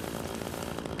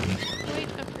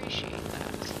quite appreciate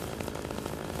that.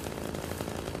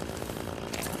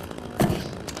 Okay.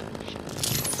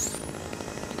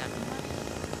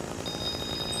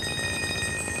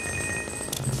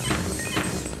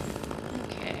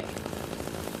 Okay.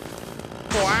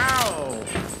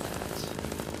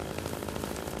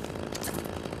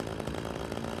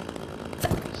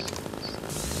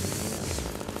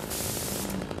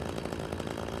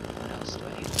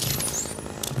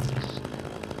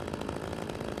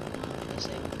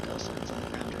 say ghost signs on the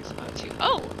ground or about to.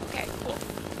 Oh, okay, cool.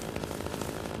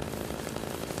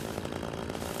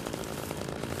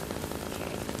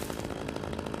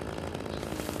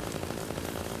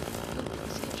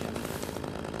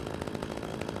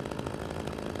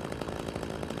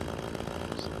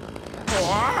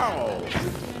 Wow!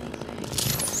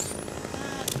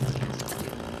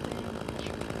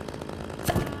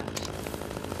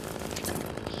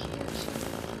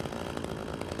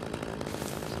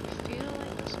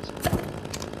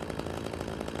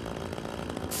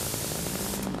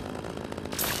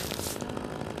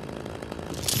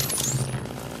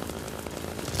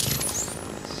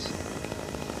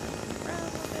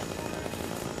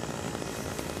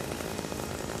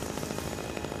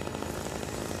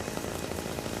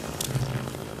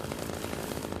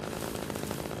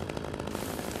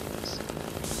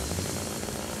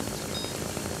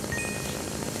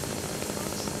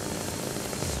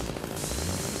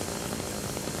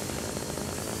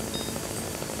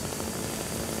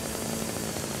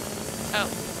 Oh.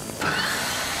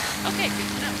 Okay, good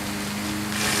to know.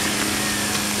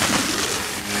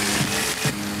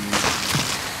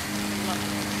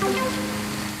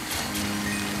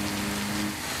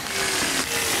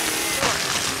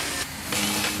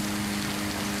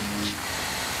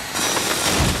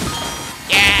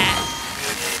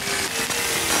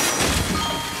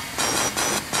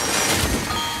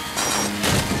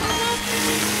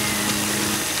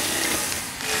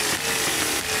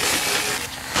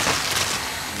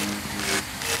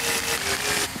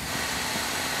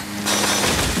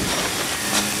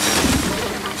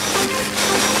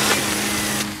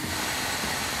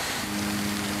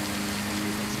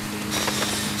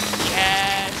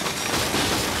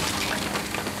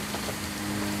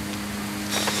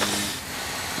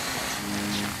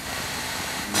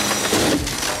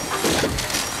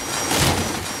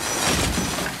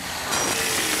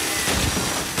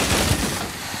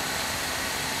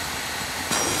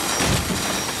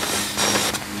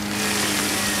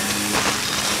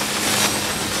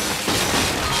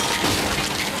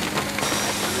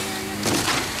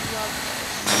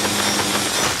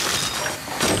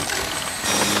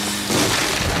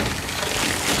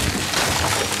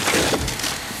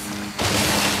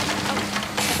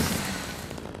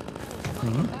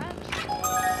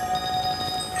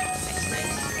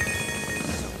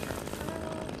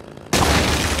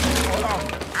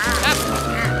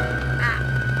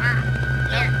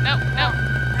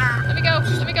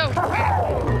 Let me go. Chop,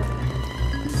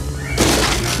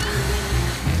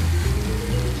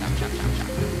 chop, chop, chop.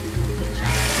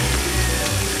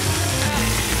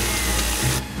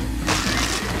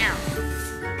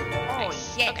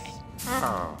 Nice. yes. Okay.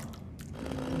 Oh.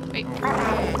 Wait.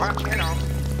 Well, you know.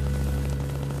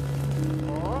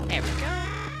 There we go.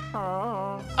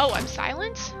 Oh. Oh, I'm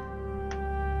silent?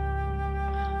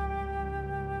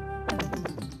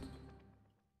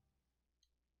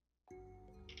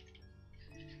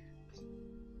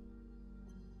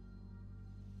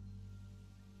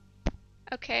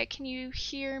 Okay, can you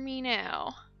hear me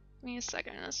now? Give me a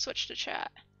second, let's switch to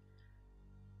chat.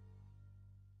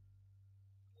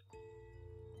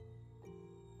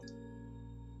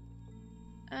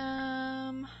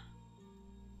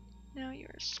 Now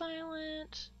you're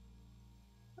silent.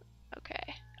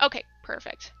 Okay. Okay,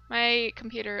 perfect. My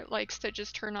computer likes to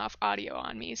just turn off audio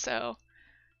on me, so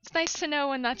it's nice to know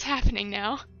when that's happening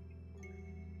now.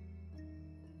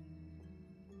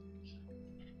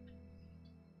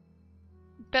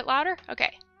 Bit louder?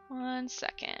 Okay. 1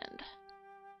 second.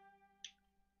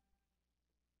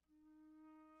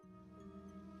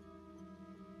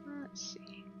 Let's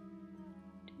see.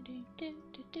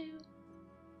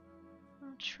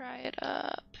 I'll try it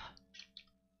up.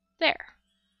 There.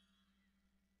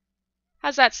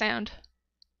 How's that sound?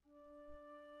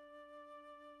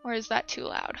 Or is that too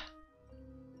loud?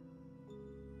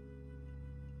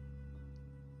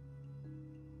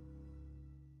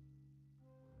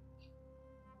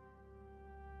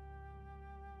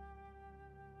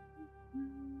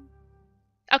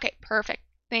 Okay, perfect.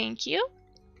 Thank you.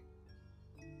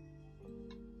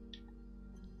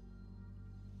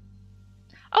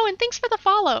 Oh, and thanks for the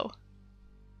follow.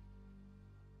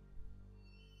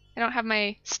 I don't have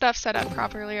my stuff set up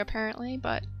properly, apparently,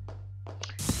 but...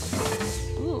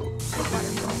 Ooh,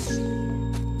 waterfalls.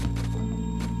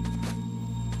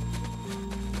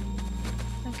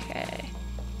 Okay.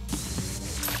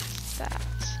 That.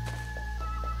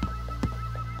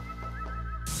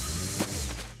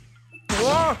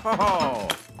 Whoa!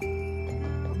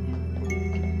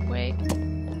 Wait.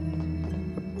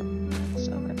 It's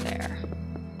over there.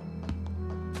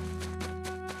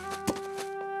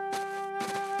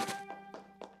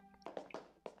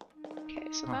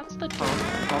 so that's the door.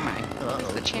 Oh my.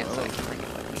 There's the chance that I can bring it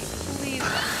with me. Please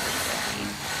let me bring it with me.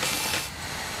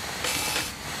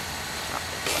 Drop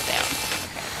the door down.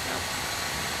 Okay, nope.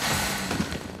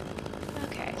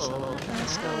 Okay, so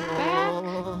let's go back.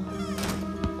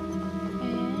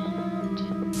 And...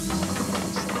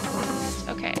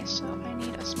 okay, so I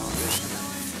need a small watermelon.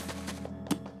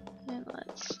 And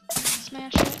let's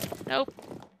smash it. Nope.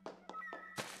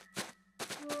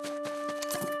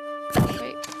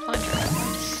 Wait, plunger.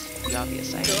 That's the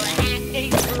obvious idea.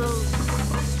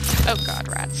 Oh god,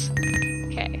 rats.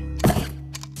 Okay.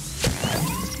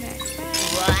 Smack that.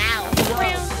 Wow.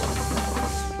 Around.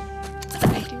 Can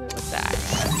I do it with that?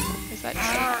 Is that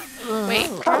safe? Wait,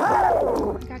 crap.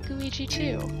 I got Luigi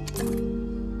too.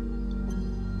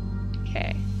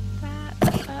 Okay. That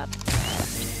up.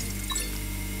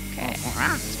 Okay.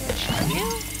 Switch to you.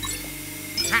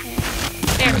 And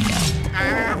there we go. Try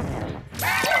this out.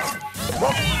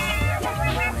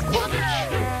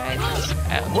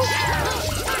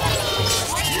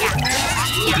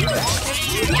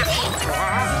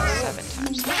 7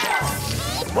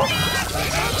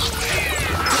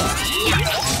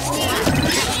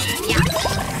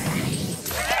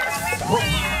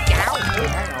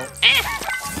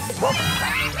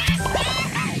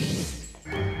 times.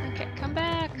 Okay, come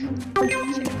back.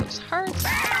 Take those hearts.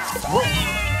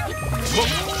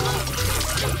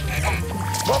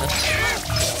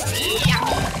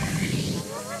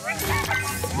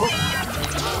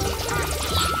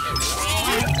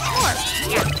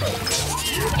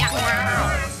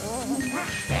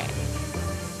 Okay.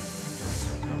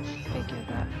 Figure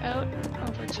that out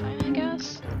over time, I guess.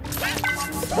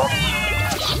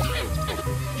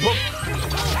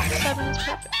 7 is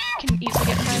perfect. Can easily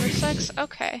get 5 or 6.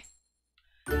 Okay.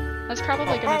 That's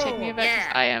probably gonna take me a bit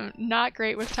because I am not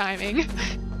great with timing.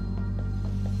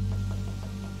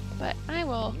 But I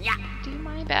will do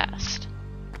my best.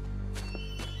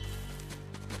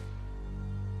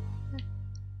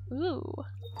 Ooh.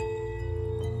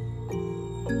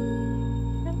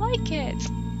 I like it!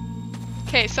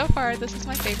 Okay, so far this is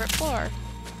my favorite floor.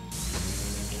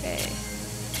 Okay.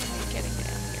 What am I getting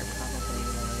down here? Probably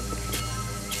like...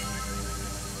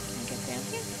 can I get down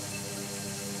here?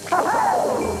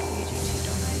 Luigi too,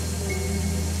 don't I?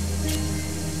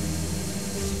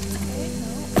 Okay,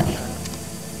 no.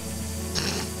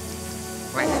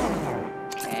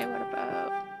 Okay, what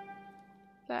about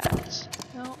that?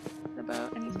 No. What about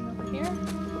anything over here?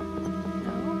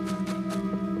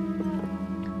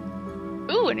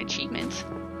 No. Ooh, an achievement.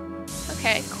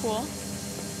 Okay, cool.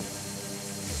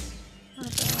 What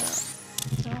about...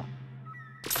 no.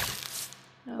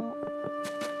 No.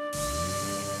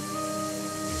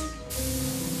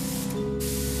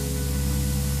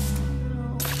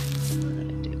 What did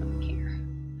I do here?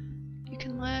 You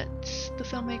can let the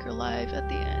filmmaker live at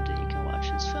the end and you can watch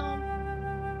his film.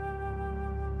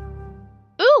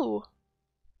 Ooh!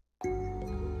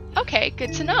 Okay,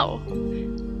 good to know.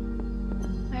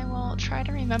 I will try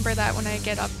to remember that when I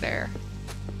get up there.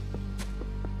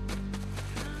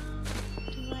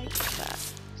 Do I get that?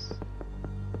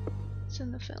 It's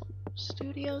in the film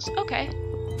studios. Okay.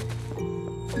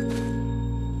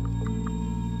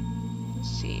 Let's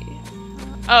see.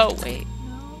 Oh, wait.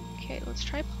 No. Okay, let's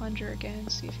try plunger again,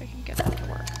 see if I can get that to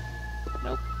work.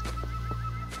 Nope.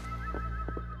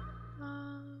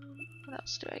 What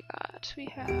else do I got? We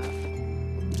have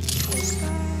this guy.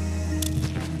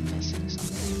 I'm missing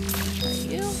something. Try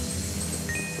you.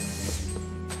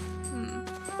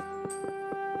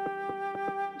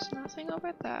 There's nothing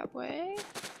over that way.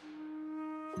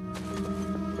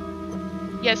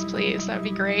 Yes, please. That would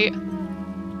be great.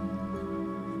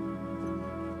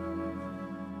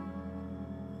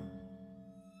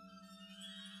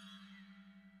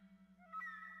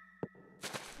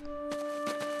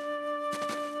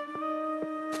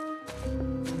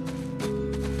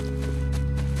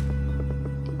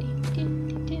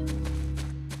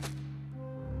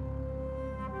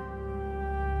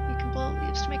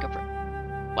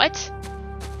 What?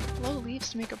 Blow leaves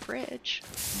to make a bridge.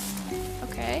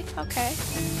 Okay, okay.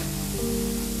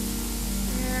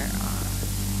 Where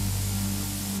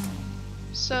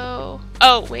so...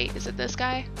 oh, wait, is it this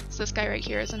guy? It's this guy right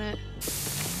here, isn't it?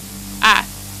 Ah,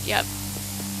 yep.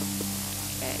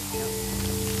 Okay, yep.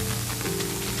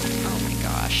 Oh my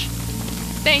gosh.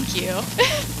 Thank you.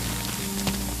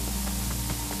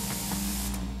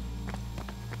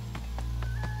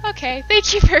 Okay,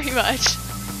 thank you very much.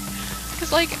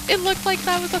 Because, like, it looked like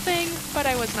that was a thing, but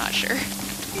I was not sure.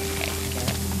 Okay,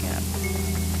 get up.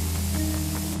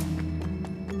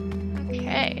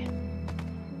 Okay.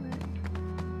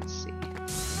 Let's see.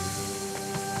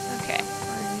 Okay,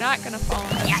 we're not gonna fall on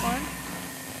this one.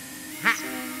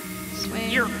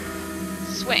 You're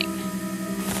Swing.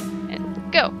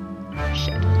 And go.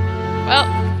 Shit. Well,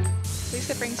 at least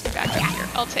it brings me back up here.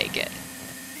 I'll take it.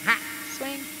 ha.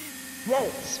 Swing. Whoa.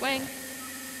 Swing.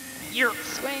 You're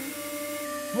Swing.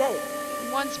 whoa.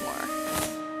 Once more.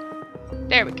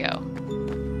 There we go.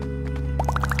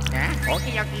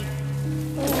 Okay, okay.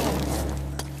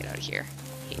 Get out of here.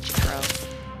 Hate you, bro.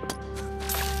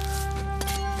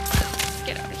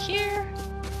 Get out of here.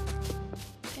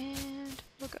 And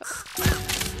we'll go.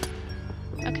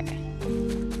 Okay.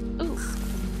 Ooh.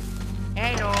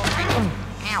 Hello.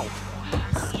 Ow.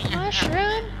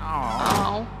 Mushroom? Oh.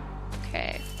 Oh.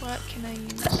 Okay. What can I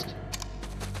use?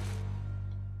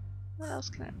 What else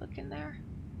can I look in there?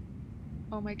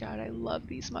 Oh my god, I love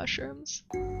these mushrooms.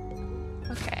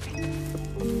 Okay.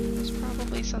 There's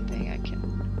probably something I can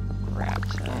grab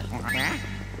to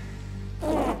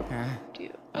do.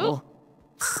 Oh!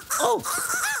 Oh.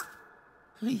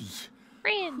 Please.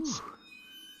 Friends!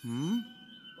 Hmm?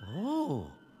 Oh.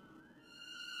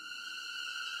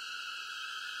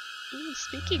 Ooh,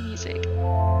 spooky music.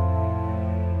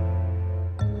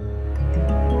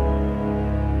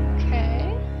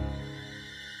 Okay.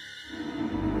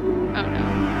 Oh no.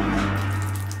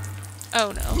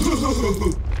 Oh no.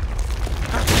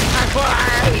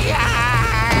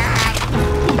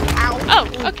 Oh,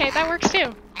 okay, that works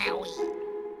too.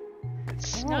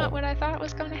 It's not what I thought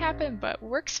was going to happen, but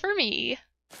works for me.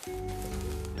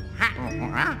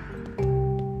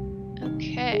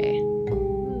 Okay.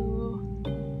 Ooh.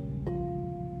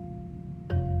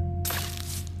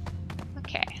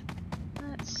 Okay.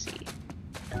 Let's see.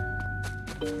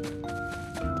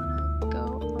 Go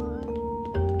on.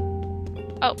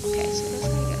 Oh, okay, so this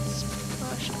guy gets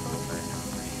pushed over and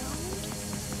around.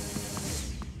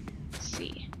 Let's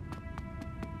see.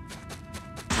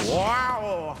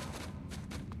 Wow.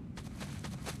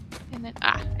 And then,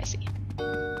 I see.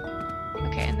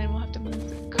 Okay, and then we'll have to move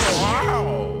the cart.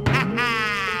 Wow.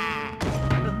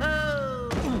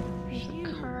 There's a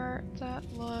cart that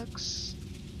looks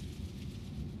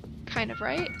kind of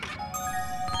right.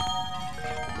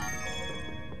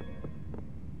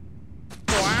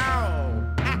 Wow.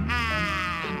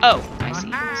 Oh, I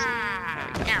see. I see.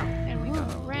 There we go. And we go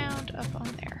around up on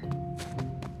there.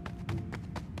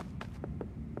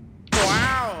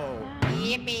 Wow.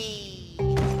 Yippee.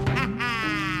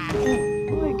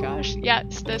 Oh my gosh.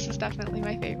 Yes, this is definitely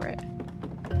my favorite.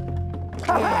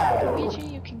 Okay, Luigi,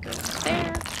 you can go in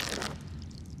there.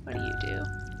 What do you do?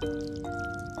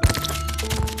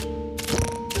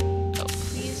 Oh,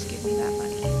 please give me that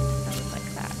money. I would like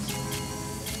that.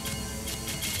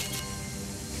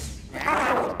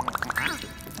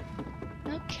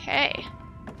 Okay.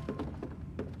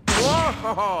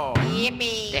 Whoa.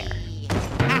 Yippee. There.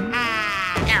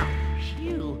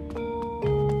 Phew.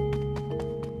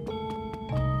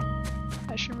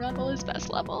 Mushroom level is best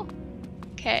level.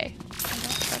 Okay. I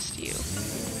don't trust you.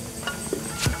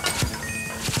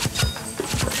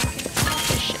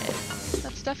 Shit.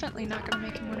 That's definitely not gonna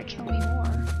make him want to kill me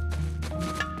more.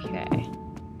 Okay.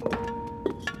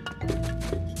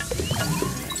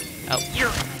 Oh, you're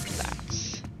like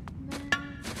that.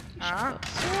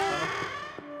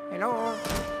 Hello.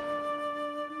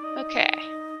 Okay.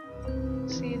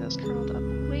 See those curled up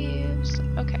leaves?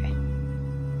 Okay.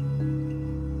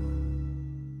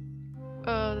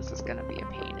 Oh, this is gonna be a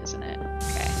pain, isn't it?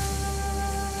 Okay.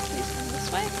 Please come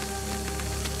this way.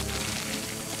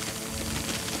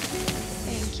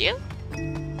 Thank you. I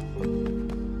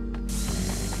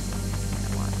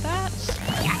want that.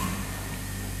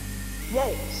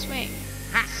 Whoa. Swing.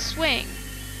 Ha. Swing.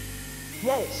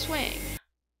 Whoa. Swing.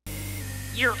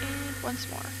 You're And once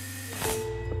more.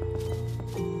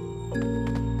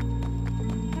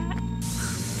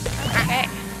 Okay.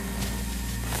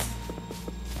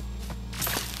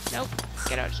 Nope.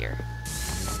 Get out here.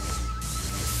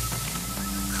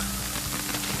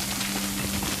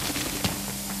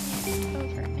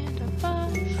 Over and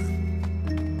above.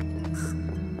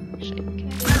 Shit,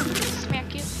 can I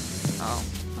smack you? Oh,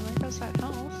 well there goes that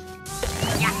health.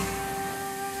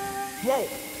 whoa.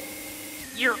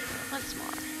 You're Once more.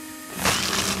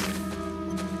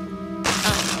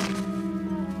 Oh.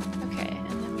 Okay,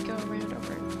 and then we go around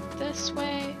over this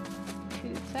way to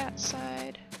that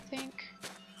side, I think.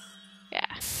 Yeah.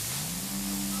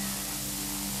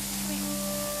 Come here.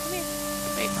 Come here.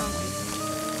 Wait, wrong way.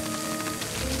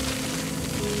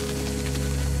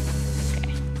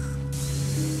 Okay.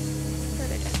 Where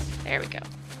did I go? There we go.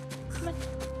 Come on.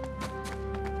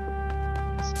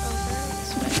 It's over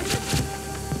this way.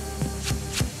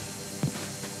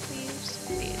 Leaves,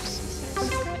 leaves. Is there a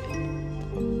secret?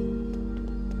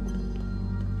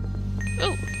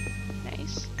 Ooh,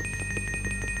 nice.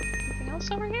 Anything else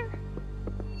this over here?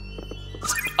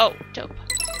 Oh, dope.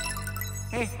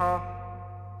 Hey ho.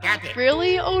 Got it.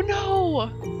 Really? Oh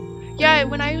no! Yeah,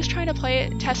 when I was trying to play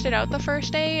it, test it out the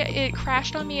first day, it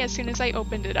crashed on me as soon as I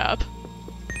opened it up.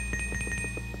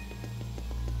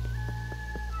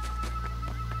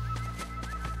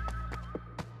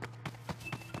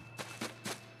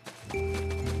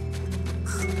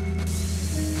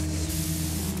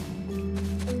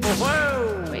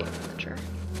 Whoa. Wait, sure.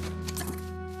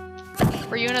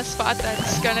 Were you in a spot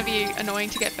that's gonna be annoying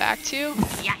to get back to?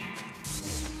 Yeah.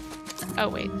 Oh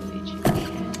wait, Luigi.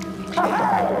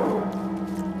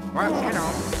 Well, you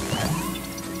know.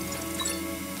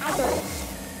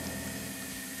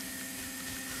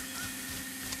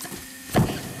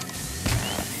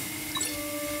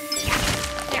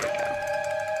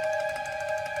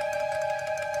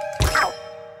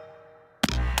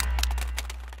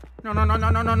 No, no, no, no,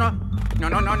 no, no, no. No,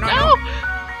 no, no, no, No! no.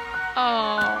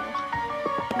 Oh,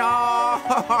 No.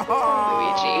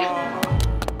 Luigi.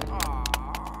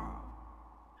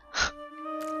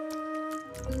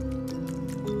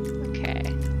 Okay.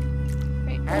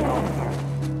 Wait. How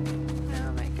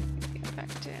am I gonna get back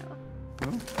down?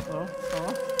 Oh.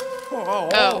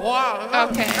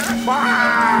 Okay.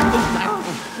 Lucky.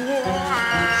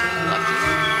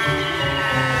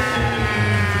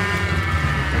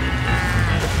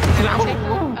 Take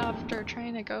that after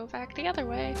trying to go back the other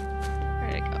way. Where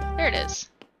did it go? There it is.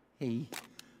 Hey.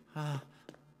 Ha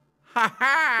How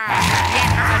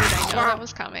did I know that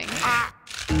was coming?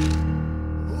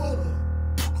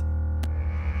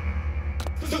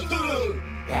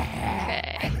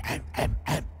 Okay.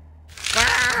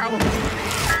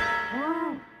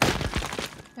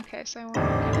 Okay, so I want to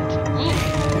get into... Hey.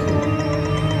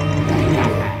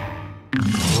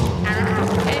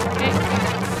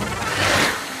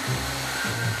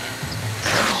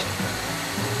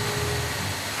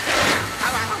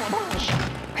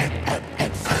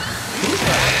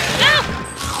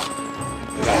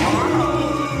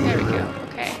 There we go,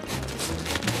 okay.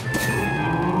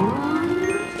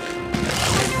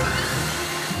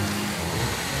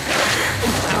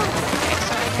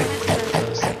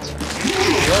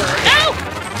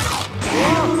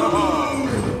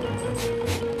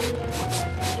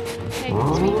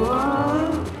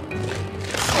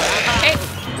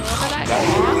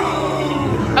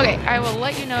 Okay, I will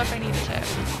let you know if I need to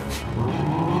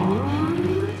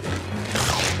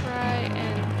try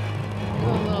and go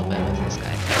a little bit with this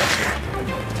guy.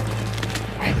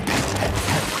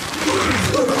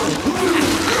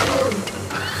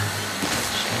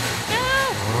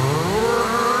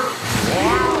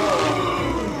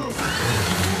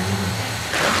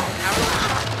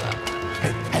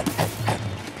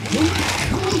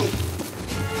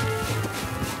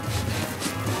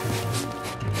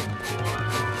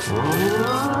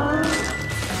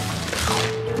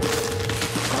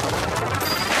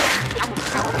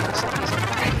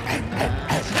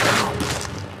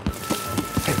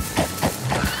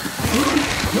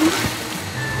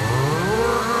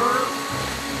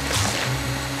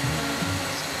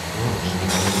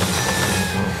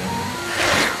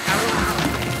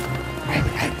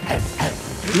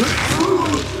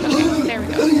 There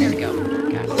we go.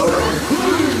 Got it.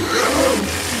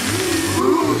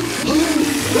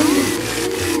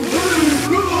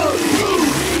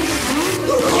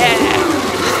 Yeah!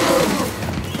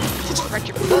 Just wreck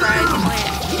your prize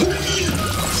plant.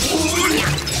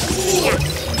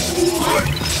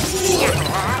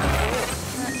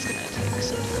 That's gonna take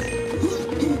some time.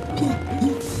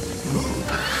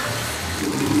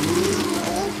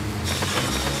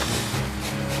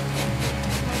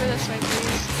 Over this way,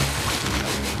 please.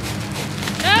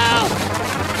 No!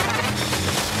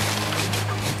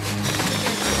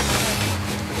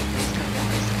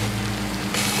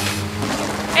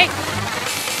 Hey!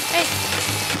 Hey!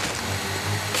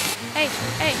 Hey!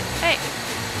 Hey! Hey!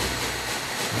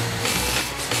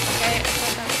 Okay, I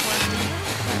thought that was one.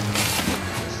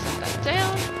 Set that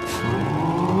down.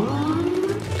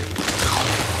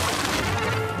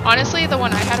 Honestly, the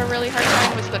one I had a really hard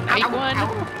time was the night one,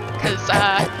 because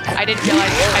I didn't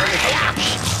realize it had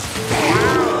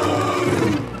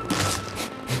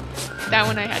that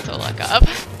one I had to look up.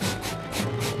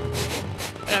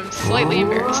 And I'm slightly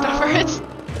embarrassed over it.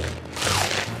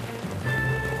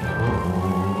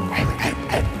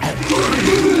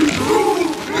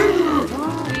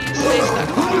 Please stay stuck.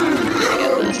 I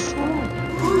get this.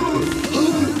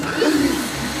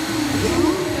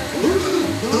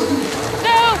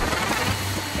 No!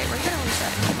 Okay, we're gonna leave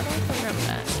that in the middle of the room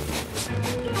then.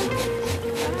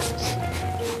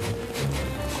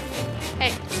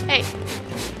 Hey, hey!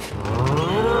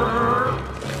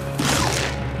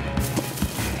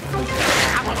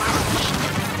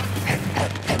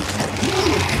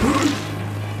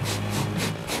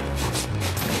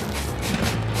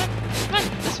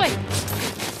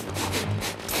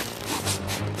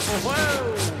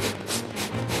 Whoa!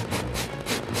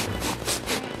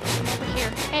 Over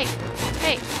here. Hey!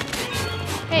 Hey!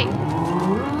 Hey!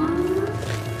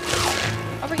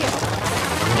 Over here.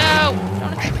 No!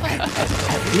 Don't explode.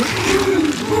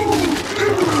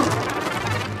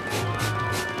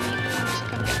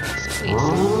 Come get this, please.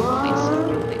 Please.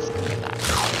 Please, come get that.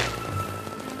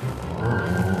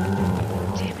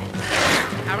 Damn it.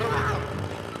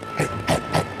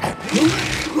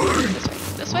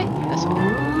 This way? This way?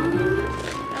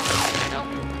 No, no.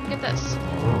 Get this.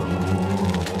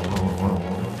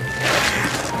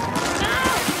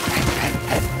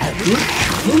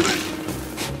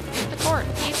 Eat the cord.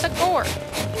 Eat the cord.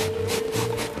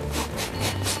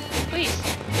 Please.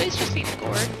 Please just eat the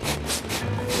cord.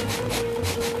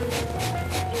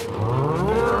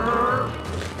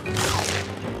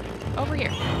 Over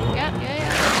here. Yeah.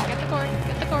 Get the cord.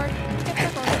 Get the cord. Get the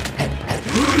cord.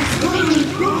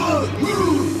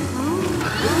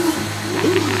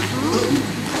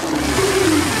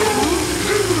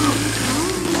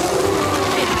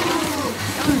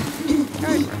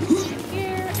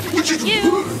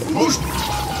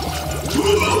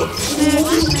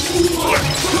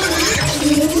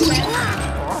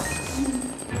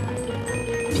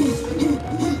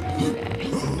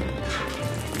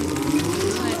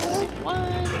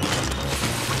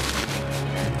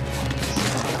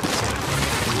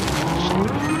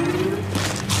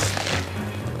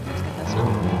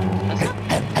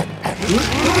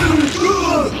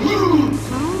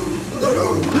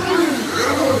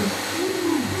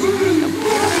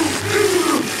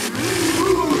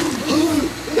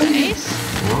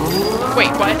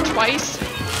 Wait, what? Twice?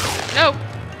 No!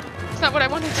 That's not what I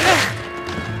wanted to do!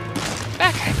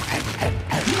 Back!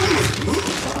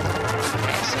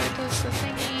 Okay, so it does the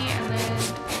thingy, and then...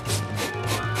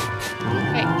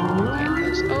 Okay, okay, it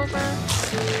goes over.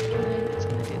 And then it's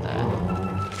gonna do that.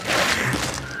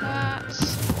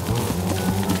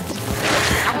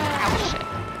 Shit.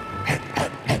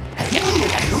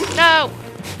 Yes! No!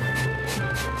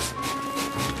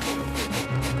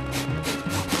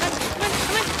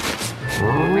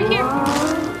 Right here.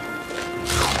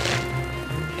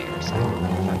 Okay, we're set.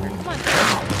 Motherfucker, come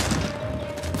on.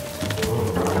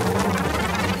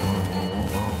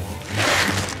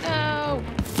 No.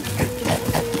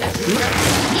 Yes.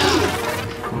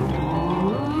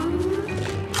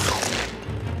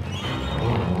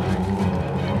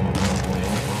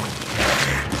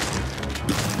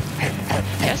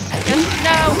 Yes. Yes.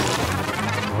 No.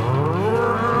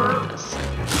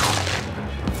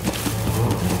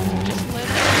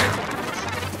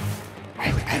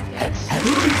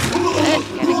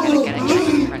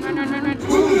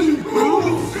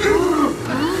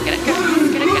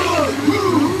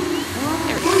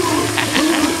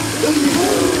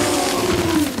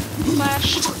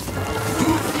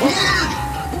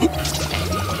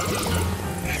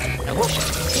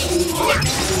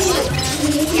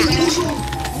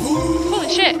 Holy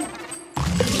shit!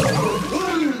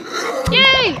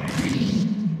 Yay!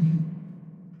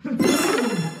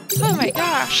 Oh my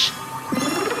gosh!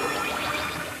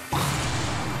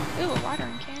 Ooh, a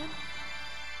watering can.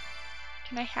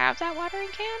 Can I have that watering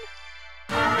can?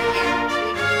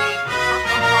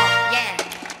 Yeah.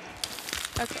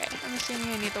 Okay, I'm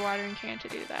assuming I need the watering can to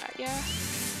do that, yeah?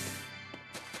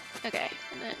 Okay,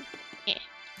 and then...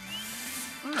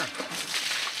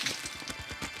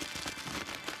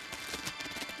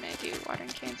 Can I do watering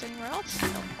cans anywhere else?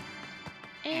 Nope.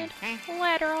 And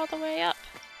ladder all the way up.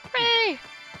 Hooray!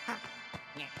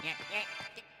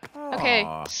 Okay,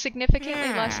 significantly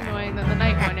less annoying than the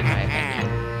night one in my opinion.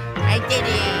 I did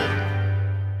it.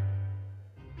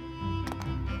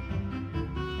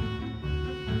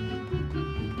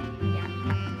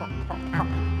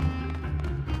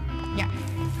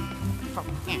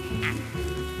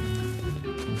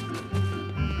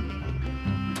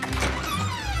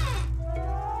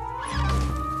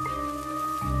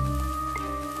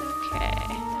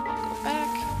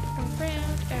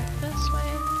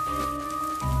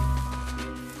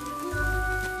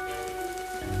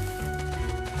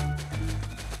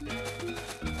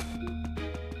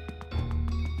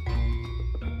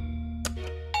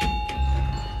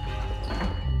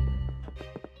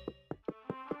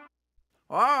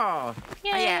 Oh,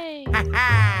 Yay! yeah. Ha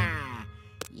ha.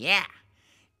 Yeah.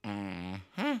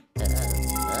 Uh-huh.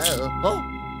 Oh.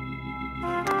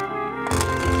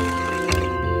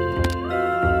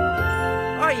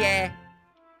 Oh yeah.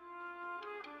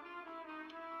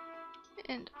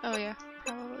 And, oh yeah,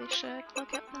 probably should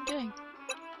look at what I'm doing.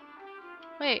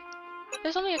 Wait,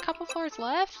 there's only a couple floors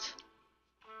left?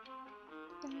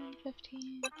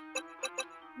 15.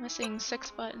 Missing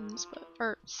 6 buttons, but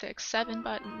or 7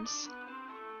 buttons.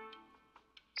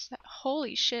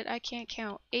 Holy shit, I can't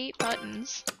count 8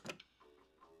 buttons.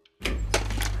 I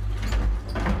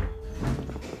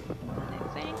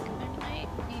think I might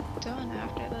be done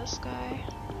after this guy.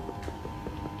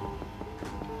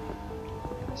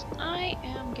 Because I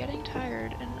am getting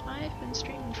tired and I've been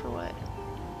streaming for what?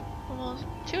 Almost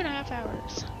 2.5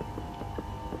 hours.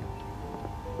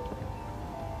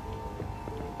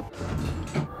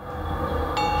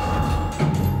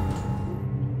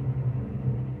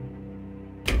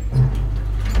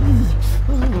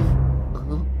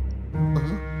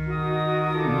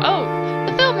 Oh,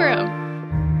 the film room!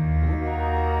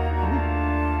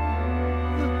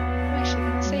 I'm actually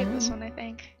gonna save this one, I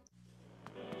think.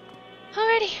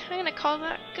 Alrighty, I'm gonna call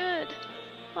that good.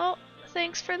 Well,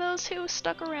 thanks for those who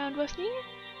stuck around with me,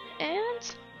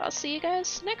 and I'll see you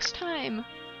guys next time.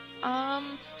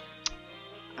 I'm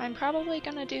probably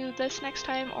gonna do this next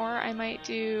time, or I might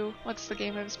do, what's the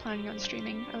game I was planning on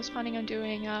streaming? I was planning on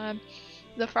doing,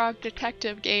 the Frog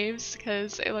Detective games,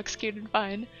 because it looks cute and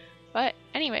fun. But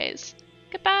anyways,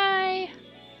 goodbye!